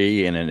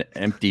 3 in an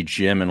empty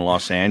gym in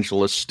Los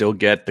Angeles still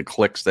get the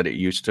clicks that it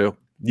used to?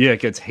 Yeah,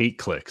 it gets hate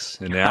clicks,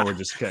 and now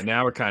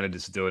we're kind of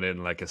just doing it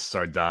in like a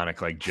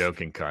sardonic, like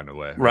joking kind of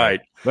way. Right.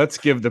 Let's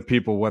give the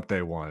people what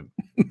they want.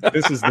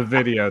 This is the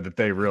video that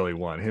they really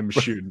want. Him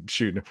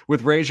shooting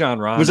with Rajon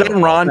Rondo. Was that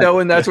Rondo?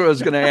 And that's what I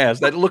was going to ask.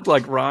 That looked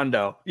like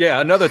Rondo. Yeah,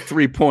 another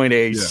 3-point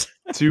ace.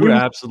 Yeah. Two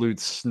absolute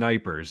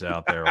snipers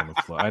out there on the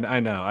floor. I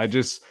know.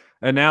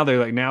 And now they're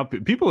like, now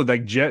people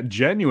like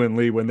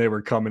genuinely, when they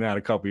were coming out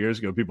a couple years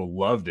ago, people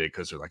loved it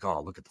because they're like,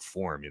 oh, look at the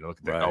form, you know, look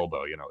at the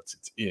elbow, you know,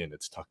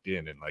 it's tucked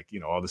in, and like, you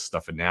know, all this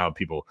stuff. And now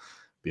people,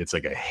 it's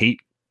like a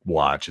hate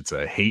watch, it's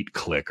a hate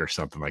click or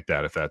something like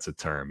that, if that's a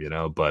term, you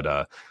know.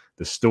 But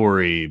the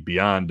story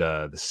beyond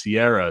the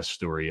Sierra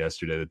story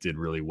yesterday that did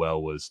really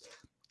well was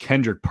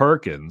Kendrick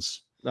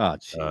Perkins. Oh,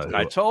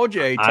 I told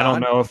you, Eytan.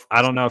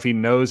 I don't know if he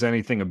knows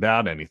anything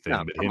about anything,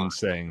 but him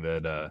saying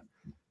that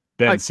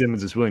Ben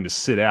Simmons is willing to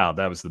sit out.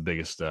 That was the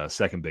biggest,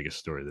 second biggest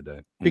story of the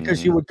day.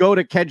 Because you would go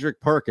to Kendrick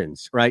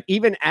Perkins, right?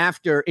 Even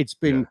after it's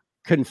been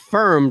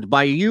confirmed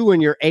by you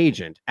and your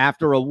agent,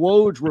 after a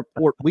Woj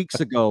report weeks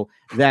ago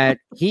that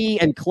he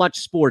and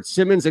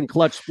Simmons and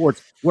Clutch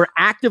Sports were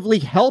actively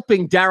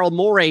helping Daryl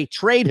Morey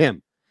trade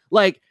him.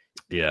 Like,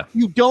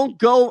 you don't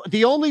go.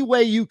 The only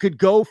way you could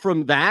go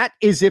from that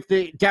is if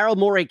the Daryl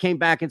Morey came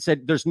back and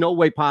said, there's no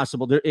way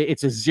possible.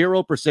 It's a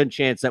 0%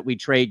 chance that we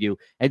trade you.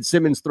 And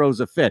Simmons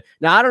throws a fit.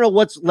 Now, I don't know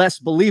what's less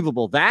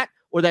believable, that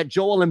or that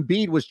Joel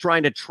Embiid was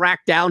trying to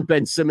track down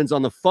Ben Simmons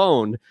on the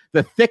phone.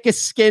 The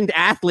thickest skinned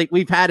athlete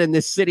we've had in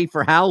this city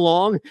for how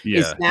long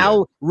is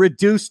now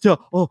reduced to,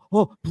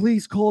 oh,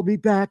 please call me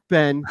back,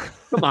 Ben.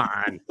 Come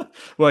on.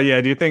 Well, yeah.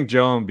 Do you think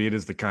Joel Embiid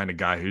is the kind of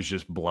guy who's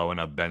just blowing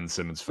up Ben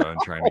Simmons' phone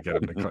trying to get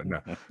him to call?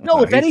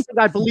 No, if anything,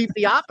 I believe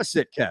the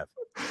opposite, Kev.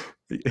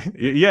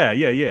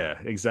 Yeah,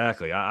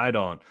 exactly. I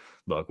don't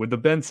look with the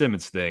Ben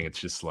Simmons thing. It's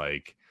just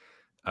like,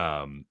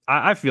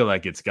 I feel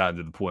like it's gotten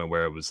to the point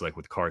where it was like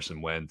with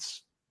Carson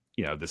Wentz,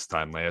 you know, this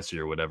time last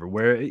year or whatever,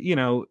 where, you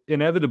know,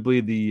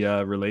 inevitably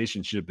the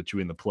relationship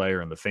between the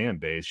player and the fan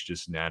base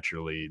just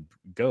naturally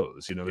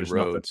goes, you know, there's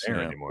nothing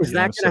there anymore. Is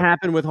that going to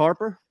happen with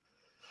Harper?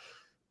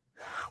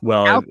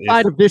 Well,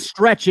 outside of this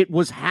stretch, it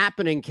was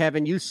happening,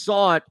 Kevin. You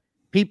saw it.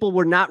 People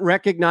were not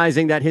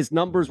recognizing that his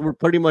numbers were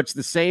pretty much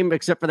the same,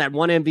 except for that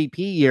one MVP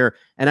year.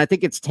 And I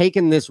think it's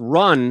taken this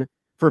run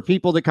for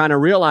people to kind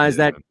of realize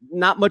that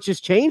not much has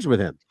changed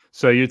with him.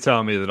 So you're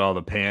telling me that all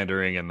the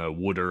pandering and the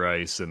water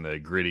ice and the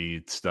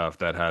gritty stuff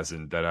that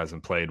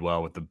hasn't played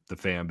well with the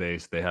fan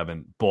base, they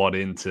haven't bought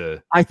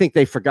into. I think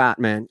they forgot,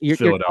 man. You're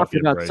talking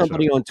about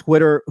somebody on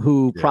Twitter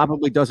who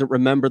probably doesn't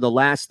remember the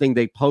last thing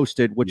they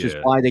posted, which is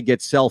why they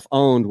get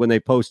self-owned when they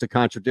post a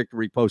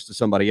contradictory post to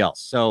somebody else.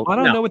 So I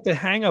don't know what the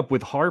hang up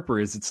with Harper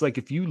is. It's like,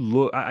 if you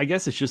look, I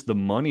guess it's just the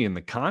money in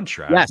the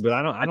contract, but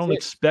I don't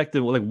expect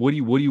it. Like, what do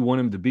you want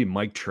him to be?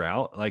 Mike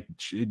Trout? Like,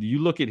 you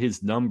look at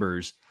his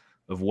numbers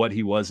of what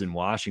he was in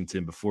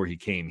Washington before he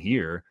came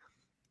here,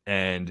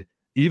 and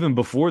even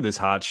before this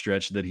hot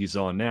stretch that he's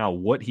on now,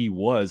 what he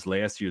was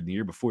last year and the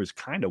year before is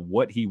kind of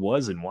what he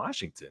was in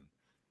Washington.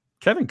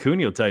 Kevin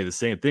Cooney will tell you the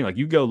same thing. Like,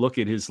 you go look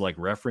at his like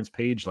reference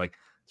page, like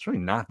it's really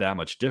not that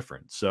much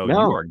different. So you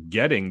are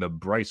getting the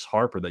Bryce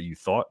Harper that you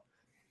thought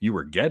you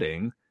were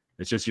getting.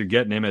 It's just you're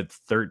getting him at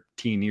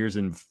 13 years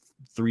and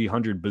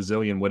 300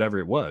 bazillion, whatever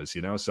it was,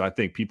 you know? So I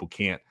think people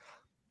can't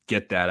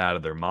get that out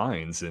of their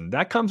minds, and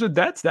that comes with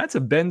that's a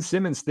Ben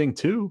Simmons thing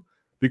too,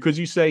 because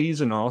you say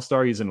he's an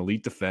all-star, he's an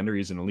elite defender,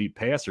 he's an elite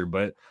passer,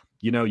 but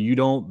you know, you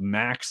don't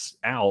max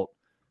out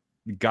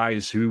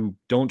guys who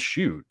don't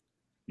shoot,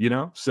 you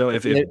know. So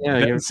if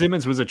Ben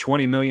Simmons was a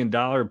 $20 million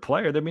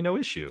player, there'd be no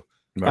issue.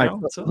 Right.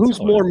 What's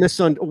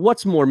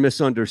more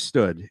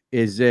misunderstood?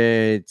 Is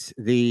it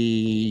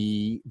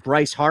the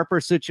Bryce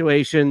Harper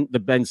situation, the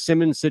Ben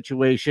Simmons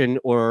situation,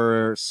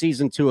 or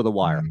season 2 of The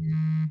Wire?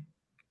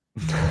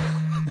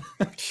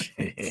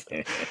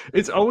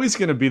 It's always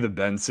going to be the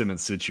Ben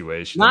Simmons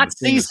situation. Not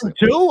season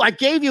 2. I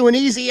gave you an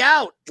easy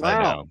out.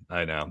 Wow.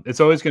 I know. It's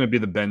always going to be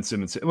the Ben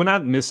Simmons. Well,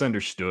 not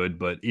misunderstood,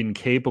 but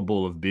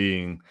incapable of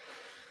being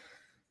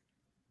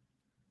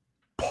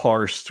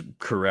parsed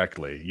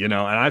correctly, you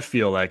know. And I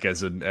feel like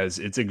as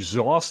it's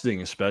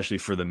exhausting, especially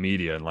for the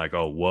media, and like,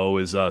 oh, woe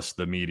is us,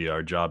 the media,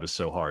 our job is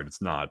so hard.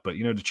 It's not. But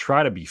you know, to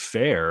try to be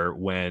fair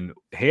when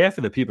half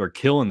of the people are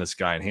killing this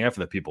guy and half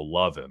of the people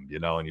love him, you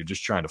know, and you're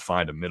just trying to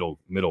find a middle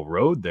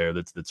road there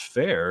that's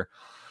fair,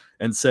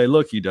 and say,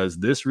 look, he does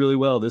this really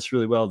well, this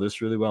really well,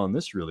 this really well, and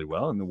this really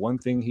well, and the one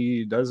thing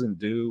he doesn't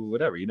do,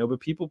 whatever, you know.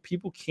 But people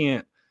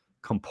can't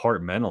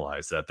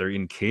compartmentalize that. They're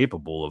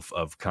incapable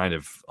of kind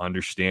of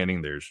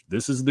understanding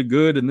this is the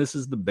good and this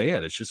is the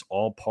bad. It's just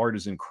all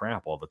partisan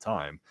crap all the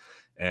time.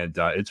 And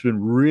it's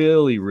been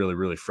really, really,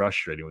 really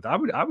frustrating.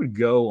 I would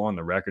go on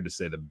the record to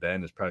say that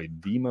Ben is probably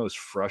the most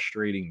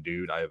frustrating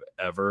dude I have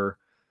ever,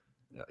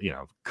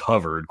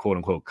 covered, quote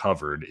unquote,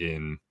 covered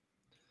in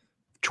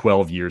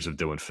 12 years of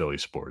doing Philly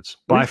sports.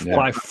 By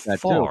far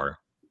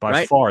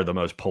the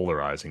most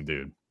polarizing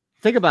dude.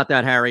 Think about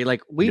that, Harry.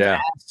 Like we've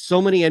asked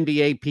so many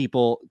NBA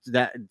people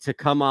to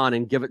come on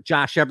and give it.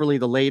 Josh Eberle,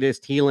 the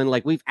latest, Heelan.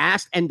 Like we've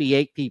asked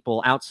NBA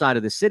people outside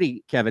of the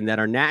city, Kevin, that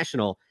are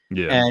national.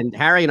 Yeah. And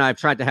Harry and I have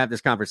tried to have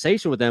this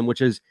conversation with them, which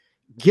is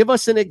give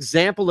us an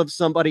example of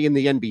somebody in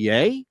the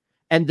NBA,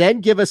 and then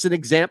give us an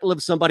example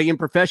of somebody in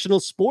professional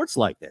sports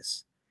like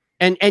this.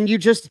 And you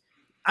just,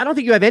 I don't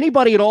think you have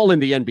anybody at all in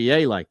the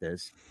NBA like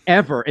this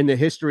ever in the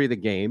history of the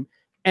game.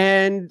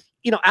 And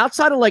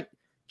outside of like.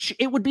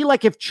 It would be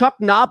like if Chuck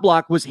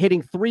Knobloch was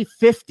hitting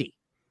 350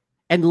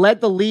 and led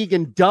the league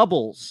in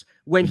doubles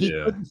when he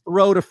couldn't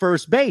throw to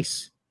first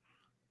base.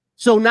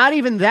 So not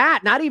even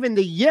that, not even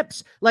the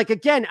yips. Like,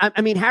 again, I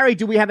mean, Harry,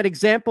 do we have an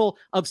example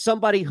of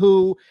somebody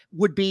who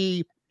would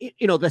be,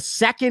 the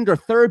second or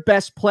third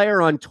best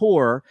player on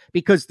tour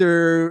because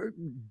they're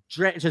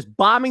just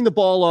bombing the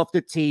ball off the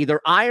tee?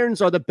 Their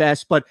irons are the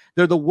best, but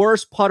they're the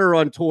worst putter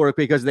on tour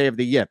because they have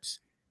the yips.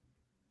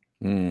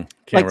 Can't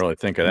really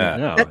think of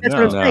that. That's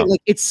what I'm saying. Like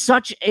it's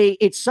such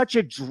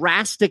a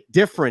drastic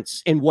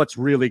difference in what's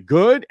really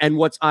good and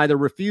what's either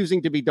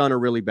refusing to be done or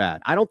really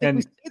bad. I don't think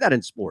we see that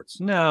in sports.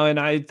 No, and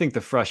I think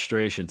the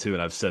frustration too,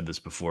 and I've said this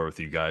before with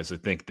you guys, I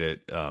think that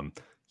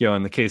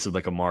in the case of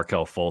like a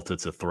Markelle Fultz,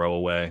 it's a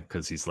throwaway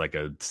because he's like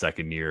a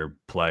second-year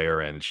player,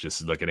 and it's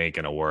just like it ain't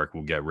gonna work.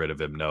 We'll get rid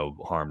of him, no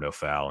harm, no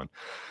foul, and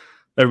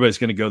everybody's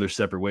going to go their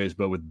separate ways.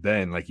 But with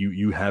Ben, like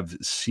you have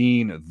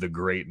seen the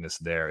greatness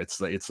there. It's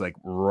like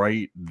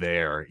right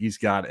there. He's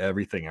got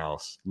everything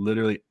else.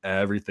 Literally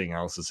everything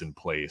else is in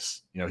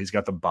place. He's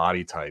got the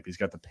body type. He's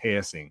got the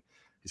passing.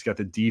 He's got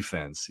the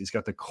defense. He's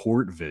got the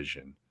court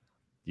vision.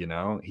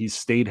 He's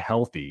stayed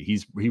healthy.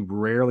 He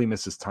rarely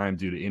misses time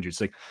due to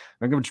injuries. Like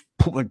I'm going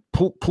to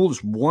pull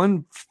this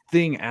one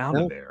thing out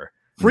of there.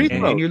 Free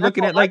throw. And you're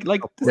looking at like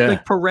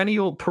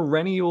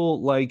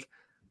perennial like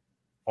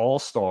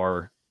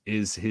all-star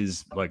is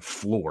his like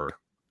floor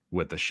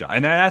with the shot,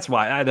 and that's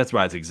why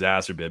it's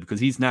exacerbated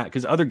because he's not,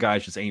 because other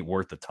guys just ain't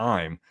worth the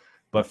time,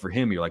 but for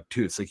him you're like,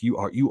 dude, it's like you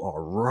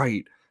are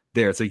right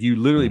there. It's like you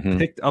literally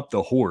picked up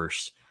the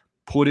horse,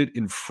 put it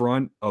in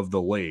front of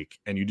the lake,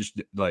 and you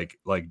just like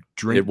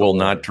drink. It will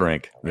not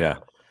drink. Yeah,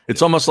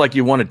 it's almost like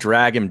you want to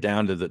drag him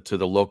down to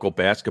the local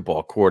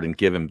basketball court and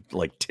give him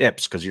like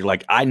tips because you're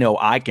like, I know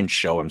I can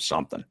show him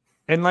something.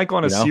 And like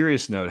on a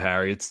serious note,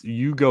 Harry,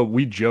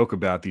 we joke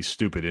about these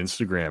stupid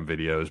Instagram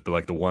videos, but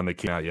like the one that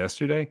came out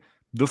yesterday,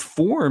 the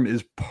form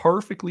is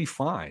perfectly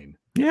fine.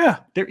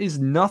 Yeah. There is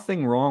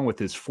nothing wrong with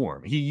his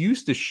form. He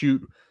used to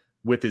shoot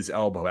with his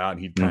elbow out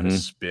and he'd kind of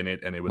spin it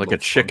and it would like a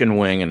chicken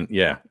wing. And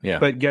yeah.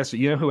 But guess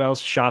who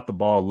else shot the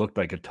ball, looked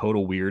like a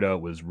total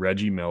weirdo? Was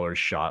Reggie Miller's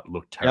shot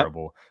looked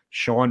terrible. Yep.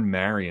 Sean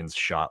Marion's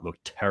shot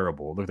looked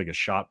terrible. It looked like a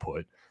shot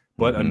put.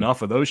 But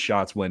enough of those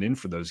shots went in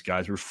for those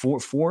guys. Where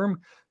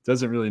form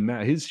doesn't really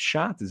matter. His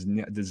shot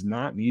does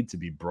not need to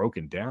be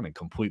broken down and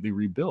completely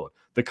rebuilt.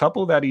 The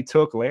couple that he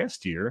took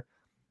last year,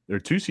 or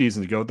 2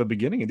 seasons ago at the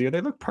beginning of the year,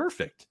 they look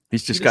perfect.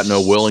 He's just got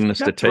no willingness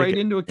to take right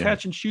into a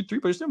catch and shoot three,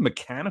 but there's no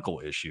mechanical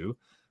issue.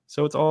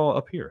 So it's all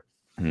up here.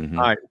 All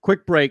right,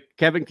 quick break.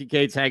 Kevin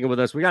Kincaid's hanging with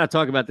us. We got to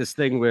talk about this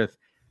thing with,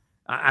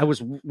 I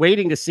was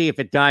waiting to see if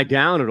it died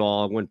down at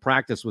all when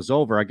practice was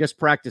over. I guess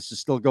practice is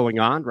still going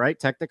on, right?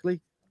 Technically.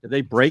 Did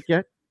they break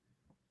yet?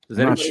 I'm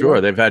not sure.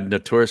 They've had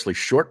notoriously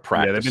short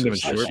practice. Yeah, they've been doing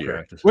short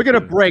practice. We're going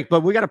to break,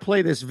 but we got to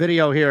play this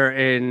video here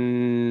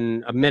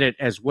in a minute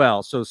as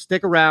well. So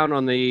stick around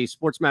on the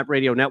Sports Map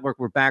Radio Network.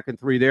 We're back in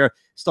 3 there.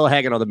 Still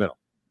hanging on the middle.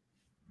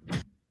 All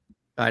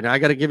right, now I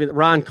got to give you,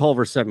 Ron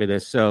Culver sent me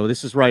this. So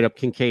this is right up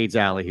Kincaid's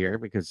alley here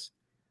because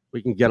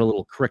we can get a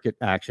little cricket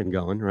action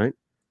going, right?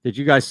 Did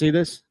you guys see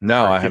this?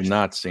 No, I have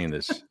not seen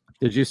this.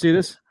 Did you see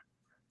this?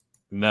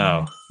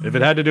 No. If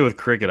it had to do with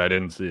cricket, I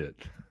didn't see it.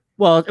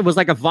 Well, it was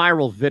like a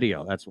viral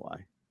video. That's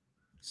why.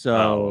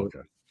 So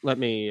let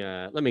me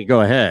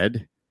go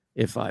ahead,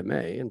 if I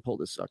may, and pull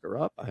this sucker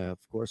up. I of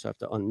course have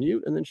to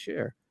unmute and then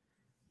share.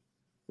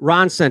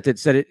 Ron sent it.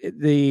 Said it.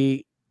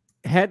 The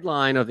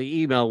headline of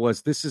the email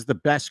was, "This is the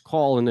best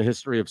call in the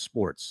history of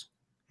sports."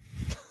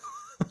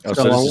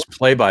 So this is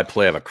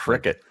play-by-play of a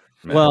cricket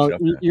match. Well,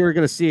 you're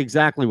going to see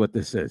exactly what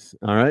this is.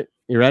 All right,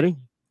 you ready?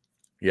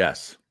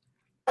 Yes.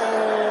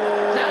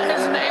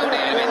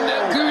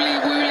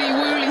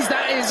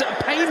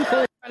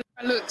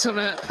 I looked on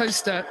a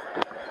poster.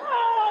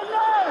 Oh,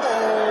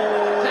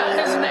 no! That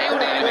has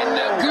nailed him in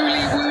the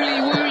gooly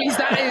woolies.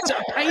 That is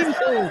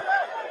painful.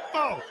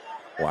 Oh!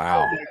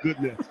 Wow. Oh, my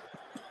goodness.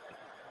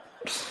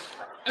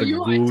 The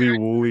gooly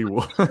woolly.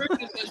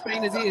 As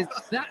pain as he is.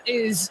 That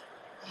is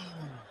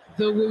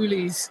the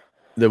woolies.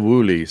 The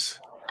woolies.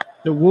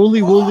 The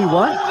woolly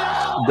what?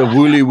 The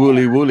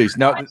woolies.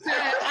 Now,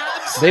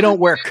 they don't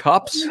wear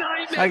cups,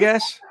 I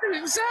guess.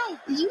 Himself.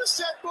 You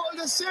said ball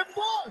the same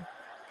ball.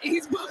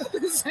 He's both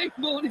the same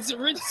ball. It's a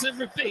rinse and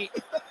repeat.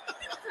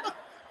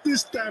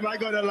 This time I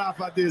gotta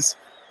laugh at this.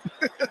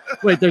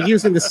 Wait, they're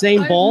using the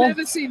same ball? I've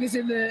never seen this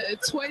in the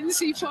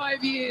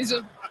 25 years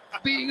of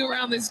being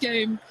around this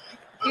game.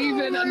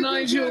 Even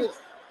Nigel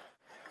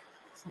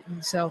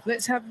himself.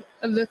 Let's have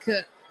a look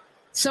at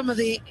some of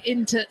the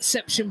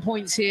interception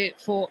points here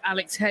for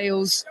Alex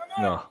Hales.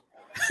 No.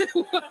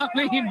 I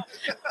mean,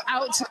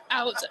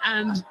 out,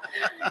 and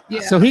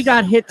yeah. So he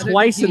got hit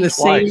twice in the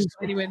same.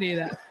 Anywhere near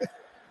that.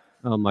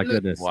 Oh my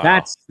goodness, Wow.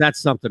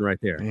 that's something right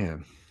there.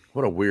 Man,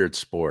 what a weird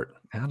sport.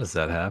 How does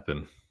that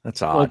happen?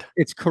 That's Well, odd.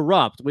 it's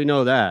corrupt. We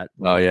know that.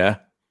 Oh yeah,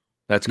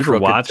 that's You ever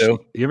crooked watch? too.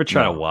 You ever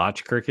try No. to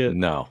watch cricket?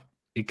 No.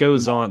 It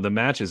goes on. The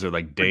matches are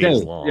like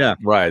days long. Yeah,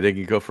 Right. They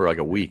can go for like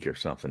a week or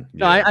something.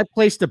 no, I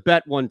placed a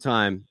bet one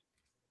time,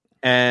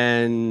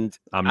 and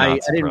I'm I not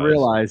didn't surprised.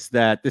 realize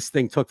that this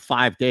thing took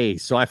 5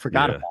 days, so I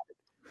forgot Yeah. about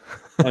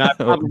it. And I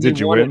probably Did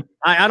you won it. win?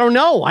 I don't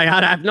know. I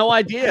have no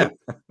idea.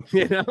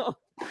 You know,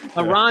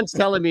 Ron's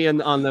telling me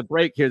on the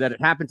break here that it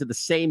happened to the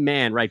same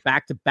man, right?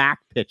 Back-to-back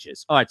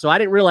pitches. All right, so I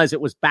didn't realize it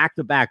was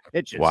back-to-back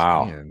pitches.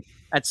 Wow. Man.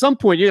 At some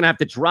point, you're gonna have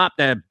to drop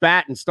that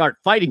bat and start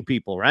fighting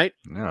people, right?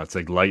 No, it's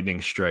like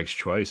lightning strikes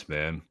twice,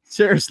 man.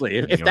 Seriously,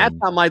 if You that's know,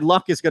 how my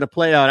luck is going to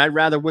play out, I'd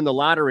rather win the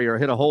lottery or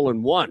hit a hole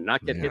in one,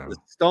 not get hit Yeah. with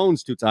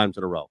stones 2 times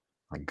in a row.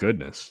 My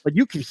goodness. But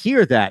you could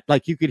hear that.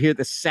 Like you could hear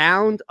the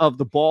sound of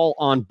the ball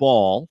on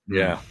ball.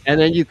 Yeah. And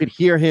then you could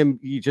hear him.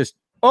 You just,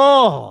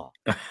 oh.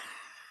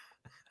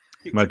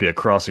 Might be a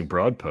crossing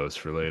broad post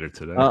for later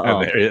today.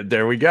 Uh-oh.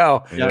 There we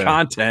go. Yeah.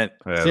 Content.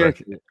 Yeah, look,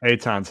 Seriously.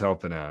 Eytan's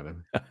helping out.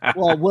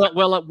 Well,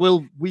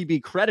 will we be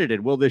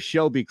credited? Will this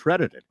show be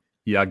credited?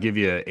 Yeah, I'll give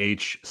you a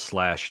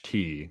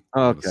H/T.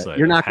 Okay.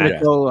 You're not going to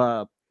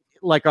go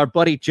like our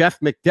buddy Jeff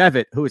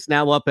McDevitt, who is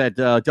now up at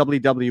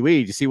WWE.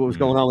 Did you see what was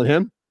going on with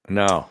him?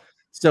 No.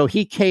 So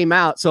he came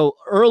out. So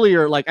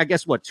earlier, like I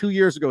guess 2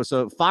 years ago.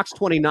 So Fox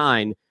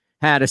 29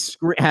 had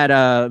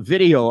a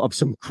video of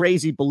some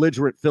crazy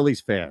belligerent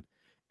Phillies fan,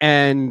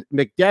 and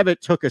McDevitt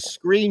took a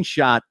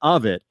screenshot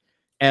of it.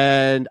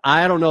 And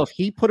I don't know if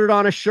he put it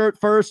on a shirt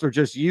first or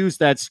just used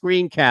that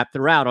screen cap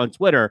throughout on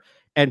Twitter.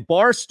 And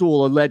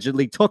Barstool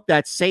allegedly took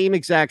that same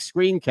exact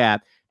screen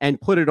cap and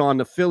put it on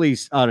the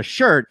Phillies on a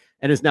shirt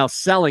and is now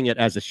selling it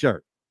as a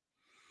shirt.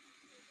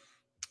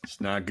 It's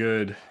not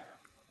good.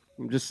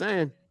 I'm just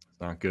saying.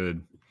 It's not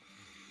good.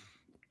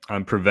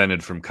 I'm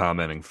prevented from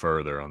commenting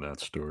further on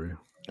that story.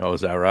 Oh,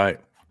 is that right?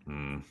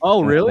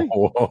 Oh, really?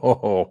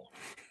 Whoa.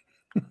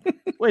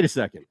 Wait a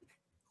second.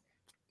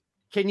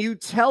 Can you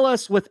tell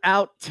us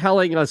without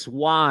telling us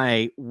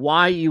why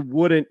you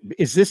wouldn't?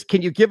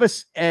 Can you give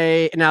us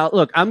now?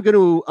 Look, I'm going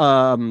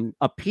to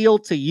appeal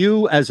to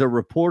you as a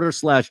reporter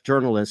 /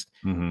 journalist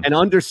and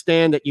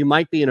understand that you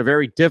might be in a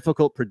very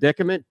difficult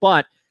predicament.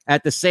 But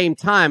at the same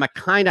time, I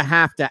kind of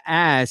have to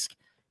ask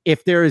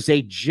if there is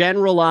a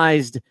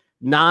generalized,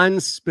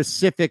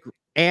 non-specific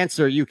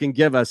answer you can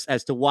give us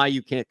as to why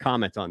you can't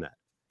comment on that.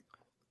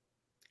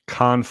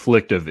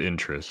 Conflict of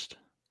interest.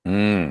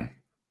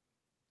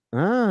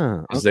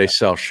 Because they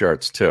sell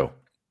shirts too.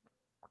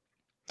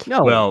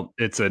 No. Well,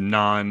 it's a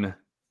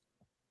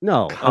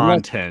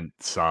content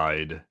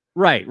side.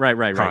 Right.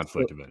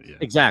 Conflict of it. Yeah.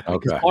 Exactly.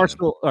 Because Okay.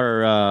 Barstool,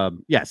 or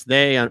yes,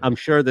 I'm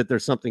sure that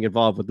there's something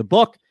involved with the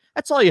book.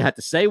 That's all you had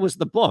to say was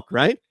the book,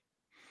 right?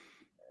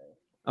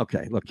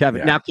 Okay. Look, Kevin.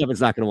 Yeah. Now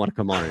Kevin's not going to want to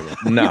come on anymore.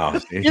 No,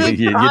 you think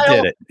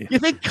did it. You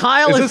think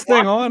Kyle Is is this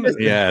thing watching on?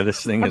 Yeah,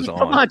 this thing is Come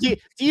on. on. Do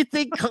you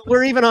think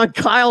we're even on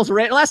Kyle's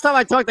rate? Last time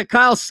I talked to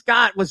Kyle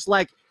Scott was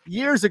like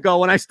years ago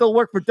when I still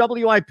worked for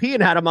WIP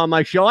and had him on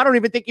my show. I don't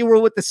even think you were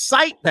with the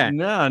site then.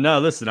 No.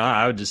 Listen,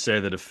 I would just say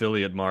that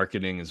affiliate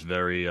marketing is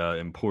very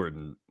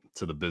important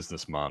to the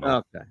business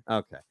model.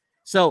 Okay.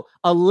 So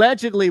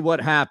allegedly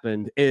what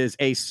happened is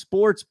a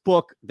sports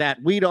book that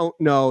we don't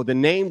know, the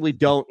name we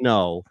don't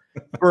know,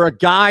 for a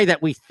guy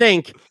that we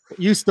think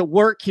used to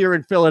work here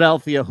in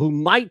Philadelphia who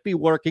might be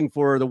working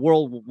for the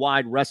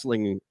Worldwide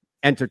Wrestling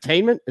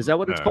Entertainment. Is that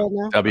what it's called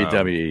now?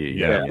 WWE.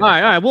 Yeah. All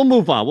right. We'll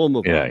move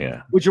on.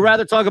 Yeah. Would you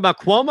rather talk about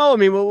Cuomo? I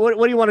mean,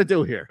 what do you want to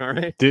do here? All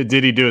right. Did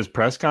he do his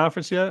press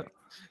conference yet?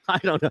 I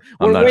don't know.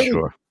 I'm not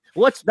sure.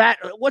 What's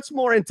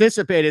more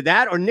anticipated,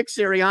 that or Nick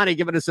Sirianni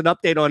giving us an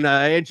update on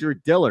Andrew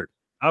Dillard?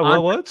 Oh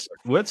well,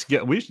 let's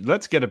get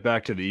it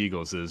back to the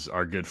Eagles, as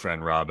our good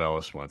friend Rob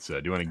Ellis once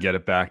said. Do you want to get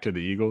it back to the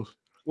Eagles?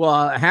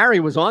 Well, Harry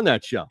was on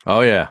that show.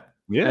 Oh yeah.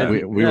 Yeah,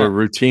 we were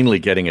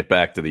routinely getting it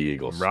back to the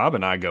Eagles. Rob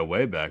and I go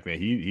way back, man.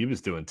 He was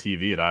doing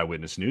TV at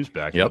Eyewitness News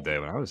back in the day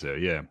when I was there.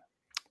 Yeah,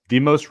 the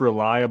most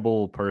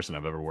reliable person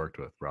I've ever worked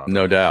with, Rob.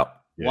 No doubt.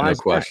 Yeah, no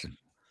question.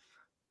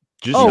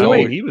 Just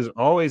he was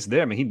always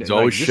there. I mean, he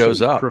always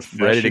shows up,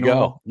 ready to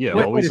go. Yeah,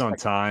 always on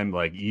time,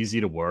 like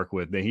easy to work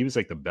with. Man, he was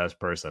like the best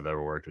person I've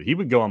ever worked with. He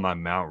would go on my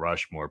Mount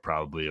Rushmore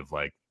probably of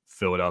like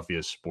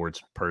Philadelphia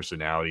sports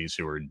personalities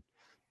who are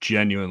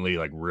genuinely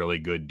like really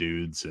good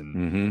dudes,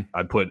 and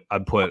I'd put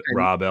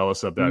Rob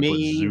Ellis up there. I'd put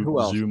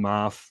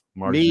Zumoff,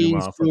 Mark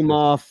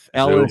Zumoff,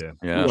 Ellis,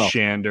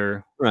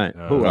 Shander, right?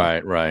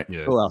 Right.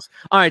 Yeah. Who else?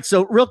 All right.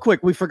 So real quick,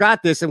 we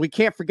forgot this, and we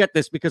can't forget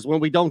this because when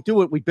we don't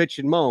do it, we bitch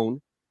and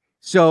moan.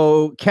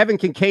 So Kevin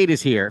Kincaid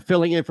is here,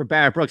 filling in for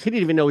Barrett Brooks. He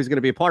didn't even know he's going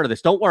to be a part of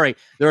this. Don't worry,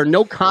 there are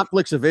no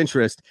conflicts of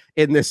interest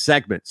in this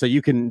segment, so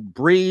you can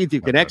breathe, you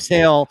can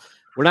exhale.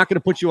 We're not going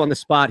to put you on the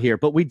spot here,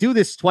 but we do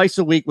this twice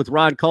a week with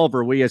Ron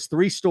Culver. We has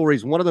 3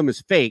 stories. One of them is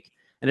fake,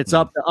 and it's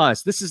up to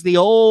us. This is the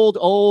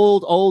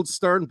old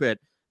Stern bit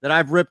that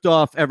I've ripped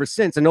off ever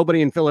since, and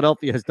nobody in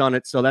Philadelphia has done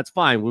it, so that's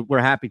fine. We're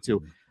happy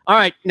to. All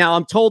right, now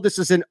I'm told this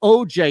is an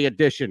OJ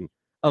edition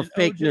of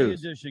fake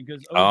news.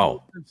 Because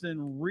O.J.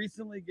 Simpson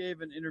recently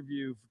gave an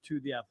interview to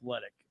The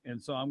Athletic,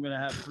 and so I'm going to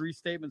have 3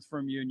 statements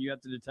from you, and you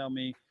have to tell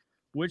me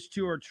which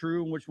 2 are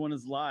true and which one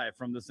is live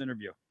from this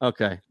interview.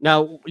 Okay.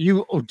 Now,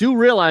 you do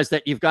realize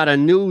that you've got a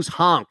news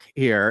honk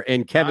here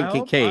in Kevin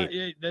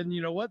Kincaid. Then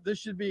you know what? This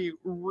should be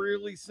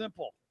really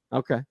simple.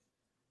 Okay.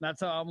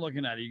 That's how I'm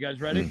looking at it. You guys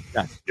ready?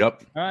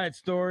 Yep. All right,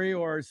 story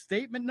or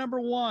statement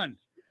number 1.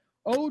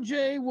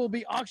 OJ will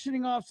be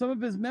auctioning off some of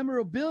his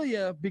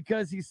memorabilia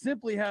because he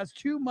simply has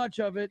too much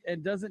of it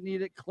and doesn't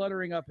need it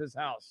cluttering up his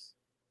house.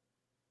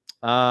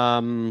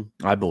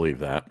 I believe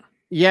that.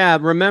 Yeah,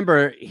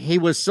 remember, he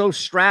was so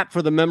strapped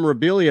for the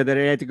memorabilia that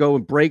he had to go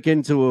and break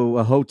into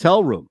a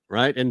hotel room,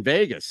 right, in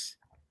Vegas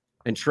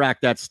and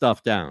track that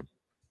stuff down.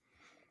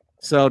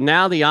 So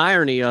now the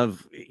irony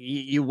of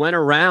you went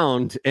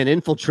around and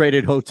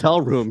infiltrated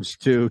hotel rooms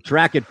to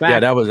track it back. Yeah,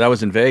 that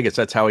was in Vegas.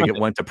 That's how he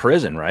went to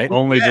prison, right?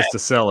 Only just to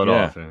sell it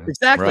off.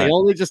 Exactly. Right.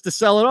 Only just to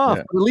sell it off.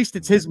 Yeah. But at least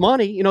it's his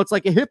money. You know, it's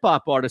like a hip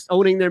hop artist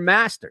owning their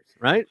masters,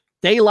 right?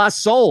 De La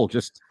Soul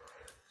just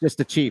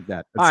achieved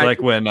that. It's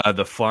like when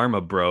the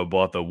Pharma Bro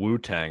bought the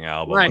Wu-Tang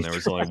album and there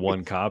was only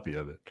one copy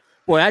of it.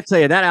 Boy, I tell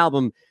you, that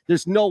album,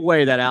 there's no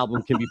way that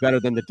album can be better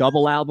than the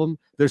double album.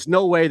 There's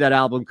no way that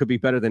album could be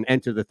better than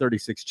Enter the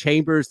 36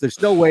 Chambers.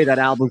 There's no way that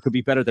album could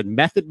be better than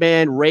Method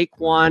Man,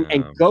 Raekwon,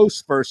 and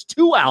Ghost's first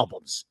 2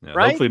 albums,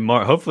 right?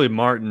 Hopefully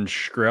Martin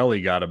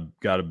Shkreli got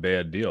a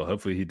bad deal.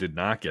 Hopefully he did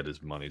not get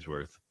his money's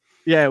worth.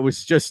 Yeah, it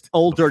was just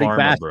old dirty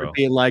bastard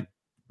being like,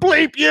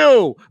 bleep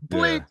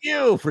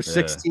you for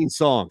 16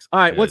 songs. All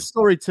right, what's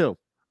story 2?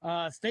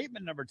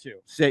 Statement number 2.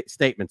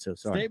 Statement 2.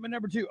 Sorry. Statement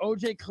number 2.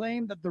 OJ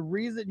claimed that the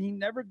reason he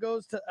never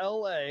goes to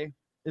L.A.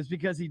 is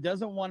because he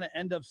doesn't want to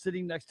end up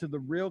sitting next to the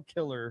real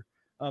killer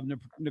of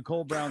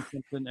Nicole Brown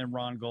Simpson and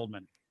Ron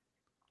Goldman.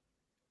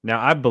 Now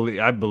I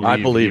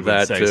believe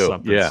that say too.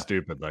 Something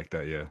stupid like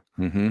that. Yeah.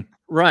 Mm-hmm.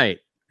 Right.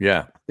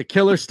 Yeah. The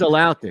killer's still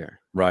out there.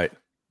 Right.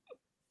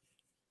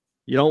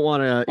 You don't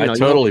want to. I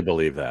totally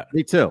believe that.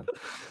 Me too.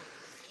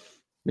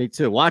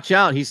 Watch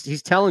out.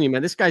 He's telling you,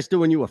 man. This guy's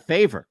doing you a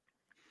favor,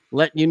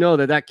 letting you know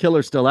that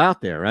killer's still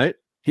out there, right?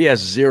 He has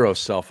zero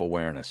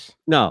self-awareness.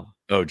 No.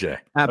 OJ.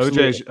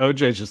 Absolutely.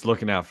 OJ's just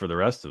looking out for the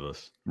rest of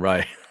us.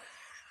 Right.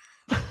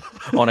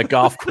 On a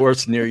golf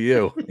course near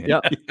you.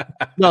 Yep.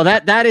 No,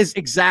 that is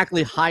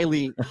exactly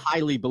highly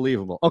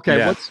believable. Okay,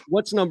 Yeah.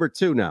 what's number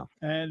 2 now?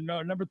 And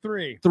number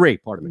 3. 3,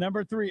 pardon me.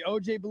 Number 3,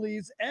 OJ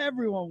believes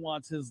everyone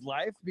wants his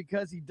life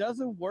because he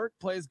doesn't work,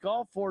 plays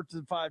golf 4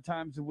 to 5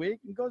 times a week,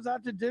 and goes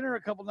out to dinner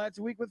a couple nights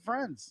a week with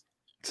friends.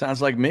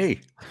 Sounds like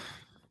me.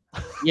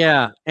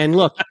 Yeah, and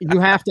look, you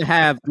have to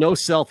have no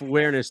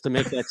self-awareness to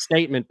make that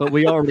statement, but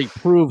we already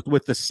proved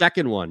with the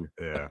second one.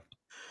 Yeah.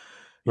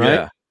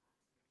 Right?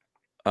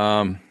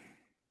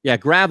 Yeah.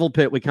 Gravel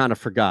Pit, we kind of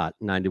forgot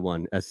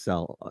 91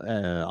 SL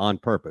on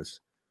purpose.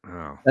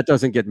 Oh. That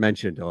doesn't get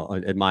mentioned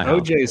in my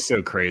house. OJ is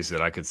so crazy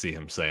that I could see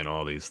him saying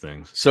all these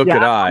things. So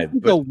could I.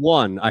 Go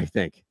 1, I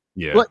think.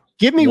 Yeah. But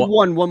give me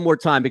one more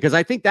time, because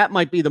I think that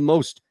might be the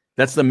most.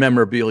 That's the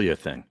memorabilia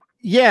thing.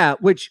 Yeah,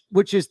 which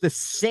is the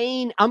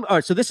sane. All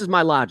right, so this is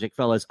my logic,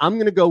 fellas. I'm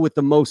going to go with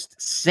the most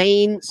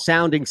sane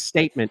sounding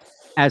statement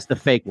as the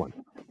fake one.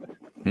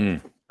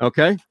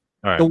 Okay?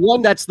 All right. The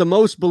one that's the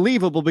most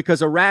believable,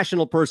 because a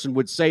rational person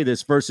would say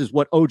this versus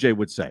what OJ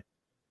would say.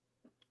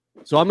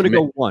 So I'm going to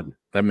go 1.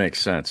 That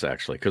makes sense,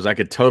 actually, because I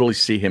could totally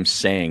see him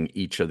saying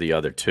each of the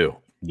other 2.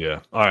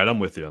 Yeah. All right, I'm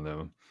with you on that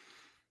one.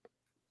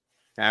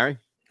 Harry?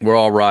 We're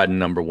all riding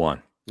number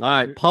 1. All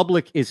right,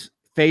 public is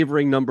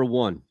favoring number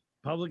 1.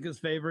 Public is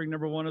favoring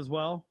number 1 as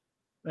well.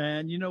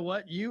 And you know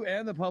what? You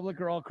and the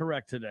public are all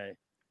correct today.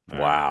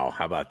 Wow.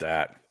 How about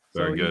that?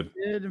 Very good.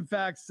 He did, in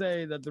fact,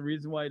 say that the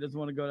reason why he doesn't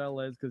want to go to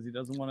LA is because he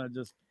doesn't want to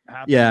just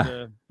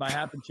by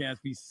happen chance,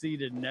 be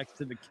seated next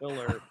to the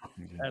killer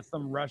at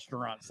some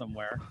restaurant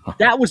somewhere.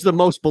 That was the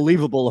most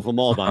believable of them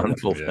all, by the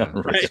way.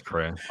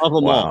 Yeah, of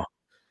them all.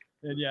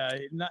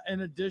 And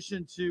in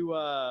addition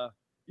to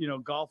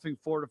golfing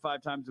 4 to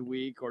 5 times a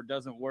week or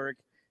doesn't work,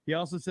 he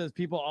also says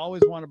people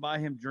always want to buy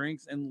him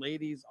drinks and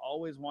ladies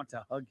always want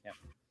to hug him.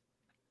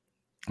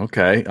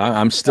 Okay,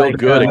 I'm still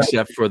good,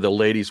 except for the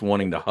ladies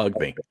wanting to hug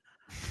me.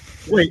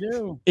 Wait,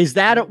 was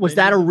that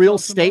a real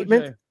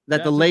statement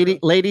that the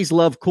ladies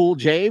love Cool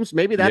James?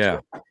 Maybe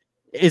that's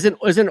isn't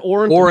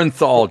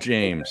Orenthal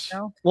James.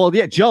 Well,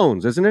 yeah,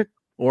 Jones, isn't it?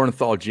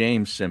 Orenthal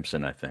James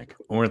Simpson, I think.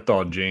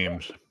 Orenthal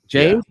James.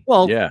 James? Yeah.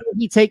 Well, Yeah. did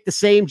he take the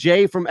same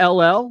J from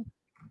LL?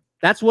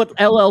 That's what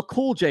LL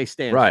Cool J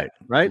stands Right.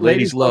 for, right?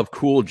 Ladies love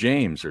Cool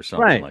James or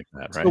something like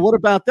that, right? So what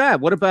about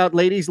that? What about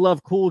Ladies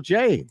Love Cool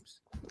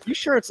James? You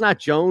sure it's not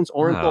Jones,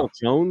 Orenthal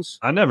Jones?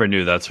 I never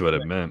knew that's what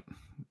it meant.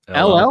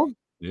 LL?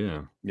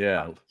 Yeah.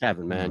 Yeah.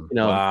 Kevin, man. You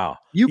know, Wow.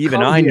 you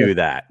Even come I here- knew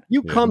that.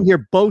 You come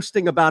here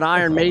boasting about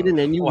Iron Maiden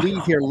and you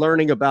leave here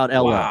learning about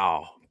LL.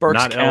 Wow. Berks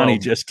Not County LL.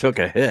 just took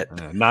a hit.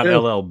 Not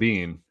LL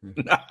Bean.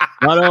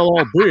 Not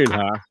LL Bean,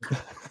 huh?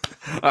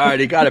 All right,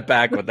 he got it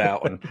back with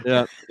that one.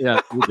 Yeah,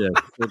 we did.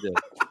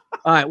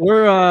 All right,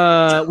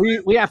 we're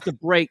we have to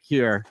break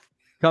here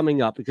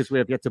coming up because we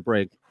have yet to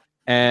break.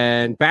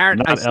 And Barrett,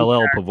 I Not see LL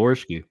Barrett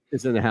Pavorsky.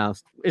 is in the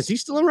house. Is he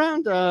still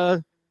around?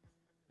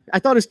 I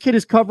thought his kid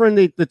is covering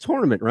the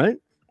tournament, right?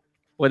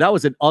 Boy, that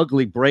was an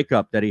ugly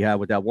breakup that he had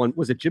with that one.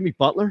 Was it Jimmy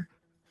Butler?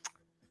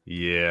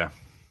 Yeah.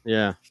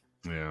 Yeah.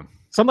 Yeah.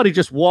 Somebody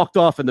just walked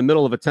off in the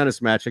middle of a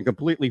tennis match and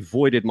completely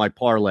voided my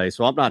parlay,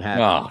 so I'm not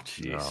happy. Oh,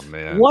 jeez. Oh,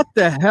 man. What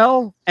the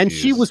hell? And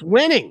she was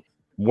winning.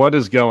 What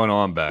is going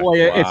on back Boy,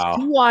 there? if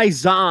T.Y.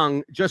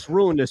 Zong just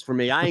ruined this for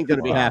me, I ain't going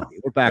to be happy.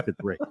 We're back at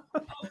 3.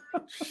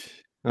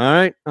 All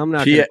right. I'm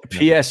not.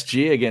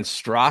 PSG against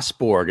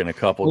Strasbourg in a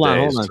couple Hold on,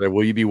 days. hold on. So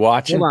will you be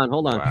watching?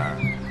 Hold on.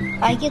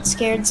 I get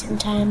scared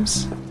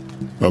sometimes.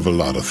 Of a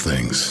lot of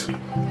things.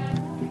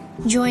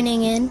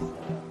 Joining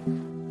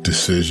in.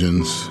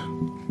 Decisions.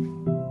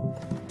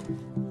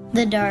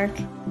 The dark.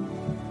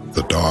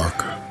 The dark.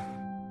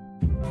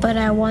 But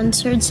I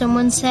once heard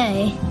someone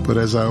say, But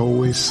as I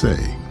always say,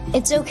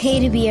 it's okay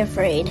to be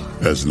afraid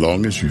as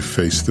long as you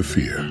face the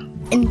fear.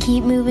 and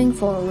keep moving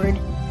forward.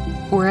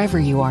 Wherever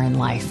you are in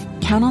life,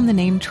 count on the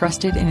name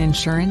trusted in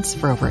insurance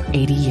for over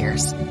 80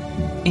 years.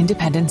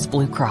 Independence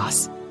Blue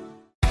Cross.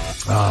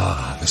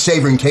 The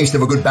savoring taste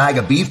of a good bag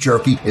of beef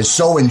jerky is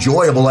so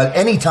enjoyable at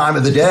any time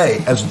of the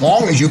day, as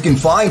long as you can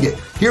find it.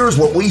 Here's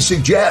what we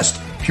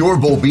suggest. Pure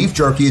Bull Beef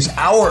Jerky is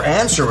our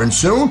answer, and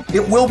soon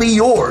it will be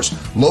yours.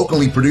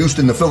 Locally produced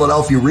in the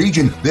Philadelphia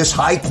region, this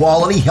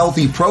high-quality,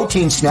 healthy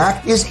protein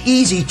snack is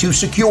easy to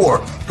secure.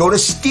 Go to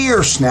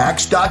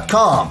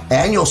steersnacks.com,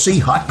 and you'll see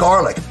hot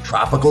garlic,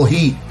 tropical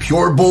heat,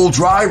 Pure Bull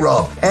dry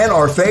rub, and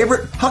our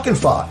favorite, Huck and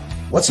Fod.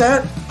 What's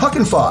that? Huck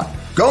and Fod.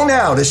 Go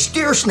now to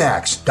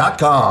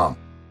steersnacks.com.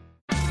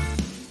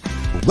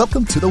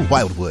 Welcome to the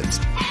Wildwoods,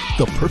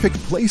 the perfect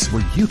place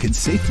where you can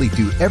safely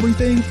do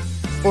everything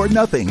or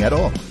nothing at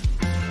all.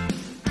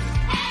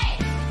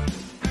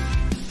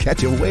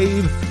 Catch a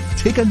wave,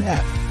 take a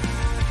nap,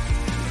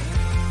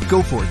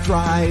 go for a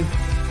drive,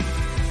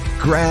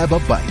 grab a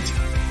bite.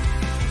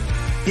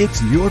 It's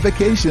your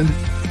vacation,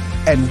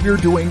 and we're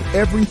doing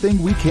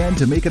everything we can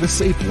to make it a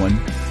safe one.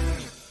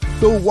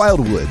 The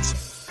Wildwoods.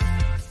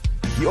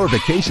 Your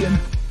vacation,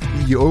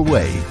 your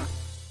way.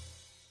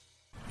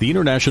 The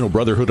International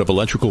Brotherhood of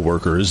Electrical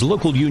Workers,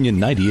 Local Union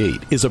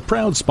 98, is a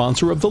proud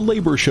sponsor of The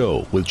Labor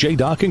Show with J.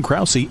 Doc and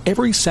Krause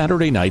every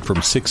Saturday night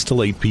from 6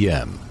 to 8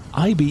 p.m.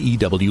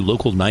 IBEW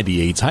Local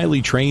 98's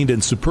highly trained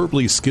and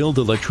superbly skilled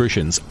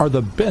electricians are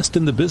the best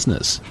in the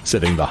business,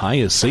 setting the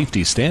highest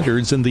safety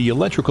standards in the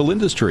electrical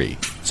industry.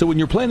 So when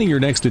you're planning your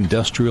next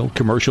industrial,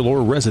 commercial,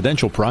 or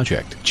residential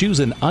project,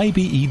 choose an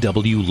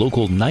IBEW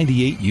Local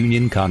 98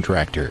 union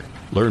contractor.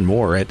 Learn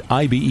more at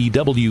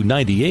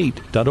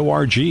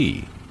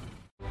ibew98.org.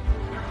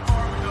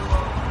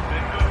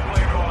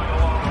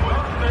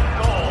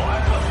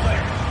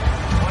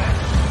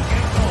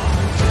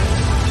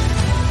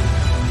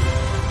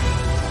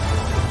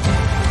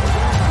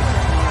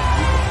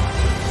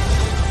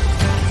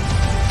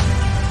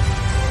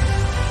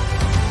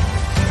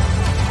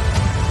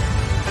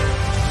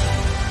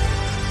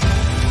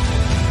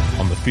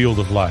 On the field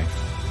of life,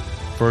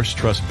 First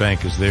Trust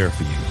Bank is there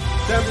for you.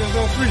 Champions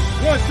on 3.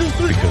 1, 2,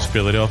 3. Because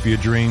Philadelphia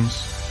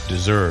dreams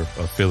deserve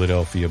a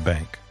Philadelphia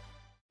bank.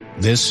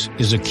 This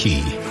is a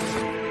key.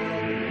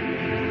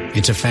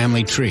 It's a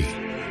family tree.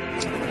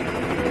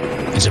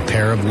 It's a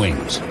pair of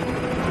wings.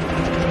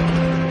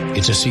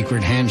 It's a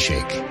secret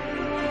handshake.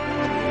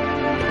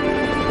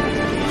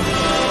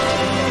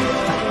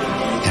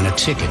 And a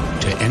ticket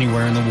to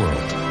anywhere in the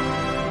world.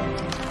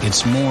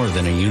 It's more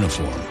than a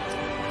uniform.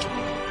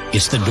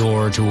 It's the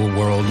door to a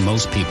world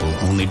most people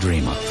only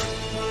dream of.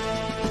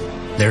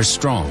 There's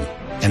Strong,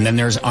 and then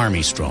there's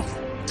Army Strong.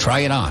 Try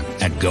it on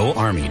at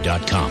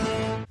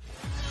GoArmy.com.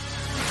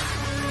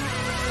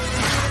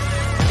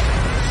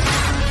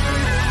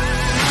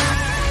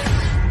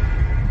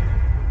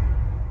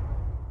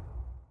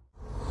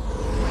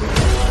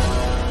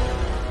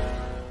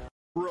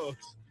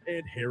 Brooks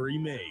and Harry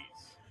Mays.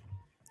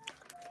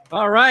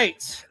 All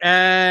right.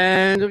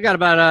 And we got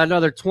about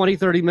another 20,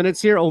 30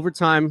 minutes here.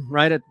 Overtime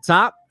right at the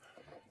top.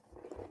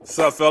 What's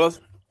up, fellas?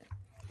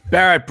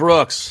 Barrett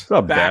Brooks, What's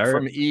up, back Barrett?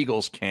 from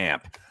Eagles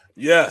camp.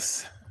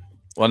 Yes.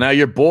 Well, now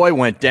your boy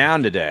went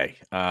down today.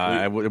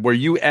 Were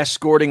you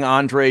escorting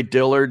Andre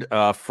Dillard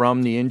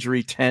from the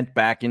injury tent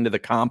back into the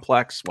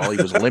complex while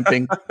he was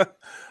limping? I'm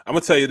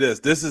gonna tell you this.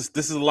 This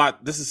is a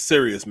lot. This is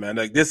serious, man.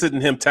 Like, this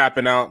isn't him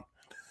tapping out.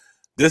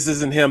 this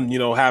isn't him,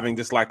 having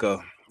just like a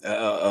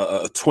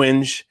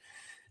twinge.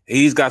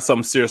 He's got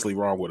something seriously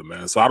wrong with him,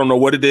 man. So I don't know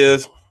what it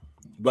is,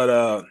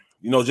 but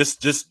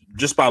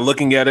just by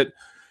looking at it,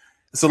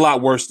 it's a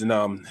lot worse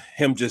than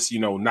him just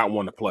not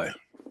wanting to play.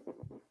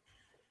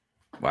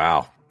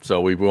 Wow. So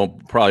we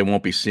probably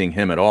won't be seeing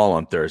him at all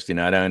on Thursday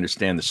night. I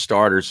understand the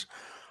starters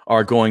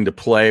are going to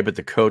play, but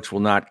the coach will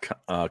not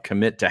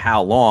commit to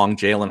how long.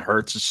 Jalen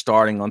Hurts is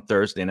starting on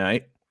Thursday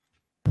night.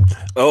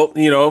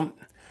 Oh,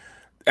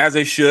 as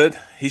they should.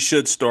 He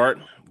should start.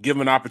 Give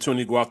him an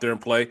opportunity to go out there and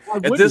play.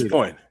 At this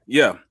point,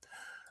 yeah,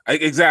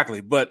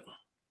 exactly. But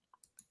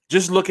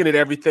just looking at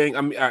everything,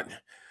 I mean,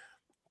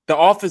 the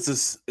offense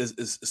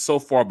is so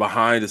far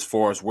behind as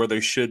far as where they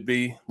should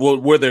be. Well,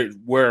 where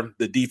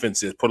the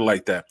defense is, put it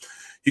like that.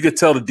 You could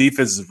tell the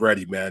defense is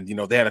ready, man.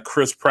 They had a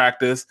crisp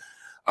practice,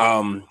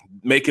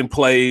 making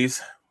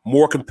plays,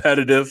 more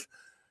competitive.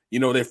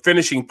 They're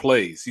finishing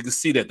plays. You can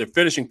see that they're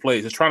finishing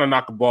plays. They're trying to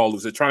knock the ball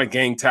loose. They're trying to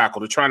gang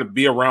tackle. They're trying to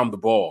be around the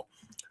ball.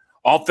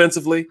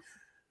 Offensively,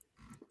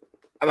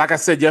 like I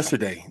said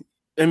yesterday,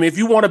 I mean, if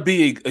you want to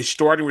be a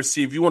starting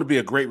receiver, you want to be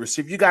a great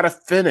receiver, you got to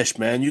finish,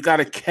 man. You got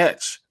to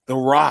catch the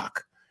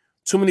rock.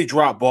 Too many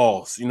drop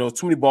balls, too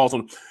many balls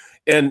on.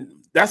 And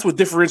that's what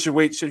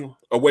differentiates you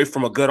away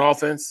from a good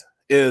offense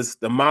is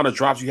the amount of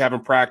drops you have in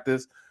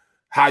practice,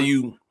 how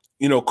you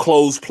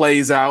close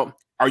plays out.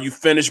 Are you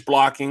finished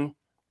blocking?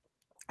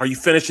 Are you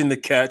finishing the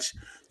catch?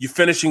 You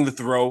finishing the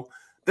throw?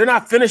 They're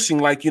not finishing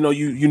like, you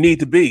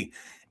need to be.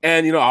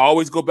 And, I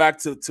always go back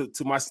to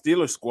my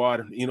Steelers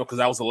squad, because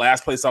that was the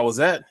last place I was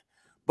at.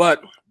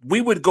 But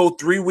we would go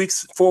 3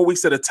 weeks, 4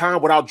 weeks at a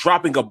time without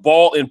dropping a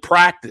ball in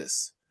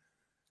practice.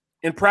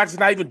 In practice,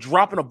 not even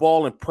dropping a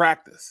ball in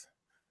practice.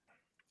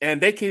 And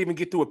they can't even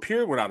get through a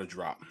period without a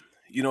drop.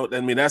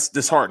 That's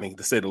disheartening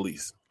to say the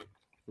least.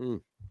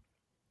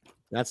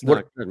 That's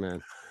not good,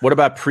 man. What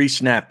about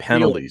pre-snap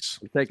penalties?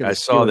 I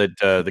saw that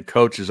the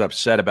coach is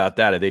upset about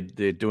that.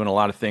 They're doing a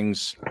lot of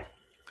things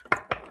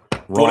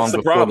wrong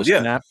before the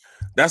snap.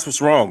 That's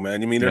what's wrong,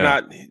 man. They're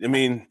not.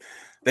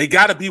 They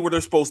got to be where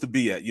they're supposed to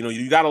be at.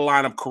 You got to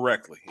line up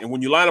correctly, and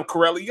when you line up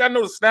correctly, you got to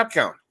know the snap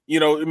count.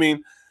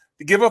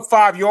 To give up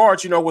 5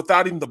 yards,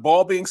 without even the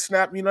ball being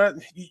snapped,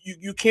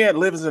 you can't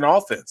live as an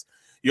offense.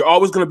 You're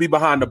always going to be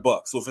behind the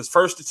buck. So if it's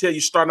 1st and 10,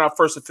 you're starting out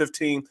 1st and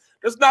 15.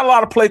 There's not a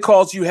lot of play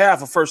calls you have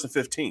for 1st and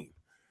 15.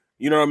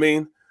 You know what I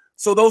mean?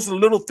 So those are the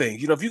little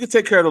things. If you can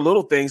take care of the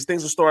little things,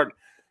 things will start,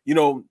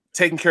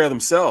 taking care of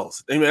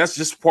themselves. That's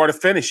just part of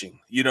finishing,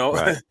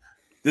 Right.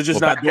 They're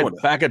just not doing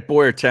it. Back at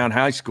Boyertown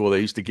High School, they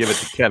used to give it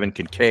to Kevin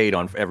Kincaid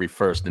on every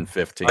 1st and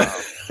 15.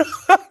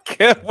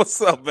 Kev,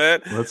 what's up,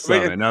 man? What's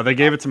up, man? No, they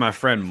gave it to my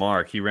friend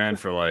Mark. He ran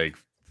for like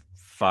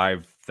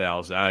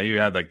 5,000. He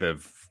had like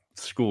the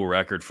school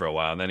record for a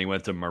while, and then he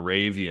went to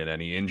Moravian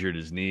and he injured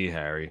his knee,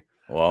 Harry.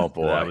 Oh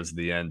boy. That was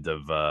the end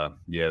of that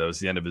was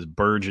the end of his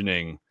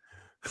burgeoning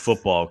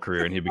football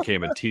career, and he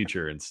became a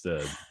teacher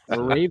instead.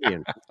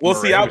 Moravian. Well,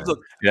 see, I was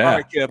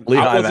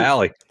Lehigh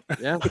Valley.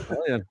 Yeah.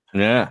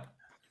 Yeah.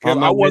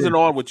 Kev, I wasn't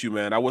on with you,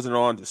 man. I wasn't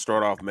on to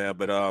start off, man.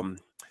 But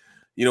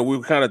we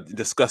were kind of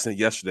discussing it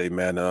yesterday,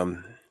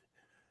 man.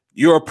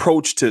 Your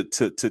approach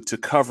to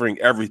covering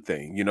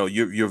everything,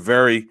 you're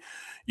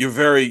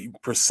very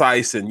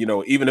precise, and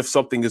even if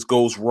something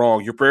goes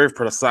wrong, you're very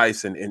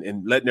precise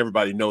and letting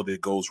everybody know that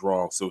it goes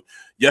wrong. So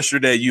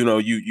yesterday,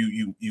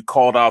 you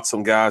called out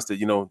some guys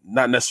that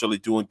not necessarily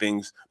doing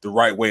things the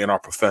right way in our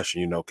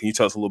profession. Can you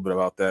tell us a little bit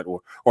about that,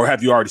 or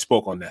have you already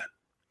spoke on that?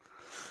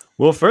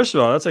 Well, first of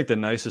all, that's like the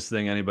nicest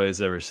thing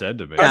anybody's ever said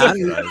to me. We've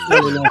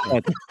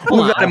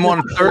had him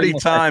on 30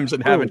 times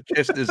and haven't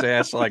kissed his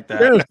ass like that.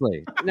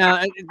 Seriously.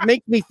 Now, it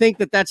makes me think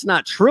that that's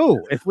not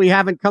true. If we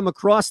haven't come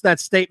across that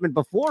statement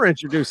before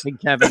introducing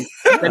Kevin,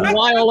 then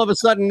why all of a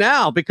sudden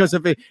now? Because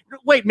of it.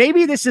 Wait,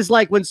 maybe this is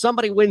like when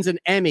somebody wins an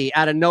Emmy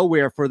out of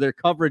nowhere for their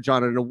coverage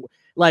on it.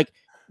 Like,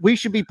 we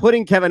should be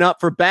putting Kevin up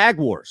for Bag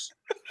Wars.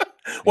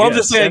 Well, I'm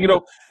just saying,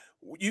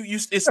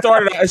 it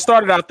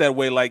started out that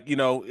way, like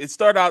it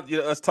started out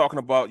us talking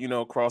about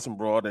crossing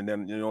broad, and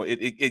then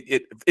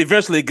it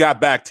eventually got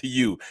back to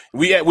you.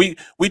 We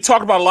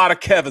talked about a lot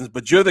of Kevins,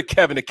 but you're the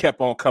Kevin that kept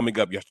on coming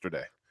up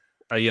yesterday.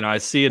 I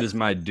see it as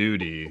my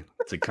duty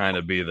to kind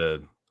of be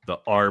the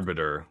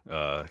arbiter,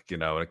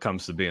 when it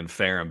comes to being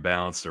fair and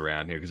balanced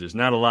around here, because there's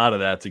not a lot of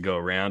that to go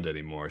around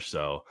anymore.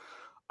 So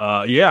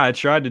I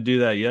tried to do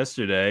that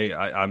yesterday.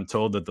 I'm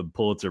told that the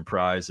Pulitzer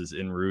Prize is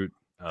en route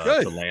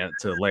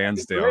to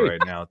Lansdale right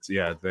now.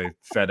 They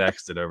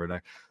FedExed it over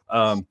there.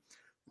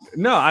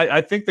 No, I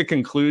think the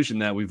conclusion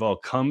that we've all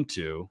come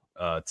to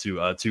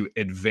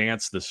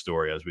advance the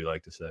story, as we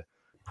like to say,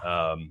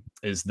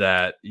 is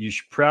that you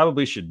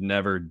probably should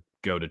never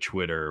go to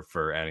Twitter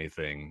for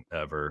anything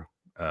ever.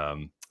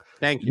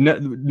 Thank you.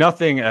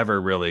 Nothing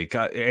ever really.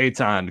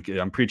 Eytan,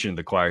 I'm preaching to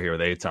the choir here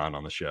with Eytan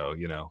on the show.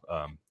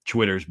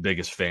 Twitter's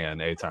biggest fan,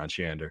 Eytan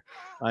Shander.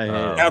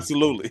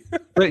 Absolutely.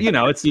 But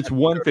it's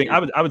one thing.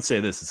 I would say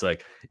this. It's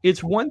like,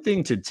 it's one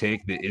thing to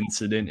take the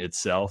incident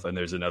itself, and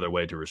there's another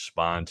way to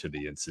respond to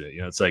the incident.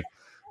 It's like,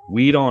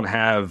 we don't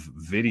have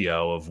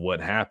video of what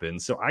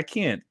happened, so I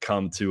can't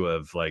come to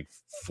a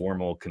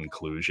formal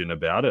conclusion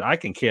about it. I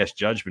can cast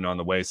judgment on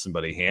the way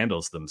somebody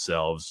handles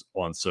themselves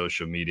on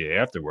social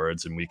media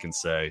afterwards, and we can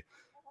say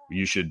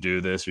you should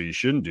do this or you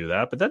shouldn't do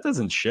that, but that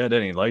doesn't shed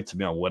any light to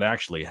me on what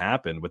actually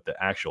happened with the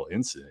actual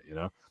incident.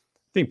 I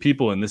think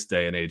people in this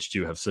day and age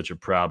too have such a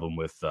problem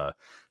with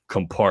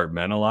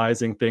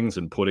compartmentalizing things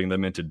and putting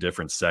them into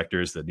different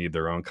sectors that need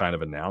their own kind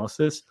of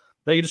analysis,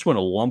 that you just want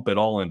to lump it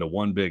all into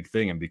one big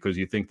thing. And because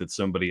you think that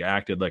somebody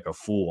acted like a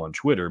fool on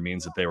Twitter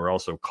means that they were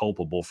also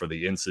culpable for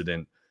the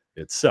incident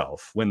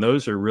itself, when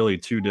those are really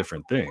two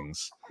different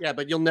things. Yeah,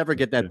 but you'll never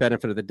get that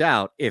benefit of the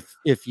doubt if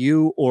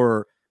you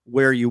or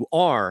where you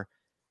are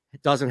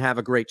doesn't have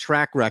a great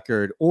track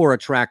record or a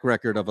track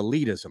record of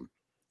elitism.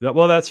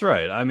 Well, that's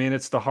right. I mean,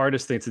 it's the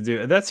hardest thing to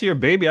do. That's your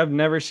baby. I've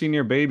never seen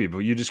your baby, but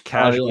you just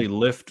casually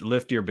lift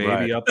your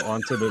baby up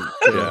onto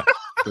the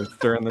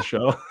during the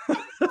show.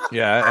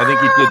 Yeah, I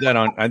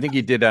think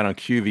he did that on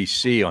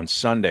QVC on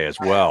Sunday as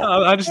well.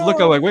 I just look,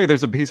 I'm like, wait,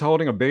 he's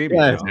holding a baby.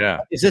 Yeah.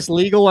 Is this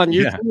legal on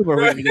YouTube?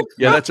 Or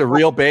yeah, that's a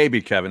real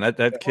baby, Kevin.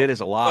 That kid is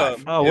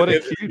alive. Oh, what a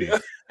cutie.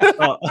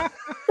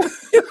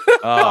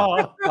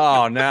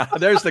 Oh, now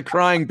there's the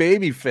crying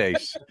baby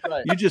face.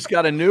 Right. You just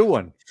got a new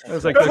one.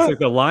 It's like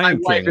the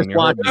Lion King. Just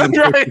watching him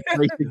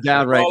breaking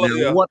down right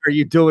now. What are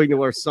you doing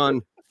to our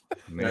son?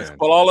 Man.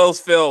 Well, all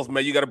else fails,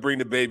 man. You got to bring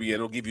the baby in.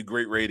 It'll give you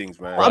great ratings,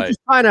 man. Well, I'm just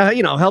trying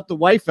to, help the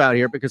wife out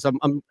here because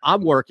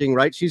I'm working,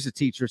 right? She's a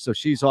teacher, so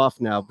she's off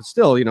now. But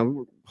still,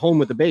 home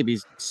with the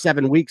babies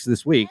 7 weeks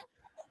this week.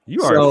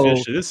 You are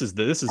official. This is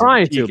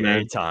peak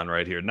man. Eytan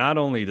right here. Not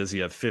only does he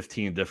have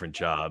 15 different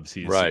jobs,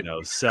 he's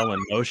selling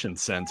motion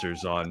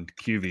sensors on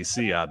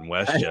QVC out in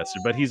Westchester,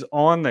 but he's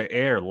on the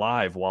air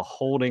live while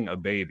holding a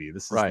baby.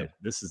 This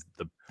is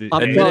the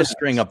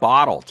administering a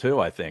bottle too.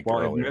 I think.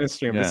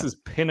 This is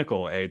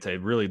pinnacle Eytan.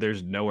 Really,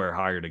 there's nowhere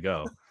higher to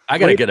go. I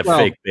got to get a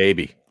fake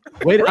baby.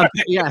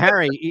 Yeah,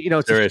 Harry.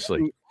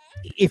 Seriously.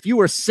 If you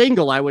were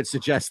single, I would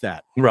suggest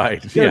that.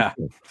 Right. Yeah.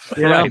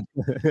 Right.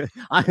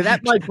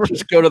 That might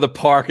just go to the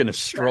park in a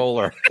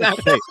stroller.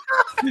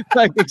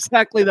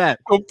 Exactly that.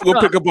 Go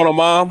pick up on a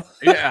mom.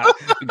 Yeah,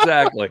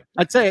 exactly.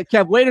 I'd say,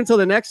 Kev, wait until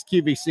the next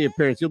QVC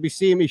appearance. You'll be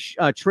seeing me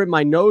trim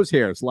my nose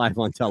hairs live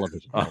on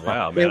television. Oh,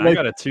 wow, man. I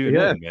got to tune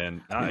in,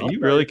 man. You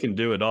really can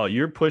do it all.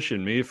 You're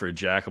pushing me for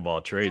jack of all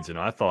trades. And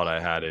I thought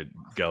I had it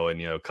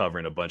going,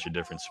 covering a bunch of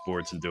different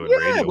sports and doing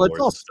radio well, it's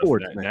all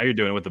sports, now you're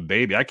doing it with the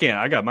baby. I can't.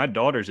 I got my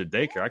daughter's at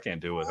daycare. I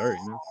can't do it with her.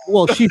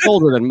 Well, she's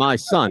older than my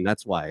son.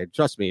 That's why.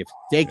 Trust me, if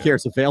daycare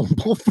is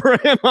available for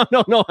him, I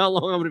don't know how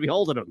long I'm going to be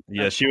holding him.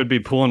 Yeah, she would be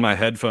pulling my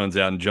headphones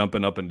out and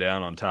jumping up and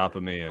down on top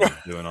of me and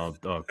doing all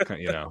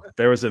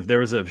there was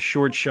a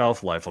short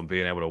shelf life on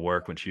being able to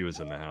work when she was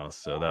in the house.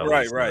 So that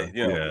was right.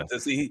 Yeah.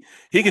 See,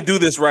 he can do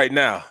this right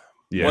now.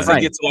 Yeah. Once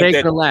he gets like Take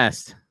that, the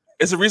last.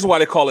 It's the reason why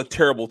they call it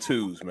terrible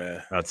twos,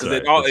 man. That's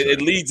right.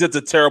 It leads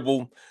into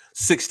terrible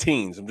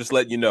 16s. I'm just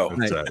letting you know.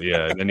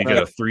 Yeah, and then you get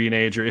a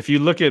three-nager. If you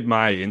look at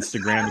my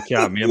Instagram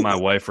account, me and my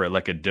wife were at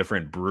like a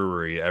different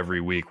brewery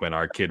every week when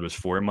our kid was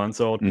 4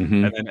 months old.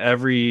 Mm-hmm. And then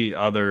every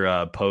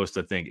other post,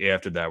 I think,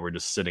 after that, we're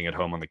just sitting at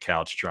home on the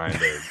couch trying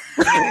to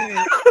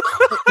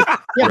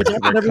that's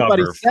what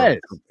everybody says.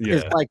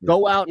 It's like,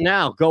 go out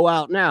now.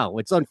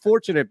 It's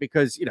unfortunate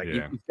because,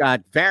 you've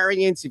got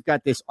variants, you've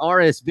got this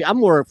RSV. I'm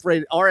more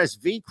afraid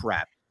RSV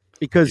crap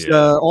because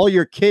all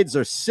your kids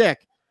are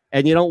sick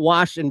and you don't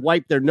wash and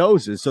wipe their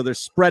noses. So they're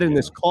spreading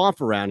this cough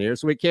around here.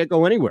 So we can't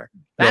go anywhere.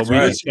 Well,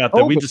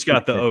 we just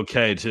got the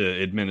okay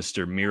to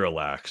administer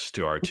Miralax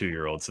to our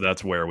 2-year-old. So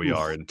that's where we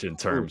are in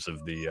terms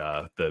of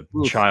the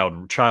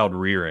child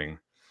rearing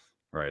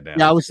right now.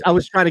 Yeah, I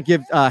was trying to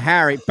give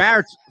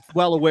Barrett's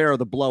well aware of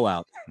the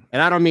blowout,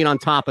 and I don't mean on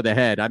top of the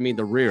head. I mean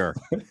the rear.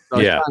 So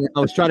I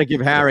was trying to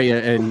give Harry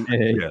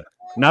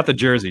not the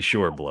Jersey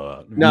Shore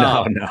blowout.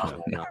 No.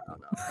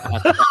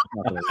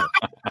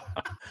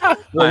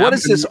 Well, what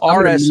is this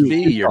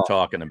RSV you're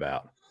talking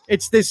about?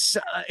 It's this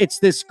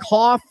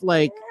cough,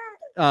 like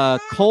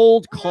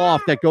cold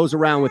cough that goes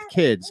around with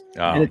kids,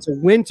 and it's a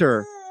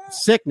winter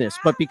sickness.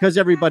 But because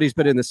everybody's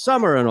been in the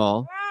summer and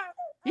all,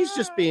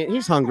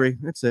 he's hungry.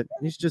 That's it.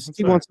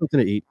 He wants something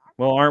to eat.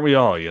 Well, aren't we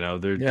all?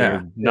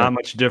 They're not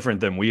much different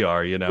than we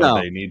are.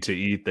 They need to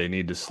eat, they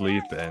need to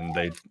sleep, and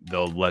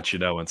they'll let you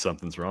know when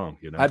something's wrong.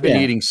 I've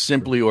been eating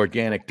Simply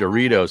Organic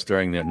Doritos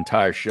during the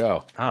entire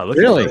show. Oh, look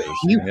really? At those.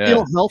 You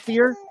feel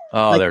healthier?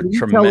 Oh, they're can you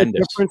tremendous. Tell the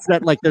difference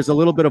that there's a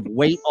little bit of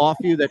weight off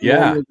you that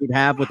normally you'd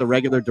have with a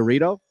regular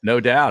Dorito? No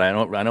doubt.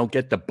 I don't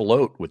get the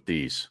bloat with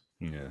these.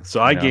 Yeah.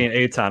 So I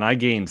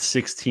gained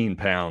 16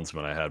 pounds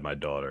when I had my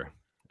daughter.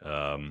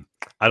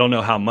 I don't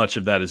know how much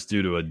of that is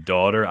due to a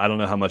daughter. I don't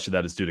know how much of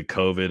that is due to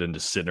COVID and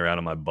just sitting around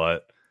on my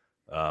butt.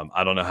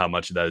 I don't know how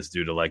much of that is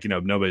due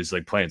to nobody's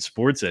playing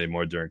sports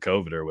anymore during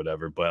COVID or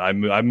whatever. But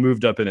I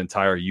moved up an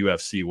entire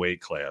UFC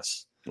weight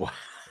class.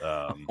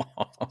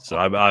 So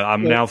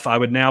I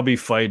would now be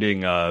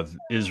fighting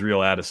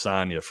Israel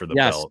Adesanya for the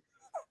belt.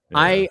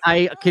 Yeah.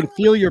 I can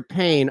feel your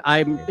pain.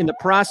 I'm in the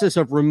process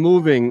of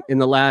removing in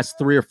the last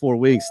 3 or 4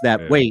 weeks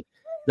that weight.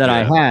 that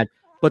I had.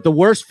 But the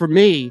worst for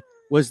me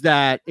was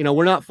that,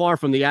 we're not far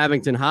from the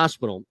Abington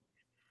Hospital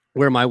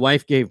where my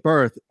wife gave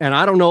birth. And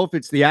I don't know if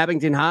it's the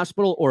Abington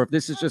Hospital or if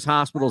this is just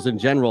hospitals in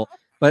general.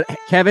 But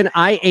Kevin,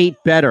 I ate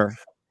better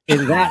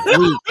in that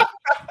week.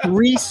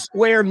 3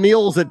 square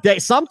meals a day,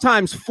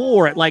 sometimes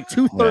 4 at like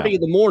 2:30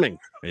 in the morning.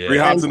 Yeah. 3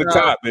 hops in the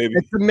cot, baby.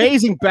 It's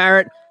amazing,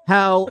 Barrett,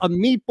 how a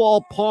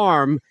meatball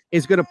parm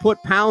is going to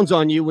put pounds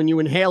on you when you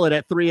inhale it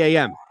at 3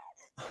 a.m.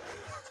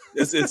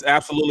 It's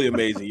absolutely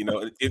amazing.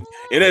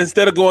 And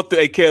instead of going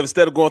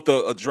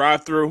through a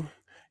drive-through,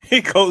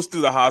 he goes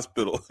through the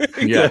hospital.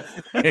 Yeah.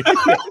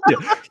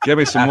 Give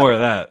me some more of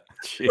that.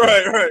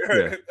 Right.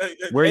 Yeah.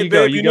 Where you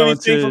go? You going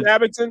to from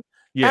Abington?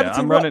 Yeah,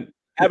 Abington, I'm running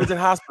Abington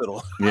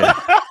Hospital. Yeah.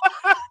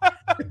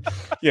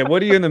 Yeah,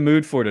 what are you in the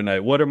mood for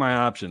tonight? What are my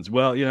options?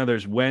 Well,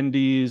 there's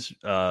Wendy's,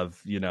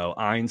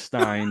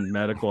 Einstein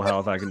Medical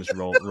Health. I can just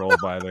roll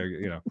by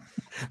there.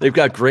 They've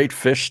got great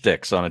fish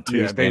sticks on a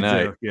Tuesday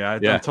night. Yeah,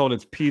 I'm told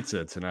it's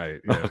pizza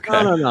tonight. Yeah. Okay.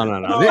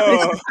 No.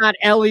 This is not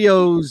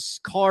Elio's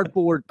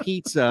cardboard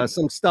pizza,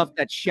 some stuff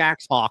that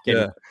Shaq's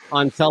hawking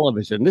on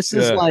television. This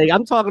is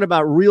I'm talking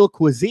about real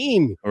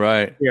cuisine.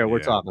 Right. Here we're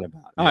talking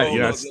about. All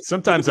right.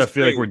 Sometimes I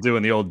feel like we're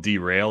doing the old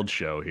derailed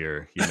show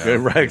here.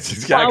 Right.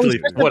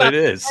 Exactly what it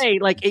is. Hey,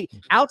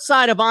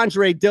 outside of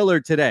Andre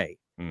Dillard today,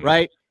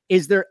 right?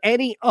 Is there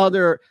any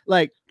other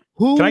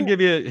who? Can I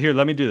give you here?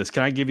 Let me do this.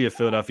 Can I give you a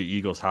Philadelphia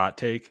Eagles hot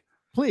take?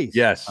 Please.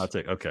 Yes. I'll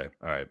take. Okay.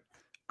 All right.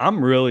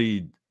 I'm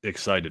really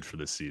excited for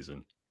this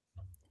season.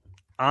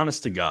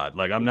 Honest to God,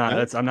 I'm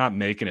not. I'm not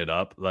making it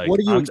up. What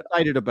are you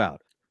excited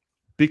about?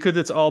 Because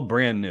it's all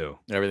brand new.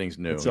 Everything's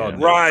new. It's all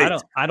new.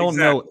 Right. I don't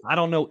know. I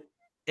don't know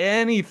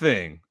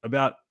anything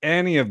about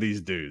any of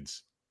these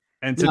dudes.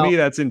 And to me,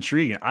 that's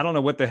intriguing. I don't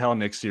know what the hell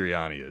Nick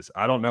Sirianni is.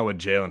 I don't know what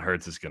Jalen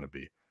Hurts is going to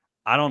be.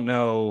 I don't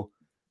know,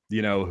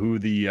 who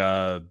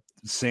the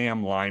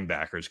Sam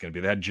linebacker is going to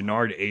be. They had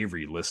Jannard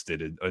Avery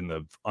listed in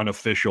the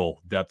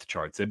unofficial depth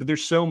charts. But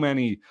there's so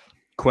many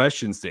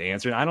questions to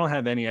answer, and I don't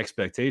have any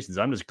expectations.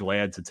 I'm just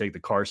glad to take the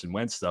Carson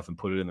Wentz stuff and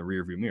put it in the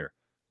rearview mirror.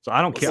 So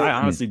I don't care. I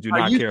honestly do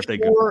not care if they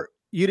go.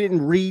 You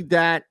didn't read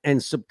that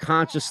and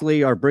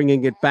subconsciously are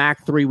bringing it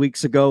back 3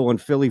 weeks ago on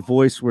Philly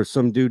Voice where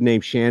some dude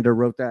named Shander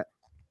wrote that?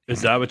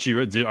 Is that what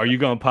you did? Are you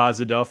going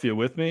Posidelphia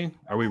with me?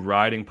 Are we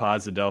riding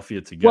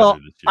Posidelphia together Well,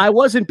 this year? I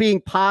wasn't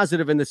being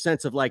positive in the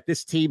sense of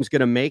this team's going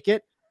to make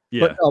it.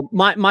 Yeah. But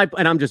my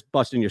and I'm just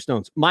busting your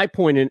stones. My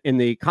point in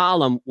the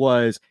column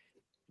was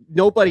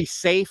nobody's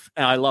safe,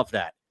 and I love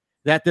that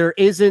there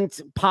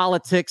isn't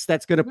politics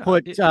that's going to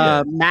put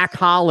Mac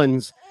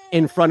Hollins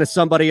in front of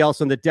somebody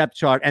else on the depth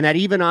chart, and that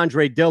even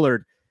Andre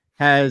Dillard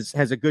has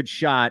a good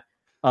shot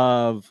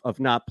of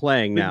not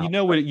playing now. You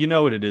know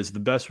what it is. The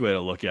best way to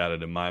look at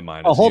it in my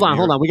mind. Oh, hold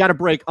on. We got a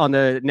break on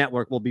the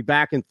network. We'll be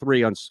back in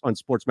 3 on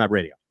Sports Map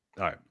Radio.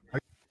 All right.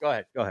 Go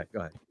ahead.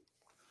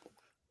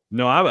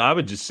 No, I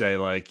would just say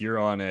you're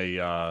on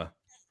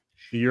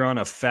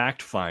a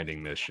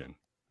fact-finding mission.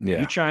 Yeah.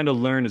 You're trying to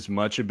learn as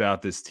much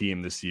about this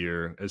team this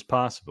year as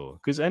possible.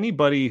 Because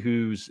anybody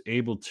who's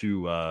able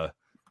to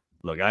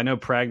look, I know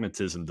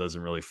pragmatism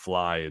doesn't really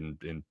fly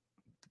in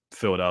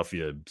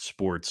Philadelphia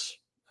sports,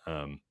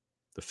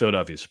 the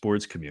Philadelphia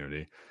sports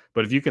community.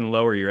 But if you can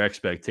lower your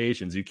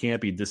expectations, you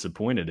can't be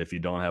disappointed if you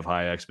don't have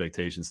high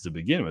expectations to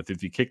begin with.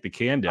 If you kick the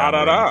can down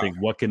and think,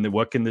 what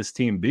can this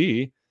team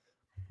be?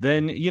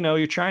 Then,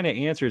 you're trying to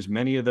answer as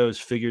many of those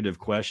figurative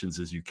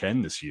questions as you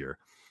can this year.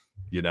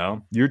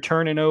 You're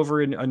turning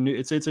over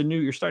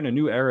you're starting a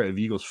new era of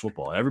Eagles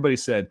football. Everybody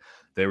said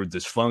they were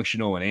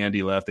dysfunctional when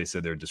Andy left. They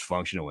said they're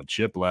dysfunctional when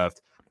Chip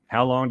left.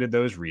 How long did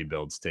those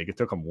rebuilds take? It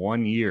took them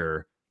 1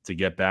 year to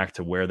get back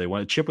to where they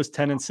wanted. Chip was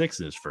 10-6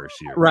 in his first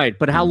year. Right.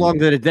 But how long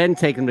did it then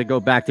take him to go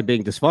back to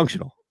being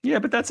dysfunctional? Yeah,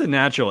 but that's a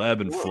natural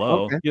ebb and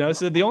flow. Okay.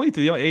 So the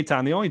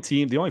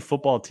only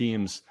football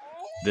teams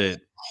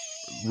that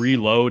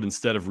reload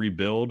instead of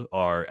rebuild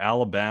are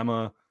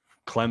Alabama,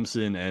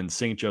 Clemson, and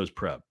St. Joe's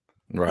Prep.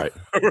 Right.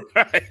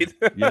 Right.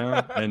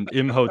 And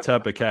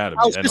Imhotep Academy.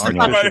 I was just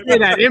about to say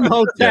that.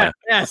 Imhotep. Yeah.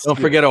 Yes. Don't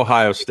forget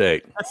Ohio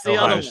State. That's the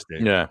Ohio other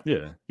State. Yeah.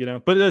 Yeah.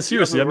 But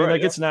seriously,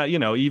 it's not,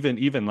 even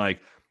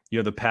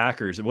the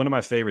Packers. One of my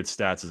favorite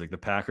stats is the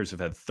Packers have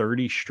had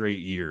 30 straight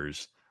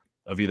years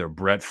of either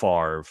Brett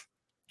Favre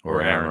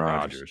or Aaron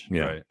Rodgers.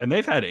 Yeah. Right. And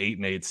they've had 8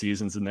 and 8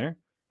 seasons in there.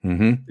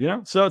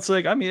 Mm-hmm. So it's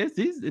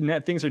these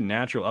things are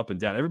natural up and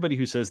down. Everybody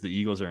who says the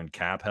Eagles are in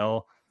cap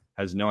hell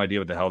has no idea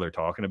what the hell they're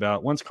talking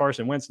about. Once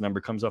Carson Wentz number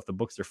comes off the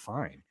books, they're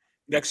fine.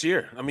 Next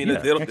year.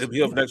 They'll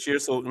be up next year.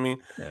 So,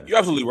 you're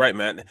absolutely right,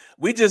 man.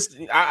 We just,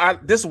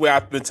 this is the way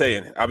I've been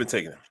taking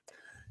it.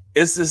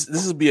 It's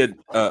this will be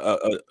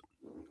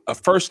a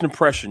first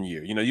impression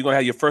year. You're going to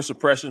have your first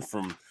impression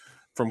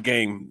from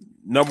game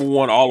number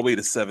 1 all the way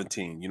to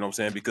 17. You know what I'm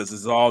saying? Because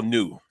it's all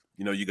new.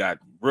 You got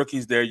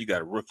rookies there. You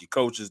got rookie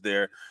coaches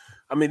there.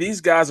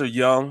 These guys are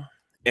young.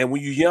 And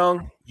when you're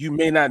young, you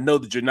may not know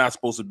that you're not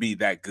supposed to be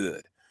that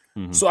good.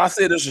 Mm-hmm. So I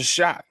say there's a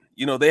shot.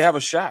 They have a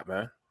shot,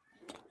 man.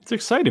 It's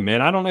exciting,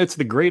 man. I don't know. It's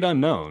the great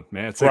unknown,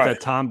 man. It's like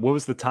that Tom. What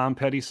was the Tom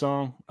Petty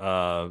song?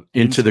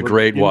 Into the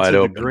Great Wide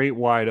Open. The Great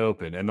Wide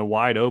Open, and the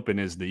wide open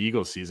is the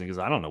Eagles season because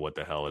I don't know what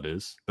the hell it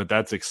is, but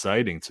that's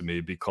exciting to me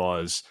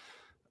because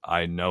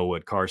I know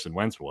what Carson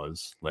Wentz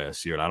was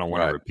last year, and I don't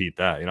want to repeat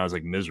that. I was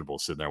like miserable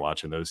sitting there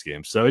watching those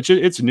games. So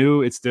it's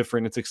new, it's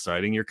different, it's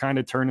exciting. You're kind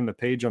of turning the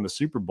page on the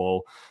Super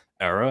Bowl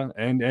era,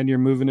 and you're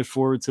moving it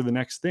forward to the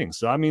next thing.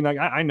 So I mean, like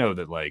I know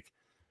that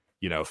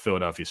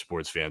Philadelphia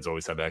sports fans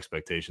always have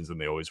expectations and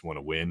they always want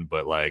to win,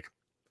 but like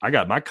I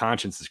got my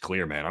conscience is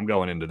clear, man. I'm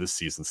going into this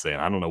season saying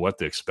I don't know what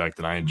to expect,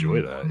 and I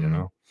enjoy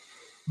that.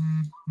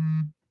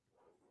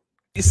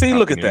 You see,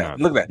 look at that.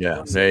 Look at that.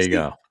 Yeah, there you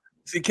go.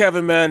 See,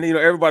 Kevin, man,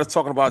 everybody's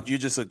talking about you're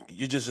just a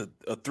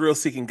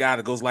thrill-seeking guy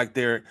that goes out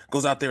there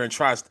and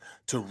tries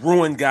to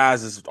ruin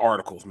guys'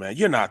 articles, man.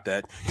 You're not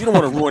that. You don't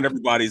want to ruin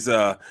everybody's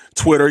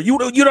Twitter. You're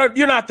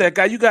not that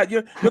guy. You got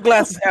your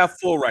glass is half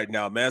full right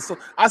now, man. So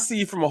I see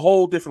you from a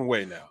whole different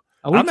way now.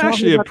 I'm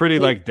actually a pretty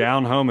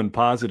down home and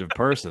positive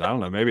person. I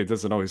don't know. Maybe it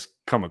doesn't always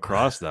come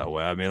across that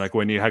way. I mean, like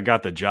when you had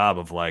got the job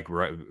of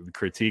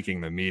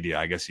critiquing the media,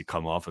 I guess you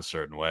come off a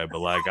certain way. But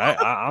like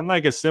I'm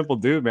like a simple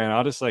dude, man.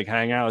 I'll just like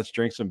hang out, let's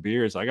drink some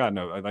beers. I got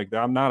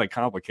I'm not a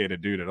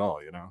complicated dude at all,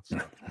 So.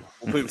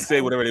 Well, people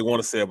say whatever they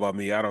want to say about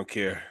me. I don't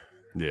care.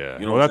 Yeah.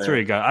 Well, that's where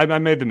you got. I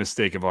made the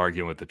mistake of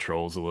arguing with the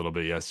trolls a little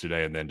bit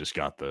yesterday, and then just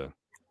got the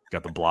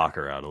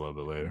blocker out a little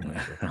bit later.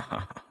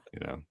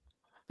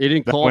 You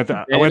didn't call. I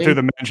went through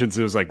the mentions.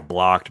 It was like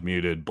blocked,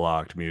 muted,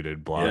 blocked,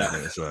 muted, blocked.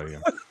 Yeah. So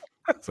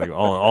it's like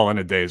all in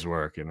a day's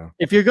work,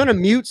 If you're going to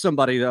mute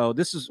somebody, though,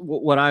 this is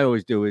what I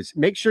always do: is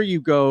make sure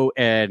you go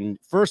and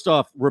first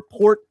off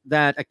report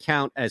that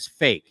account as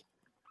fake,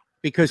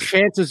 because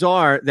chances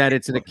are that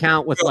it's an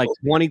account with like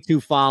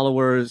 22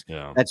 followers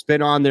that's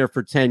been on there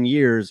for 10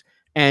 years.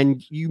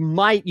 And you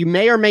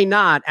may or may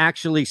not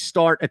actually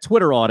start a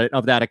Twitter audit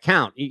of that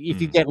account.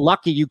 If you get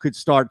lucky, you could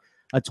start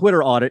a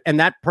Twitter audit, and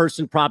that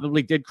person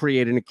probably did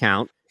create an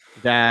account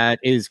that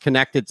is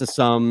connected to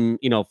some,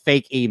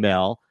 fake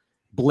email,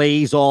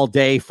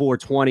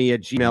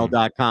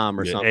 blazeallday420@gmail.com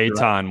or something.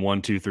 Eytan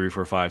 1 2 3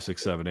 4 5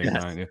 6 7 8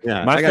 9.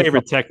 Yeah. My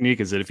favorite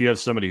technique is that if you have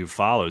somebody who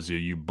follows you,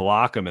 you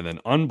block them and then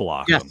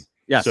unblock them.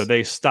 Yes. So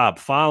they stop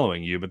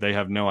following you, but they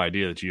have no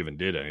idea that you even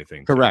did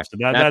anything. Correct. So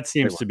that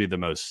seems to be the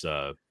most.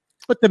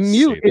 But the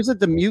mute, isn't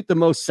the mute the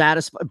most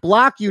satisfying?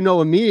 Block,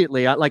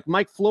 immediately. Like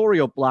Mike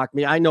Florio blocked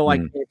me. I know I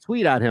can't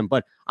tweet at him,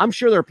 but I'm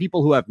sure there are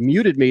people who have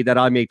muted me that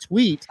I may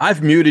tweet.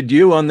 I've muted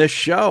you on this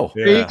show.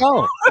 There you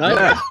go.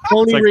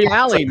 Tony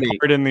Reale me.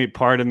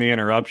 Pardon the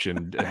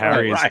interruption.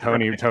 Harry is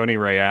Tony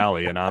Reale,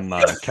 and I'm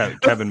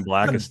Kevin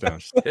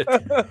Blackistone.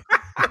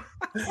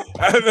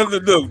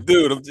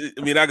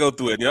 Dude, I go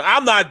through it.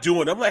 I'm not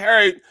doing it. I'm like,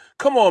 Harry,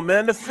 come on,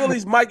 man. The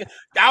Phillies, Mike.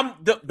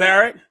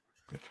 Barrett.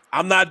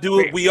 I'm not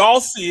doing it. We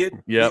all see it.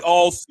 Yep. We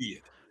all see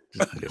it.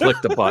 Just click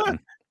the button.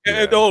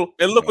 And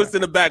look what's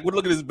in the back.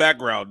 Look at his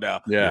background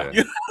now. Yeah.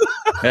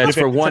 That's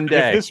for one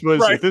day.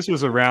 If this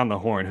was around the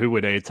horn, who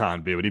would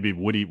Eytan be? Would he be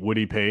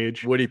Woody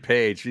Page? Woody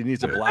Page. He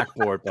needs a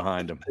blackboard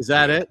behind him. Is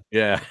that it?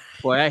 Yeah.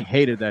 Boy, I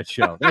hated that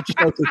show. That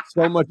show did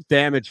so much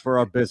damage for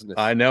our business.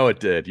 I know it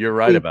did. You're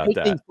right about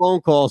that. Phone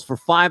calls for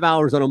 5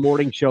 hours on a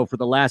morning show for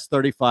the last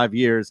 35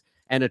 years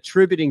and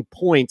attributing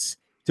points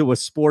to a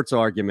sports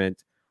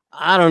argument.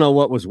 I don't know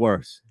what was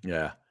worse.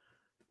 Yeah.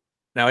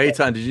 Now,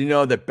 Eytan, did you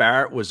know that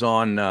Barrett was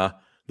on the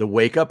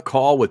wake-up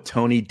call with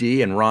Tony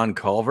D and Ron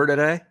Culver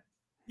today?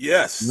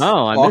 Yes.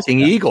 No, I Talking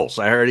Eagles.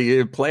 I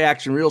heard Play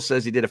Action Reel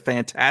says he did a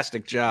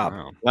fantastic job.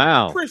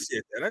 Wow.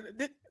 Appreciate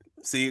that.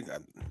 See,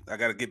 I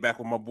got to get back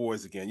with my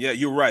boys again. Yeah,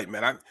 you're right,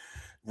 man.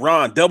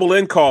 Ron, double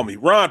in call me.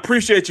 Ron,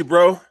 appreciate you,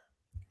 bro.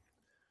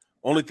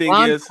 Only thing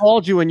Ron is,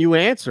 called you and you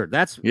answered.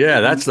 That's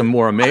the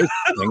more amazing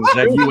thing is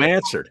that you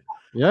answered.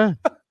 Yeah.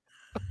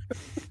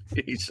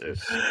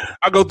 Jesus.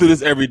 I go through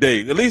this every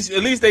day. At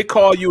least they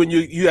call you and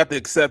you have to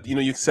accept. You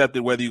accept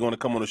it whether you're going to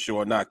come on the show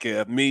or not.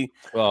 Kev,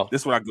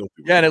 this is what I go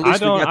through. Yeah, and at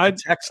least we got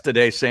the text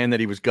today saying that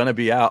he was going to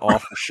be out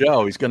off the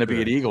show. He's going to be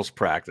at Eagles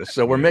practice,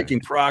 so we're making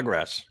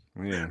progress.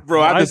 Yeah,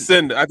 bro. I just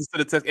send a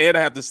text, and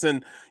I have to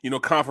send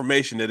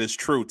confirmation that it's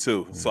true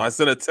too. So I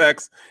sent a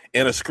text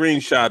and a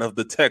screenshot of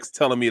the text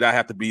telling me that I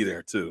have to be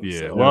there too. Yeah.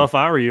 So, well, if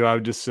I were you, I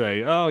would just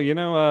say,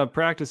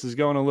 practice is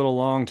going a little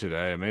long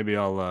today. Maybe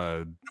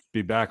I'll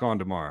be back on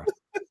tomorrow.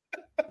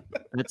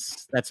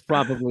 That's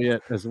probably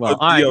it as well.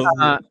 All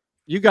right,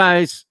 you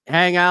guys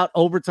hang out.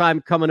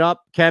 Overtime coming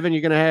up. Kevin,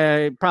 you're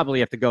gonna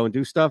probably have to go and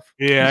do stuff.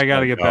 Yeah, I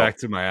got to get back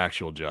to my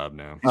actual job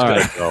now. All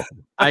right.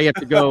 I have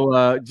to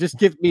go. Just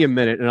give me a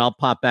minute, and I'll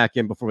pop back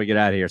in before we get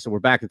out of here. So we're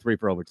back in 3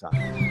 for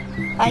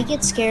overtime. I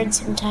get scared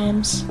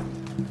sometimes.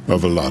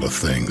 Of a lot of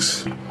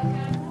things.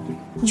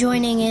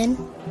 Joining in.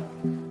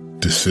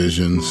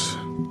 Decisions.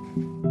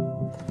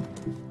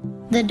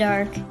 The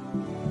dark.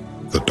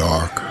 The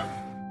dark.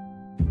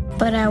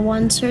 But I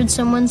once heard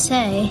someone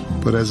say,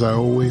 but as I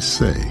always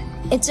say,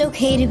 it's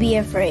okay to be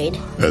afraid.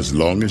 As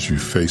long as you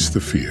face the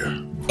fear.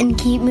 And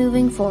keep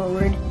moving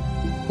forward.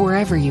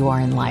 Wherever you are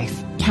in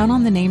life, count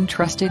on the name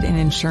trusted in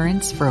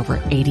insurance for over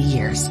 80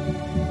 years.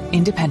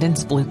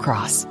 Independence Blue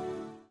Cross.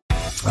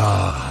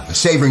 The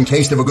savoring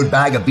taste of a good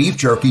bag of beef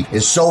jerky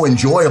is so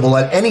enjoyable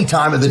at any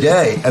time of the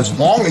day, as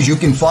long as you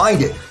can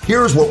find it.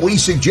 Here's what we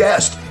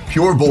suggest.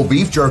 Pure Bull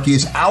Beef Jerky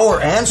is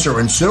our answer,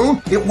 and soon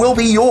it will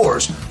be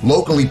yours.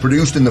 Locally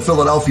produced in the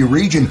Philadelphia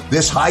region,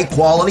 this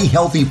high-quality,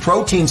 healthy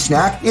protein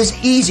snack is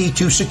easy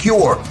to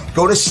secure.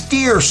 Go to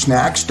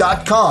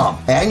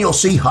steersnacks.com, and you'll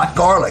see hot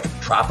garlic,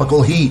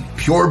 tropical heat,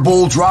 Pure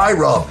Bull dry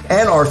rub,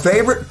 and our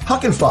favorite,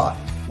 Huck and Fod.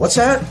 What's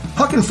that?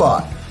 Huck and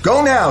Fod.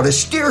 Go now to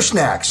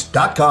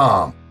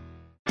steersnacks.com.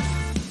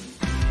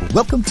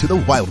 Welcome to the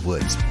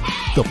Wildwoods,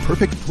 the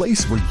perfect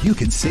place where you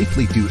can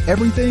safely do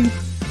everything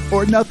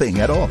or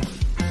nothing at all.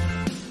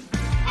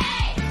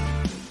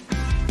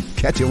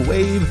 Catch a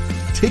wave,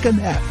 take a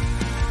nap,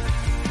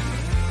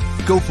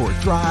 go for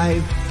a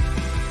drive,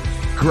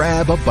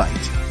 grab a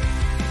bite.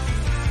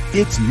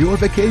 It's your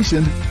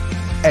vacation,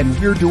 and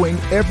we're doing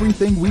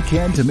everything we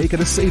can to make it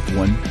a safe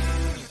one.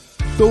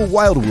 The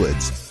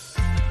Wildwoods.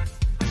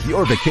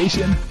 Your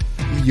vacation,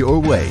 your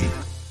way.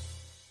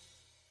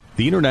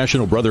 The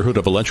International Brotherhood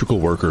of Electrical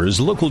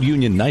Workers, Local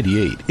Union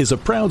 98, is a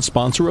proud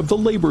sponsor of The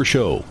Labor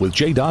Show with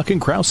J. Doc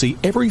and Krause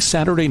every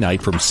Saturday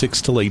night from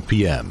 6 till 8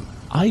 p.m.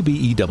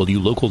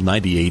 IBEW Local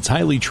 98's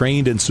highly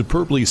trained and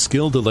superbly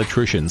skilled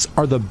electricians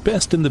are the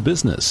best in the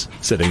business,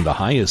 setting the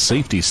highest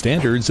safety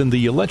standards in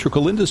the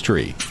electrical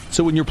industry.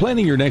 So when you're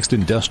planning your next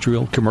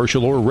industrial,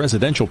 commercial, or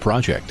residential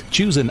project,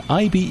 choose an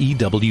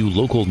IBEW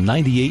Local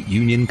 98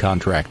 union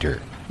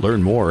contractor.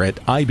 Learn more at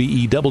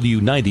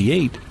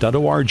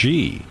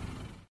ibew98.org.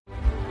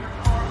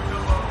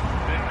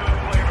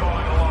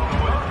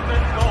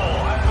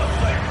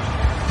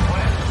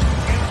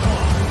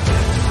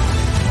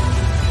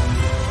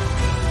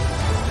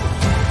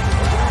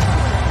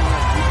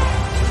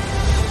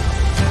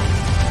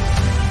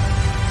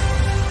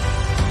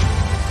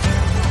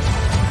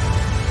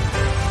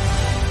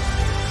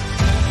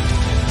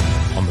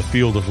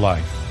 Field of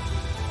life,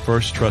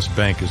 First Trust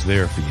Bank is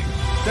there for you.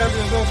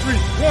 Champions on three.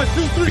 1,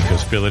 2, 3.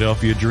 Because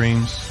Philadelphia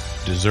dreams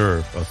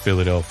deserve a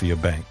Philadelphia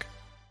bank.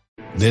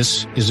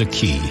 This is a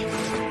key.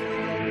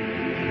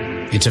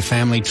 It's a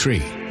family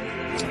tree.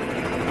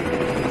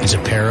 It's a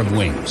pair of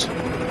wings.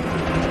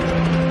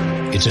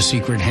 It's a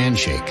secret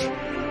handshake.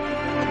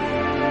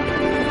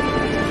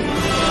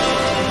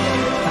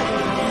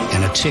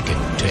 And a ticket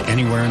to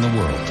anywhere in the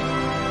world.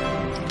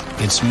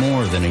 It's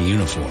more than a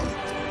uniform.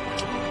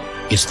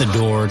 It's the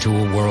door to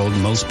a world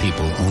most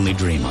people only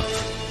dream of.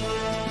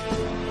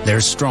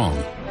 There's Strong,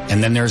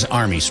 and then there's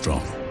Army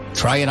Strong.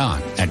 Try it on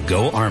at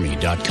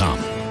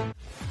GoArmy.com.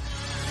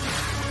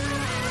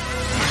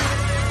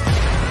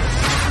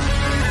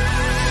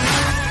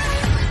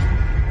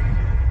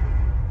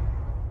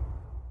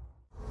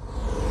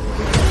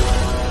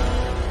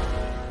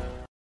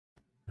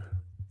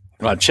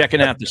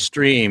 Checking out the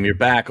stream. You're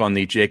back on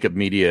the Jacob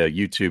Media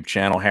YouTube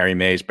channel. Harry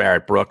Mays,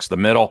 Barrett Brooks, the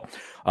middle.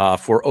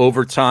 For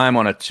overtime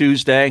on a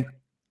Tuesday.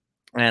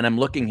 And I'm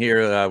looking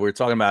here. We were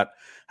talking about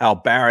how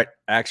Barrett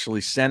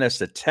actually sent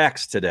us a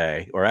text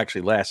today, or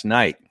actually last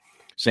night,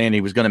 saying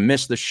he was going to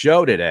miss the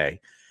show today.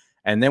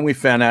 And then we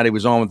found out he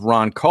was on with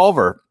Ron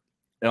Culver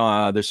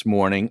this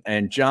morning.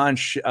 And John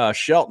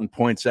Shelton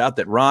points out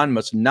that Ron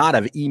must not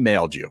have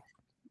emailed you.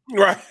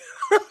 Right.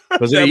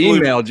 Because if he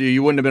emailed you,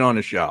 you wouldn't have been on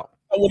the show.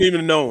 I wouldn't even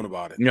have known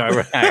about it. No,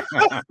 right.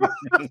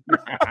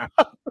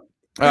 All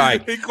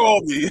right. He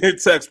called me and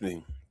texted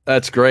me.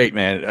 That's great,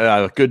 man.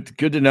 Good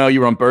to know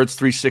you were on Birds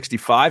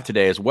 365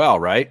 today as well,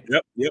 right?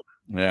 Yep.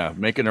 Yeah,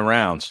 making the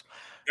rounds.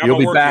 Got You'll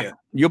my be work back. in.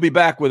 You'll be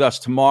back with us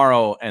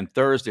tomorrow and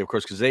Thursday, of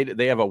course, because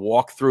they have a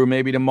walkthrough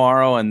maybe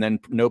tomorrow, and then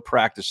no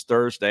practice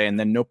Thursday, and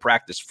then no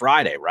practice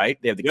Friday, right?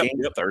 They have the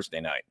game Thursday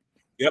night.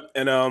 Yep.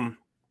 And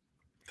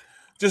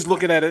just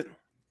looking at it,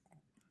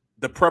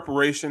 the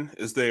preparation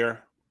is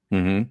there.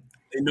 Mm-hmm.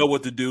 They know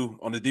what to do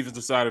on the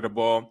defensive side of the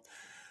ball.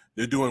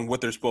 They're doing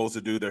what they're supposed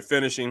to do. They're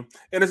finishing.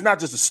 And it's not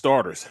just the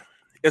starters.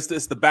 It's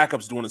the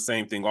backups doing the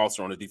same thing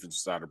also on the defensive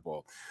side of the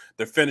ball.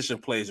 They're finishing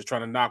plays. They're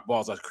trying to knock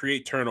balls out,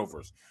 create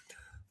turnovers,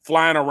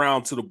 flying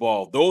around to the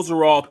ball. Those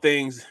are all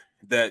things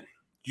that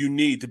you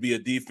need to be a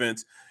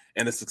defense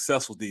and a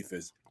successful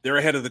defense. They're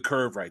ahead of the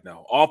curve right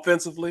now.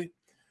 Offensively,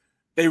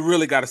 they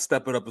really got to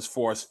step it up as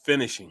far as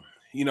finishing.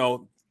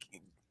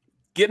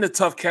 Getting the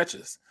tough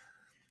catches.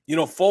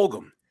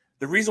 Fulgham.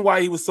 The reason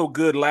why he was so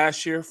good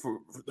last year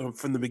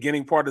from the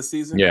beginning part of the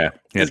season,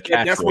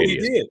 that's what he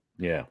did.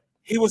 Yeah,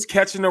 he was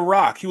catching the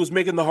rock. He was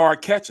making the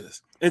hard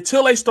catches.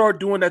 Until they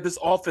start doing that, this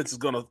offense is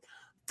gonna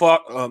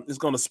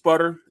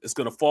sputter. It's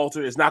gonna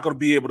falter. It's not gonna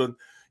be able to,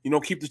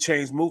 keep the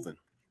chains moving.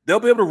 They'll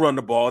be able to run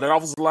the ball. That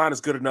offensive line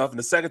is good enough, and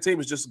the second team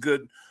is just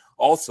good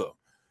also.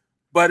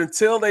 But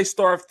until they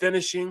start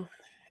finishing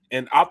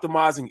and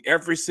optimizing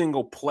every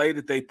single play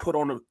that they put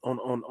on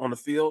the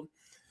field,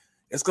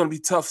 it's going to be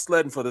tough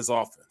sledding for this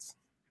offense.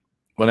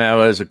 Well, now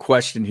there's a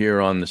question here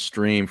on the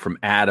stream from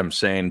Adam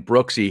saying,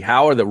 Brooksy,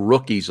 how are the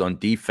rookies on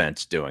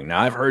defense doing?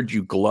 Now, I've heard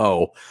you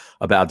glow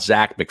about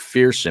Zach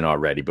McPherson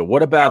already, but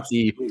what about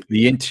the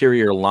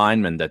interior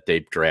linemen that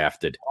they've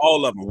drafted?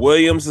 All of them.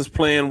 Williams is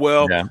playing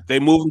well. Yeah. They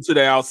move him to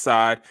the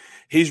outside.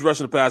 He's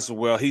rushing the passer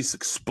well. He's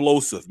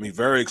explosive.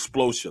 Very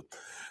explosive.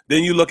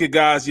 Then you look at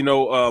guys,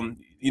 that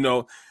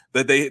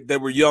they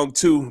were young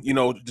too.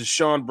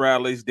 Deshaun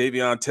Bradley's,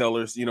 Davion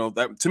Taylor's.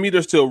 That to me,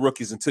 they're still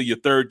rookies until your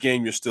third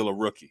game. You're still a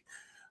rookie.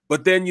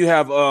 But then you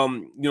have,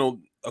 a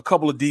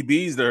couple of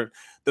DBs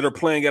that are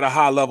playing at a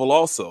high level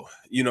also,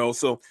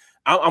 So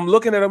I'm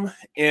looking at them,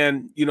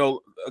 and,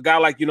 a guy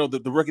like,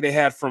 the rookie they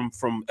had from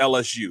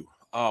LSU.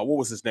 What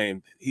was his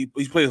name? He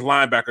plays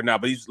linebacker now,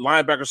 but he's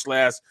linebacker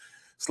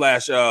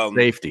slash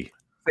safety.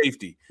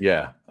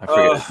 Yeah, I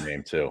forget his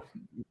name too.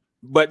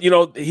 But,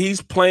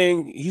 he's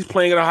playing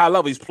at a high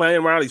level. He's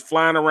playing around. He's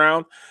flying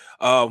around.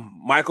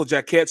 Michael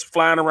Jacquette's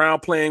flying around,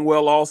 playing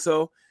well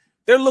also.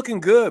 They're looking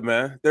good,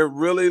 man. They're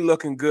really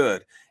looking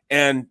good.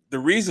 And the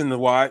reason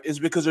why is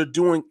because they're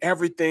doing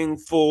everything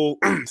full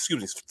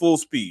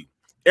speed.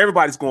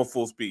 Everybody's going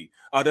full speed.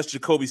 That's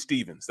Jacoby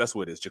Stevens. That's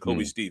what it is,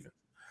 Jacoby Stevens.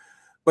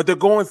 But they're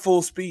going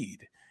full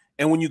speed.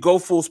 And when you go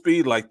full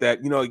speed like that,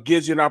 it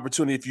gives you an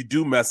opportunity, if you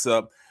do mess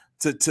up,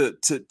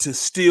 to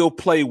still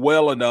play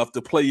well enough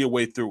to play your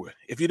way through it.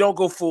 If you don't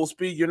go full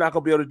speed, you're not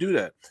going to be able to do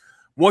that.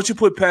 Once you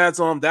put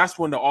pads on, that's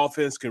when the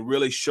offense can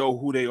really show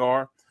who they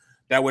are.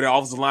 That way the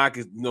offensive line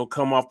can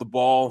come off the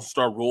ball,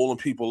 start rolling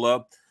people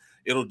up.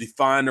 It'll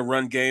define the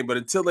run game. But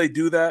until they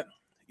do that,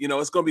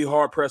 it's going to be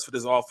hard pressed for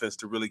this offense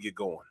to really get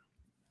going.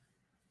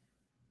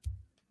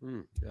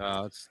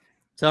 It's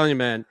telling you,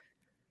 man,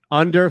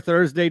 under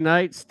Thursday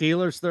night,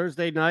 Steelers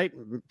Thursday night,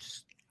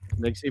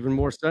 makes even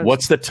more sense.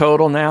 What's the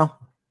total now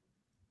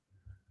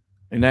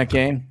in that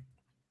game?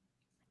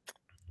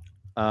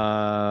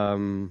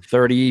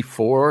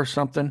 34 or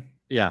something?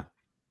 Yeah.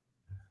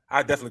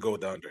 I'd definitely go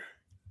with the under.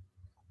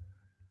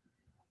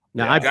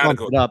 Now, I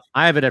bumped it up.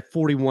 I have it at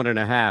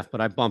 41.5, but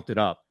I bumped it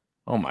up.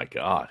 Oh, my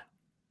God.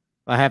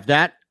 I have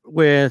that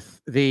with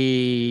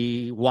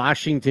the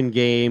Washington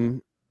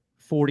game,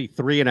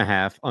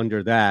 43.5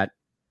 under that.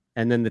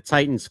 And then the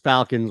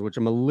Titans-Falcons, which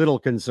I'm a little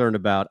concerned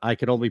about, I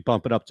could only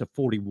bump it up to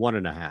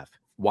 41.5.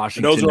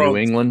 Washington, New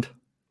England?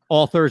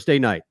 All Thursday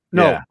night.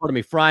 No, pardon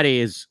me. Friday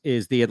is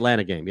the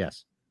Atlanta game,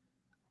 yes.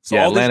 So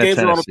all these games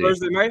are on a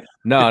Thursday night?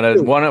 No,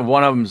 one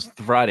of them's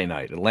Friday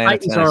night. Atlanta,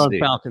 Titans Tennessee. are on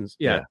Falcons.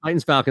 Yeah,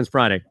 Titans, Falcons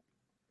Friday.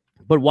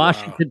 But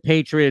Washington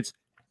Patriots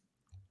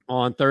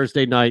on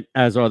Thursday night,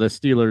 as are the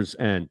Steelers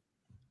and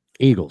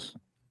Eagles.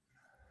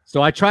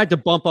 So I tried to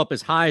bump up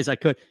as high as I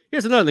could.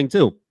 Here's another thing,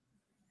 too.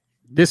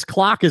 This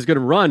clock is going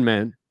to run,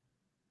 man.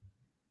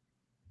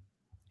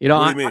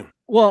 What do you mean?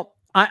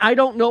 I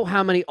don't know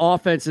how many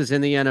offenses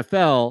in the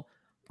NFL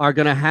are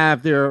going to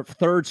have their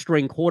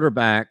third-string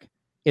quarterback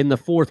in the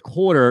fourth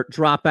quarter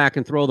drop back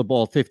and throw the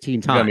ball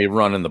 15 times. You're going to be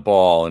running the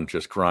ball and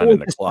just grinding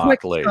the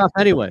clock late.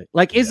 Anyway,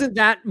 isn't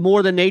that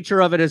more the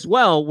nature of it as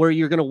well, where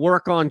you're going to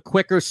work on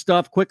quicker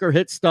stuff, quicker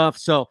hit stuff?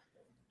 So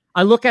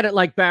I look at it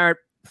like, Barrett,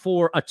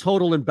 for a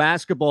total in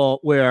basketball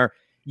where,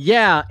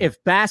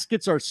 if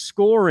baskets are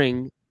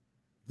scoring,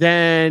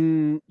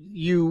 then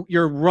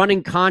you're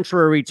running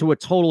contrary to a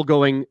total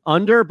going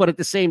under, but at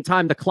the same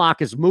time, the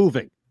clock is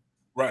moving.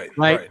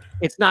 Right.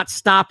 It's not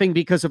stopping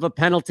because of a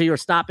penalty or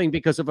stopping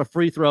because of a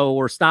free throw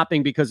or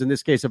stopping because, in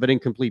this case, of an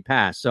incomplete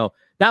pass. So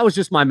that was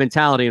just my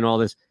mentality in all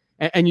this.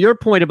 And your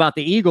point about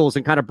the Eagles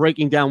and kind of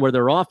breaking down where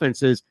their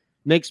offense is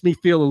makes me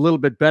feel a little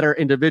bit better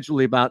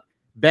individually about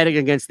betting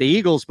against the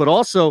Eagles, but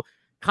also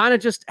kind of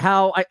just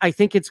how I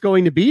think it's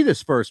going to be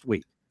this first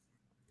week.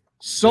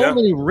 So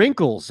many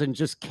wrinkles and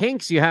just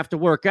kinks you have to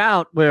work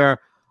out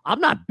where I'm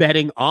not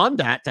betting on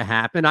that to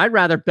happen. I'd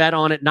rather bet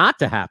on it not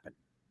to happen.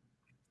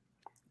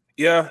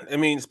 Yeah, I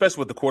mean,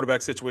 especially with the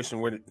quarterback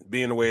situation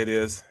being the way it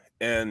is,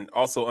 and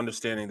also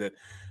understanding that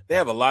they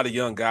have a lot of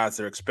young guys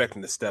that are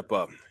expecting to step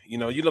up. You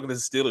look at the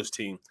Steelers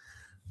team;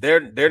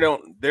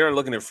 they're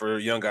looking for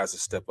young guys to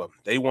step up.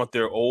 They want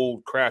their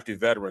old, crafty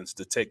veterans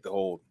to take the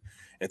hold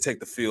and take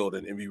the field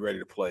and be ready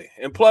to play.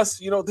 And plus,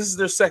 this is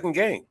their second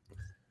game.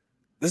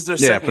 This is their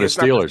second for the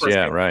Steelers.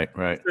 Yeah, game.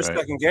 Right. Their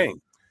second game.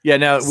 Yeah,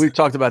 now we've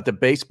talked about the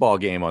baseball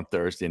game on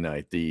Thursday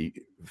night, the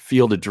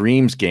Field of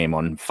Dreams game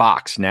on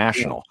Fox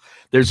National. Yeah.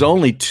 There's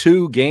only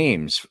 2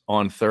 games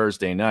on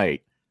Thursday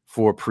night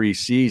for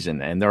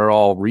preseason, and they're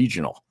all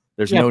regional.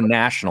 There's no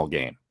national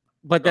game.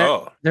 But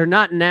they're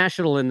not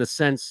national in the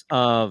sense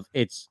of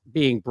it's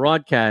being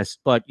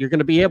broadcast, but you're going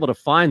to be able to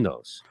find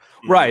those.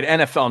 Right,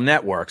 NFL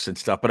networks and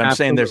stuff. But I'm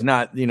saying there's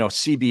not,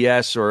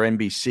 CBS or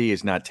NBC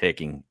is not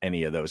taking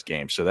any of those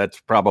games. So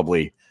that's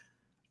probably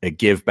a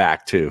give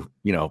back to,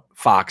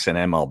 Fox and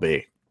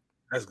MLB.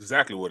 That's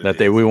exactly what it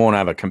is. We won't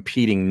have a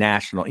competing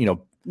national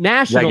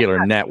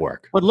regular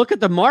network. But look at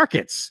the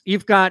markets.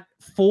 You've got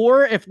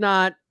 4, if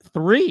not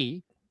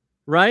 3,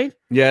 right?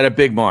 Yeah, the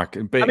big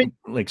market.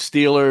 Like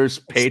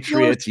Steelers,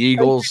 Patriots,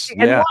 Eagles.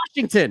 And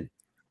Washington.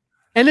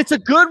 And it's a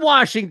good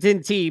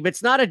Washington team.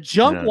 It's not a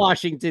junk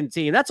Washington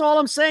team. That's all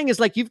I'm saying is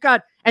like you've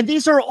got, and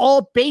these are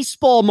all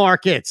baseball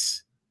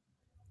markets.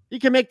 You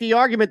can make the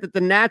argument that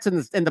the Nats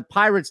and the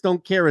Pirates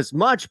don't care as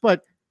much,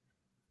 but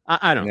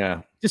I don't know.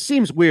 It just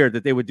seems weird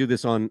that they would do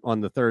this on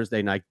the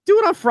Thursday night. Do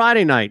it on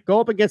Friday night. Go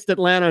up against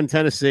Atlanta and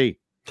Tennessee.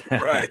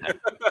 Right.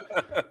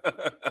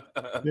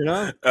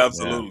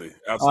 Absolutely.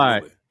 All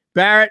right.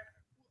 Barrett,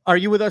 are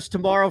you with us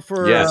tomorrow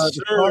for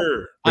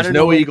sure. There's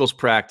no Eagles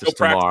practice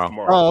tomorrow.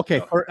 Oh,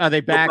 okay. Are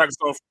they back?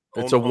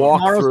 It's a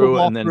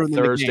walkthrough, and then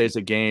Thursday's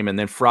a game, and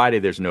then Friday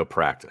there's no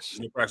practice.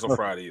 No practice on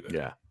Friday either.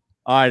 Yeah.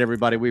 All right,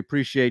 everybody. We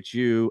appreciate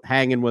you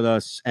hanging with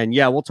us. And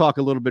we'll talk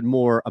a little bit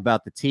more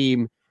about the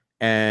team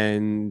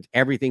and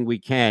everything we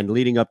can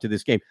leading up to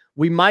this game.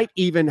 We might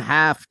even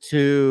have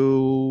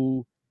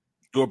to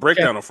do a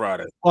breakdown on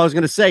Friday. Well, I was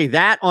going to say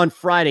that on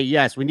Friday.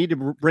 Yes, we need to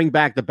bring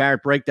back the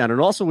Barrett breakdown. And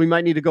also we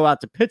might need to go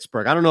out to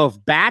Pittsburgh. I don't know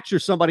if Batch or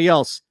somebody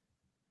else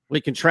we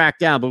can track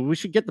down, but we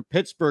should get the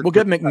Pittsburgh. We'll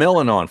get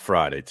McMillan on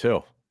Friday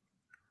too.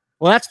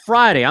 Well, that's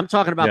Friday. I'm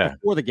talking about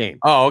before the game.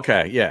 Oh,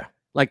 okay. Yeah.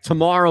 Like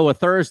tomorrow or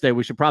Thursday,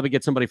 we should probably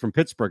get somebody from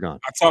Pittsburgh on.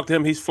 I talked to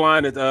him. He's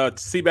flying.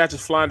 C-Batch is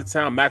flying to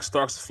town. Max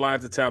Starks is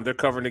flying to town. They're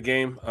covering the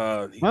game.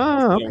 Okay.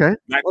 Well,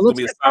 let's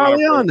get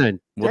Charlie on then.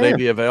 Will they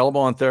be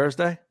available on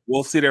Thursday?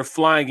 We'll see. They're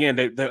flying in.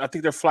 I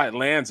think their flight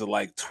lands at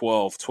like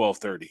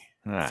 12:30.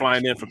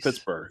 Flying in from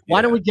Pittsburgh.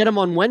 Why don't we get them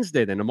on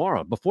Wednesday then,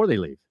 tomorrow, before they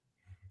leave?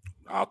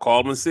 I'll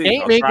call them and see.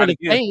 Ain't making a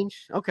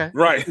change. Okay.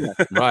 Right.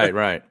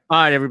 Right.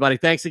 All right, everybody.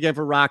 Thanks again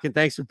for rocking.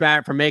 Thanks for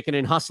Barrett for making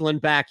and hustling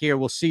back here.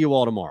 We'll see you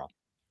all tomorrow.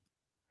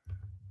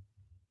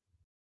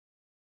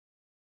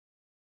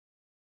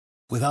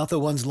 Without the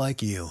ones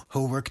like you,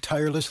 who work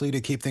tirelessly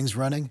to keep things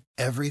running,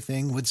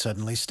 everything would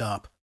suddenly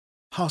stop.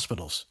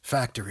 Hospitals,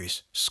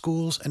 factories,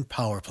 schools, and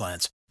power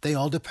plants, they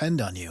all depend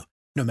on you.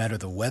 No matter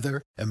the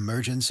weather,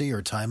 emergency,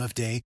 or time of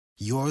day,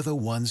 you're the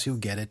ones who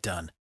get it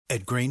done.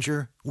 At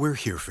Grainger, we're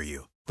here for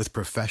you with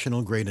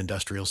professional-grade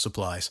industrial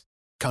supplies.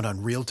 Count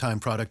on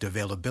real-time product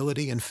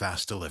availability and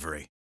fast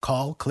delivery.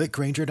 Call, click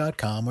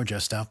Grainger.com, or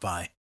just stop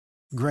by.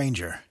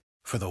 Grainger,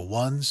 for the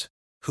ones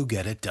who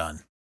get it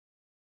done.